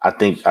 I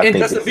think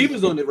Justin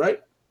Bieber's on it,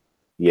 right?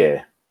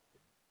 Yeah.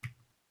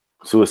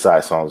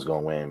 Suicide Song's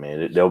gonna win,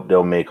 man.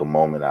 They'll make a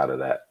moment out of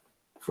that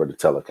for the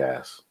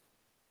telecast.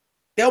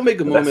 They'll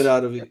make a moment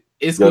out of it.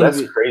 It's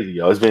that's crazy,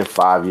 yo. It's been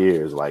 5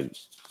 years. Like,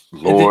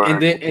 Lord,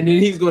 and then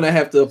he's gonna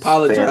have to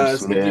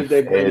apologize Sam and give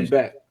Smith, that money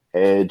back.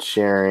 Ed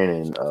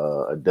Sheeran, and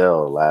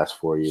Adele the last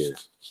 4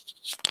 years.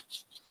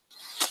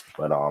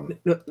 But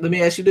Let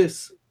me ask you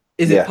this: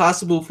 is it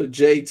possible for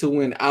Jay to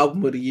win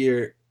Album of the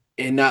Year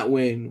and not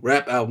win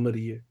Rap Album of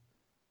the Year?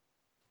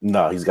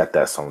 No, he's got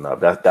that sewn up.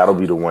 That'll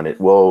be the one.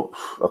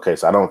 Okay,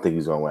 so I don't think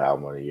he's gonna win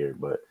Album of the Year,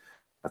 but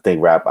I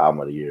think Rap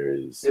Album of the Year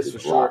is for a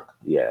sure. lock.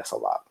 Yeah, it's a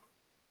lock.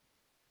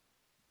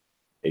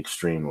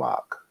 Extreme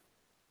lock.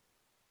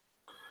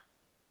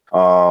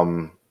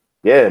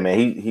 Yeah, man,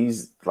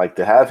 he's like,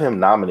 to have him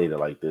nominated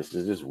like this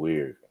is just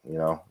weird, you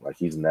know? Like,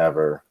 he's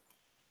never.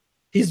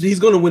 He's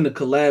gonna win the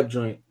collab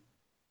joint.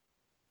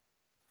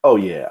 Oh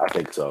yeah, I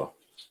think so.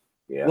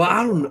 Yeah. Well,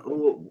 I don't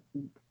know.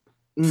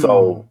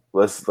 So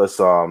let's just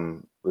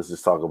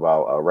talk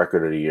about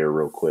record of the year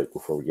real quick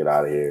before we get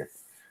out of here.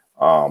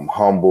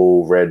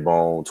 Humble,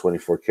 Redbone,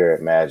 24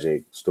 Karat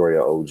Magic, Story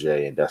of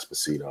OJ, and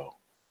Despacito.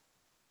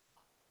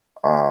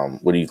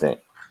 What do you think?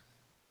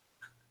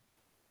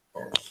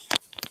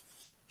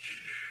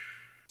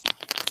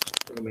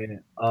 Wait a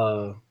minute.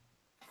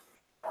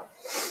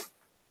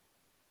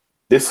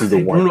 This is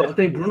the one. I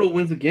think Bruno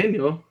wins again,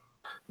 yo.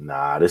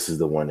 Nah, this is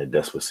the one that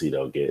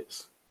Despacito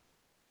gets.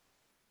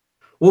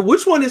 Well,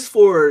 which one is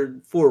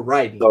for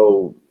writing?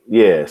 So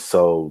yeah,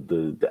 so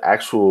the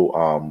actual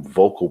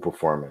vocal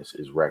performance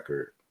is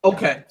record.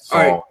 Okay, Song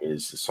all right.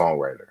 is the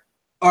songwriter.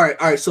 All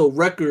right. So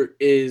record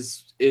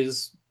is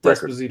Record.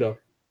 Despacito.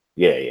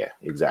 Yeah,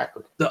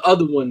 exactly. The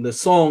other one, the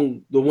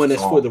song, the one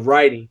that's for the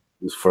writing.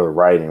 It's for the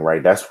writing,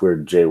 right? That's where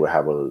Jay would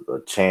have a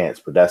chance,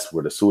 but that's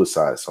where the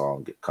Suicide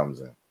song comes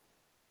in.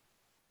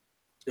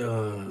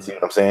 You see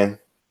what I'm saying?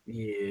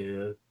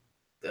 Yeah,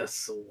 that's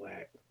so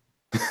whack.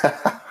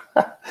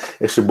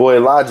 It's your boy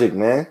Logic,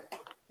 man.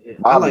 Yeah,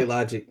 I like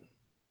Logic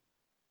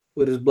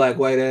with his black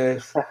white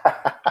ass.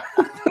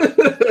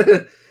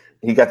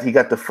 He got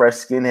the fresh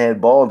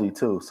skinhead baldy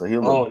too, so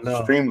he'll look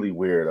extremely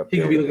weird up he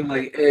there. could be looking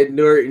like Ed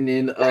Norton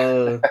in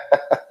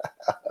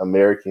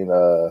American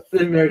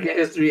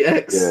History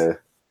X. Yeah.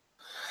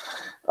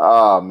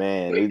 Oh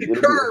man, it'll be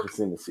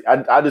interesting to see.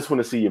 I just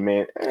want to see you,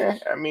 man.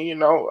 I mean, you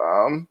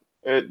know,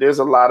 there's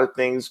a lot of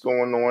things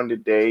going on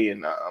today,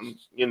 and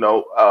you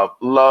know,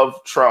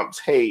 love trumps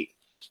hate.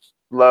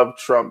 Love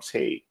trumps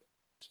hate.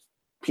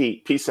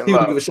 Peace and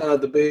love. Give a shout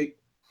out to Big.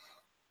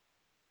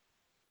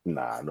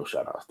 Nah, no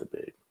shout outs to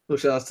Big. No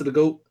shout outs to the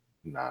GOAT.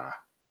 Nah,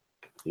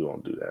 he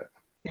won't do that.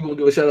 He won't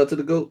give a shout out to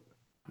the GOAT.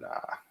 Nah.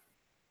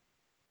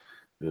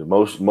 The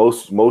most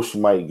you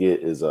might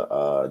get is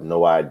a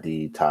No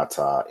ID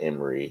Tata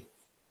Emery.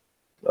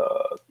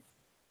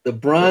 The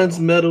bronze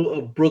medal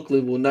of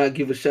Brooklyn will not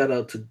give a shout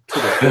out to the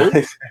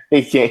GOAT.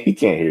 He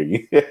can't hear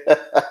you. He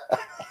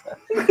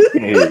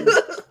can't hear you.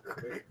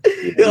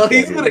 Yo,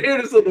 he's gonna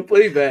hear this on the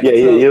playback. Yeah,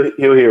 so.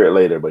 he'll hear it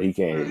later, but he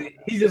can't hear you.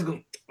 He's just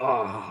going,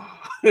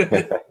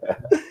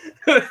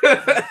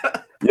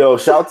 Yo,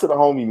 shout to the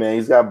homie, man.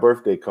 He's got a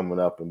birthday coming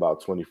up in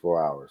about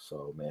 24 hours.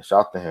 So, man,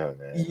 shout to him,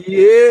 man.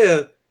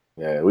 Yeah.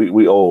 Yeah,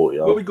 we old,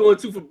 yo. What we going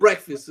to for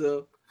breakfast,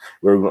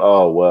 We're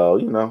well,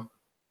 you know,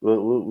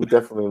 we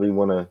definitely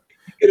want to.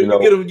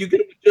 You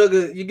get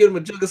him a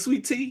jug of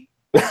sweet tea.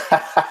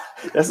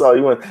 That's all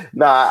you want.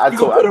 Nah, I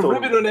told a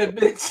ribbon on that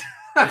bitch.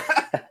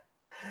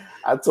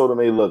 I told him,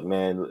 hey, look,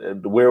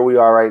 man, where we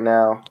are right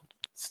now,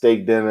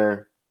 steak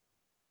dinner.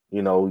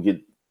 You know, we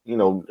get, you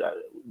know,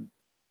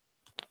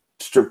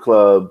 strip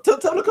club. Tell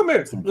him to come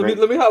here.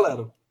 Let me holler at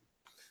him.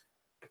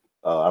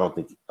 I don't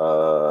think.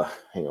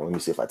 Hang on, let me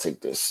see if I take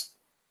this.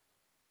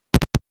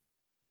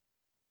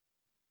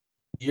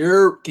 Can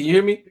you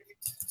hear me?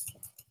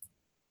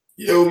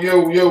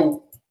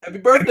 Yo. Happy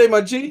birthday,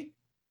 my G.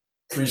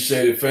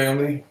 Appreciate it,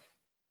 family.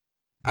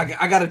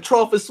 I got a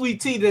trough of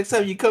sweet tea next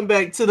time you come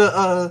back to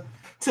the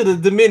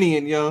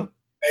Dominion, yo.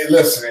 Hey,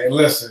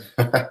 listen.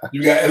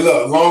 You got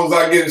look. As long as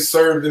I get it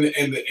served in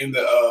the in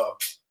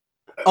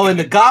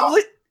the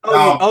goblet.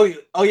 Oh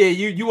yeah.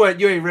 You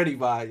ain't ready,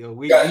 by yo.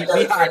 We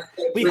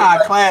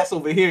high class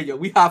over here, yo.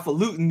 We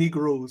highfalutin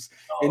Negroes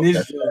in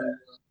this.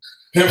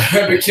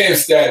 Pimp Ken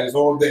status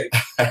all day.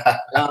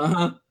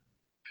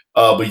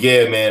 But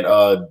yeah,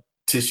 man.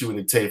 Tissue and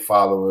the Tape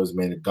followers,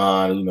 man.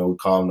 Don, you know, we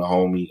call him the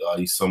homie.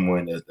 He's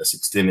someone that's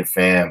extended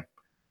fam.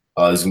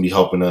 He's gonna be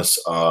helping us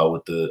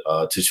with the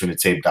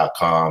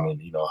tissueandthetape.com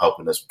and, you know,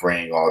 helping us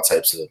bring all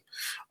types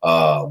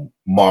of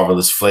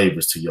marvelous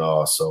flavors to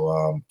y'all.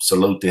 So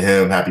salute to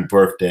him. Happy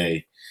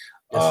birthday.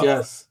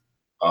 Yes.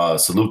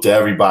 Salute to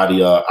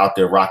everybody out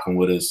there rocking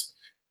with us.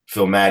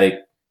 Philmatic,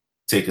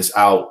 take us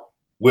out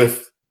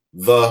with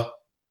the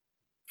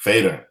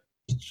fader.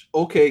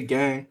 Okay,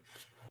 gang.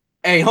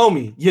 Hey,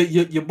 homie,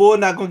 your boy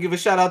not gonna give a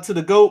shout out to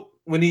the GOAT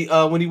when he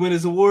win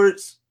his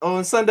awards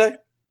on Sunday?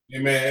 Yeah,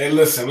 man. Hey,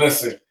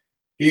 listen.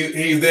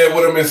 He's there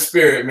with him in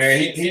spirit,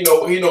 man. He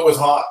know it's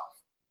hot.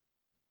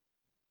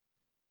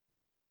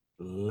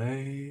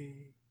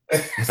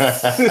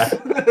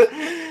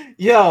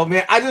 Yo,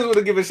 man, I just want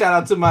to give a shout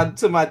out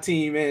to my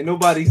team, man.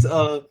 Nobody's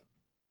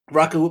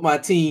rocking with my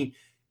team.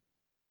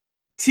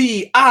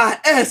 TISSUT.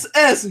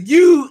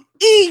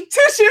 eat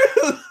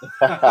tissue.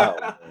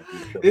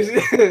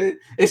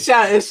 It's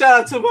shout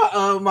out to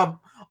my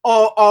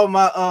all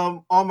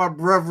my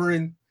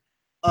brethren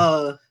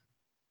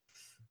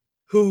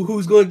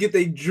who's going to get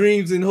their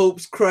dreams and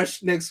hopes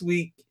crushed next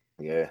week.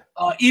 Yeah.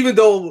 Even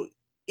though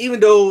you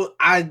don't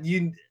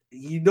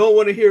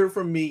want to hear it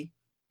from me,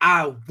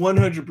 I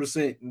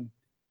 100%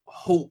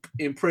 hope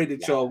and pray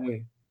that y'all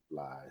win.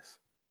 Lies.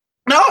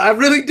 No, I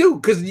really do,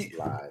 because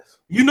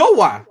you know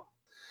why.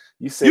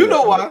 You say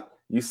why.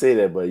 You say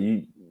that, but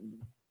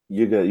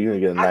you're gonna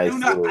get a nice.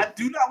 I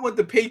do not want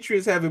the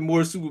Patriots having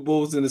more Super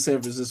Bowls than the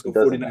San Francisco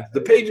 49ers.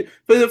 The Patriots,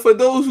 for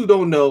those who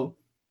don't know,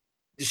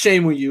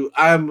 shame on you.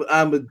 I'm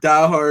a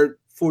diehard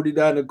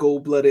 49er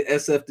gold-blooded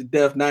SF to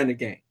death Niner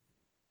gang.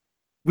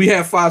 We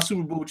have 5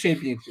 Super Bowl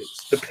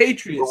championships. The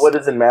Patriots. But what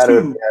does it matter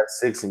if you have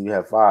 6 and you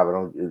have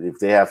 5? If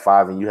they have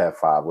 5 and you have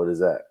 5, what is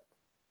that?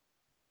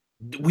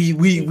 We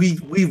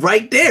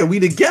right there.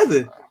 We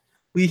together.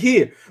 We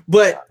here.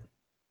 But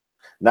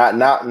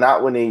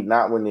not when they've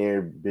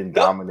been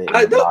dominant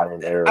in the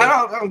modern era.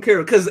 I don't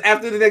care, because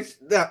after the next,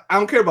 I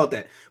don't care about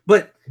that.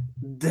 But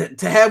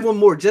to have one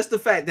more, just the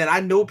fact that I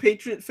know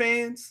Patriot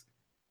fans,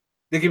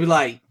 they can be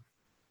like,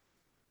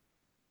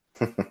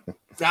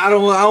 I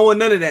don't want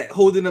none of that.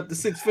 Holding up the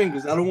 6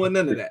 fingers. I don't want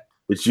none of that.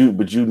 But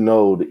you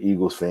know the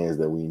Eagles fans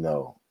that we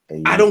know.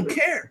 And I don't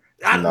care.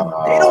 They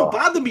don't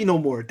bother me no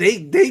more.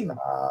 They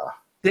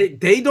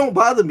don't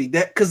bother me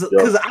because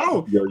I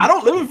don't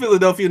live in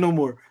Philadelphia no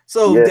more.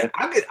 So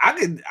I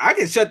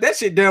can shut that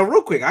shit down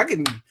real quick. I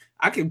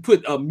can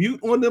put a mute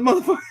on the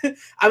motherfucker.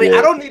 I mean,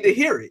 I don't need to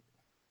hear it.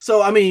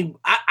 So I mean,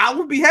 I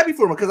would be happy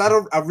for them, because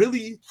I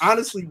really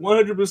honestly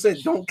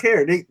 100% don't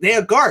care. They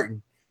are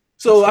guarding.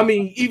 So I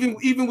mean,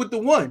 even with the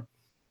one,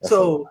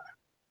 so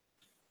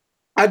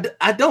I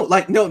don't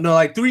like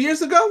like 3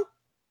 years ago,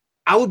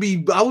 I would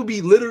be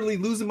literally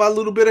losing my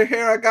little bit of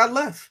hair I got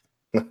left.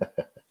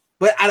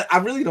 But I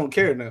really don't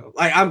care now.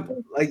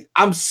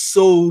 I'm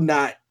so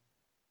not.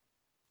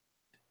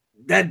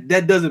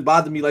 That doesn't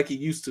bother me like it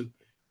used to.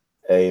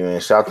 Hey man,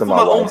 shout to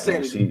my wife.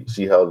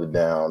 She held it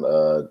down.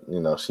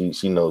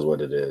 She knows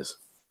what it is.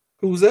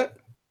 Who's that?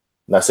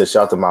 And I said,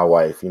 shout to my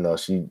wife.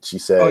 She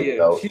said,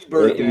 she's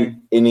birthday.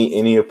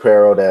 Any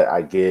apparel that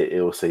I get,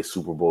 it will say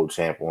Super Bowl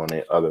champ on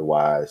it.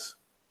 Otherwise,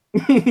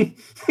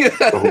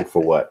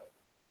 for what?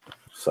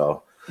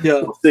 So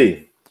we'll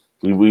see.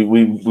 We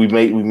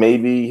may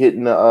be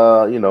hitting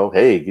the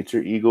hey, get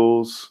your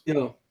Eagles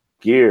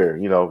gear,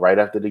 right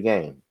after the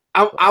game.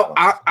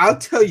 I'll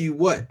tell you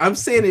what, I'm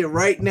saying it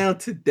right now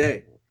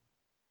today.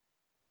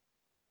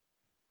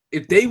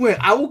 If they win,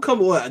 I will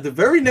come on the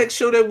very next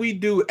show that we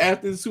do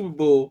after the Super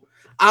Bowl.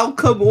 I'll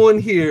come on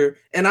here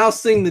and I'll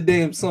sing the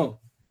damn song.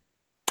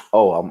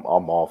 Oh, I'm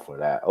all for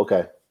that.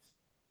 Okay.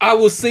 I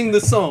will sing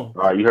the song.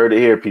 All right, you heard it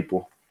here,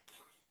 people.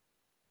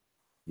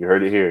 You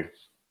heard it here.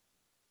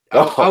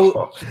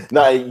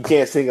 No, you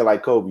can't sing it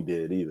like Kobe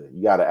did either.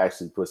 You got to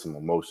actually put some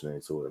emotion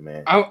into it,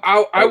 man.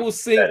 I will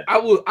sing. I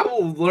will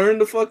learn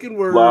the fucking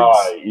words.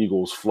 Fly,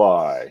 Eagles,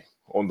 fly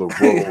on the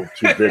road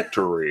to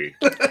victory.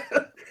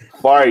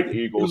 Fight,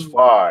 Eagles,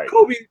 fly.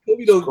 Kobe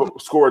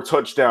score a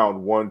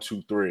touchdown. 1,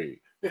 2,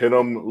 3. Hit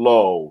them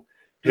low.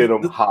 Hit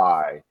them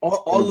high.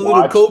 All the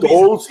little Kobe's,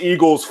 those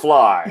Eagles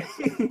fly.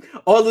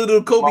 All the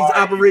little Kobe's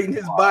operating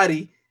his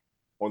body.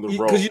 On the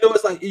road. Because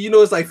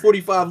it's like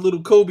 45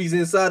 little Kobe's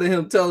inside of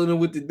him telling him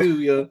what to do,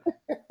 yo.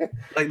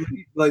 like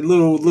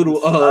little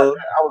I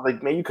was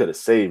like, man, you could have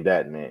saved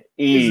that, man.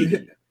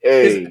 EAGLES.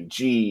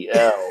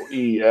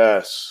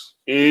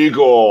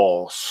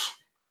 Eagles.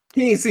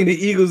 He ain't seen the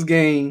Eagles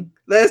game.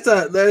 Last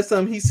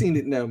time he seen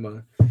it now,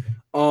 man.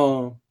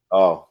 And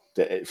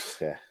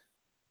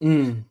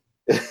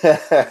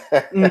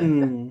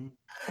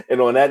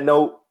on that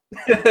note,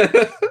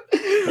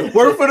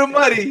 work for the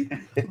money,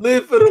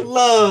 live for the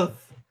love.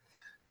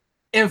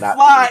 And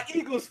fly,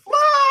 Eagles,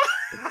 fly.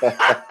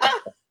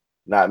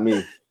 Not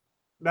me.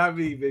 Not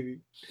me,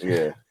 baby.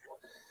 Yeah.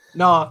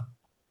 No,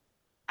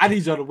 I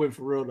need y'all to win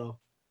for real, though.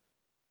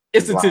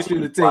 It's the tissue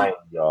of the tape.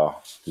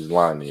 Y'all. He's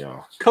lying to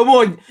y'all. Come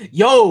on.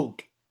 Yo.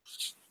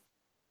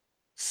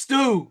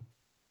 Stu.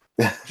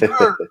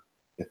 Jerk,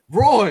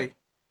 Roy.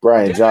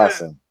 Brian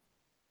Johnson.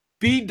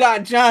 B.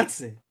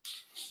 Johnson.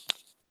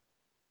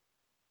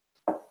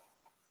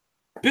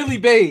 Billy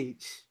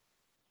Page.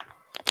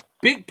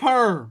 Big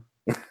Perm.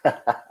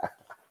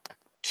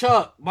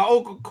 Chuck, my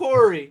Uncle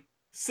Corey.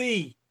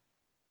 C.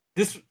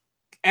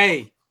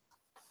 I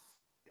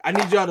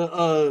need y'all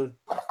to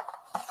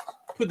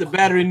put the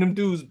battery in them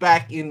dudes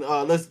back in.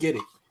 Let's get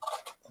it.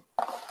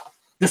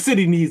 The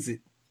city needs it.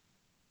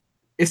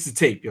 It's the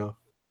tape, y'all.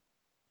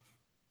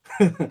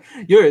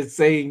 You're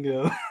insane,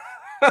 yo.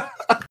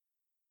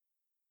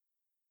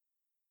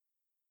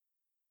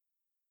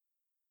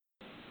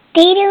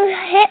 They do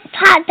hip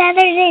hop better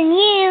than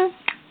you.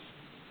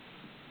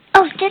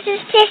 Oh, this is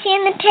Tissy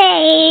in the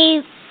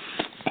tape.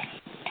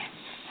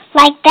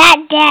 Like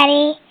that,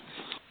 Daddy.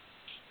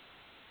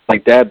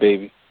 Like that,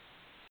 baby.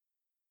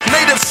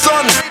 Native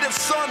son.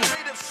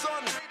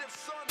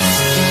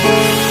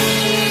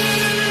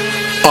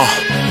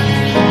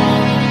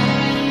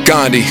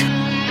 Gandhi,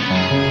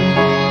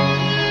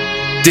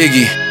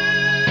 Diggy,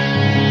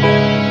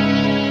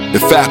 the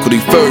faculty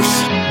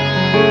first.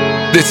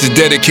 This is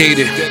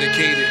dedicated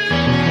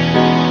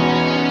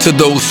to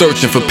those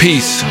searching for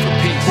peace.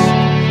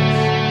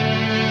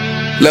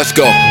 Let's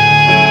go.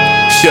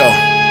 Show.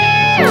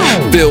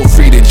 Feel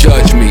free to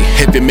judge me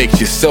if it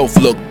makes yourself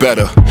look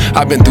better.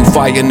 I've been through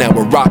fire, now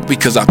I rock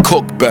because I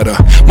cook better.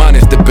 Mine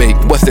is debate,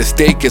 what's at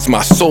stake is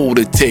my soul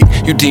to take.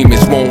 You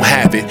demons won't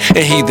have it, and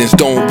heathens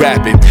don't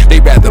rap it. They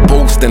rather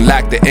boast and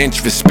lack the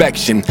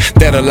introspection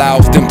that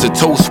allows them to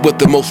toast with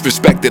the most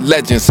respected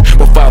legends.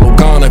 But follow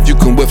Ghana if you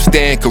can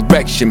withstand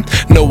correction.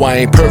 No, I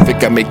ain't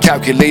perfect, I make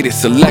calculated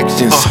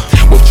selections.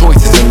 With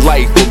choices in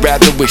life, would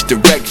rather which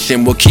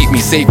direction will keep me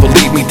safe or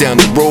lead me down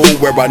the road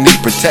where I need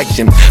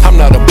protection. I'm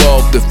not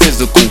above the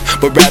physical,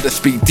 but rather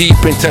speak deep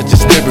and touch the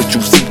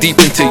spiritual. See deep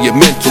into your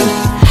mental.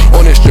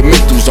 On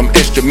instrumentals, I'm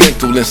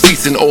instrumental in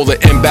ceasing all the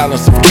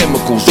imbalance of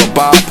chemicals or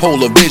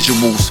bipolar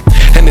visuals.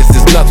 And this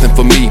is nothing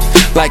for me.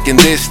 Liken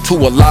this to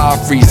a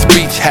live free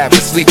speech habit.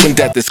 Sleeping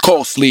death is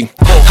costly.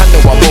 I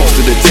know I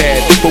boasted a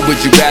tad, but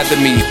would you rather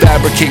me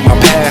fabricate my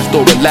past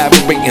or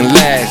elaborate and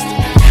last?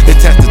 The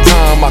test of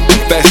time, I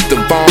confess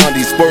divine.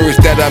 These words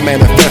that I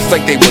manifest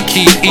like they were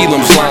Keith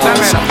Elam's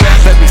lines.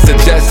 Let me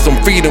suggest some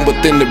freedom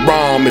within the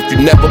rhyme. If you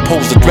never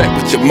pose a threat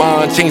with your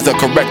mind, change or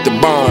correct the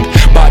bond.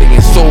 Body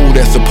and soul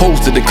that's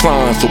supposed to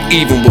decline. So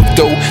even with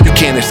dough, you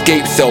can't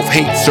escape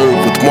self-hate served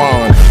with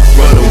wine.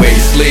 Runaway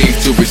slave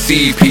to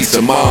receive peace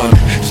of mind.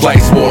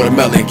 Sliced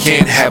watermelon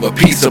can't have a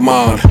peace of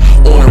mind.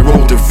 On the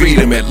road to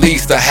freedom, at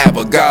least I have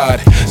a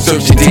God.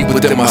 Searching deep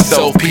within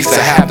myself, peace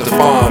I have to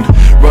find.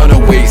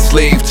 Runaway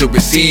slave to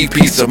receive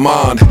peace of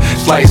mind.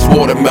 Sliced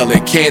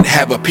watermelon can't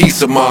have a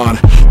peace of mind.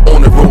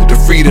 On the road to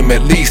freedom,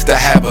 at least I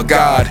have a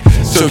God.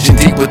 Searching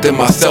deep within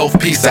myself,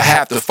 peace I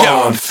have to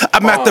find.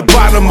 I'm at the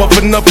bottom of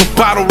another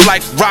bottle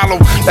like Rollo.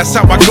 That's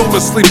how I go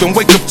to sleep and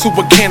wake up to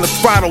a can of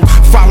throttle.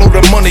 Follow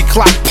the money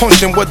clock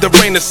punching whether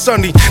rain or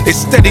sunny. They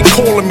steady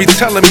calling me,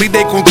 telling me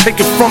they gon' take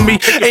it from me.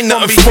 Ain't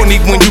nothing funny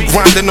when you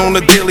grinding on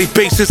a daily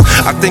basis.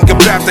 I think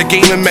about the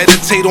game and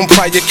meditate on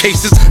prior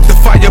cases. The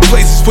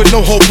fireplaces with no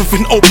hope of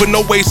an open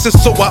oasis.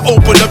 So I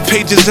open up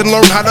pages and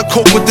learn how to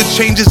cope with the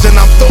changes. And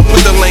I'm dope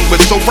with the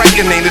language, so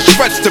writing ain't a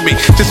stretch to me.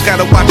 Just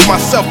gotta watch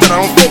myself that I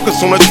don't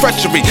focus on the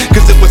treachery.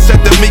 Cause it was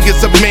said to me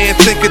as a man,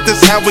 thinking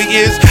this how he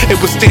is. It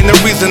was stand the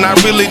reason I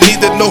really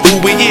need to know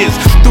who he is.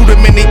 Through the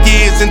many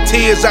years and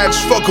tears I'd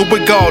struggled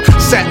with God.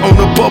 Sat on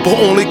the bubble,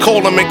 only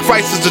call him in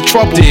crisis of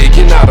trouble. Dig,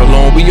 you're not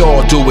alone, we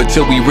all do it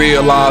till we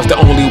realize the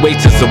only way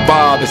to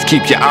survive is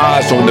keep your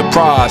eyes on the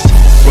prize.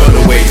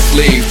 Runaway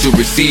slave to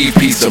receive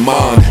peace of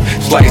mind.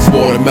 Sliced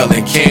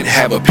watermelon can't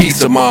have a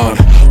peace of mind.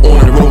 On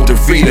the road to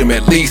freedom,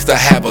 at least I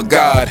have a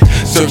God.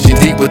 Searching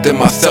deep within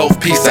myself,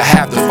 peace I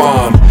have to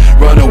find.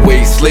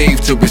 Runaway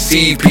slave to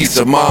receive peace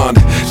of mind.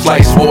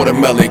 Sliced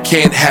watermelon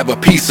can't have a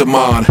peace of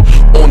mind.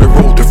 On the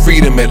road to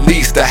freedom, at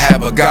least I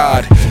have a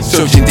God.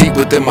 Searching deep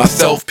within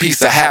myself,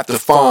 peace I have to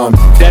find.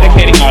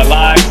 Dedicating our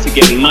lives to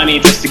getting money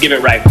just to give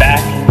it right back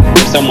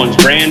with someone's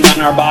brand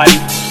on our body.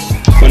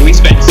 When we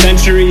spent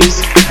centuries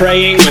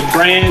praying with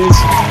brands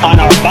on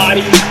our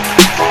bodies,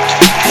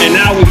 and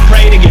now we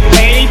pray to get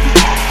paid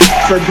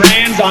for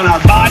brands on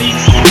our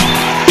bodies.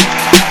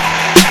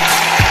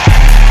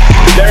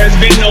 There has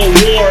been no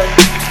war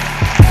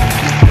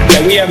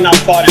that we have not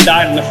fought and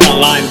died on the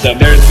front lines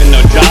of. There has been no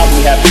job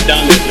we haven't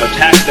done, there's no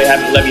tax they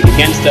haven't levied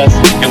against us,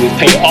 and we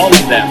pay all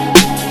of them.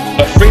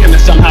 But freedom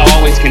is somehow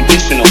always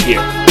conditional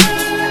here.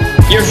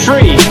 You're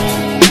free,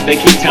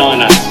 they keep telling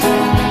us.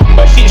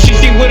 But she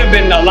would have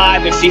been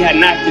alive if she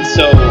hadn't acted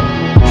so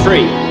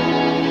free.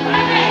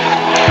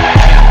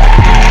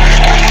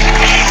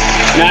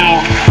 Now,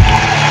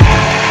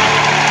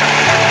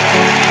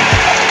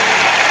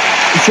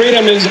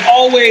 freedom is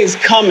always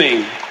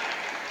coming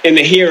in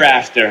the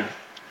hereafter.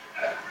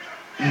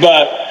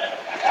 But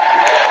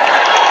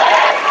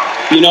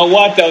you know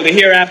what, though? The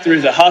hereafter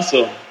is a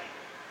hustle.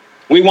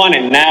 We want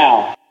it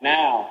now,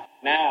 now,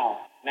 now,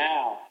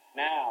 now,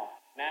 now,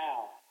 now.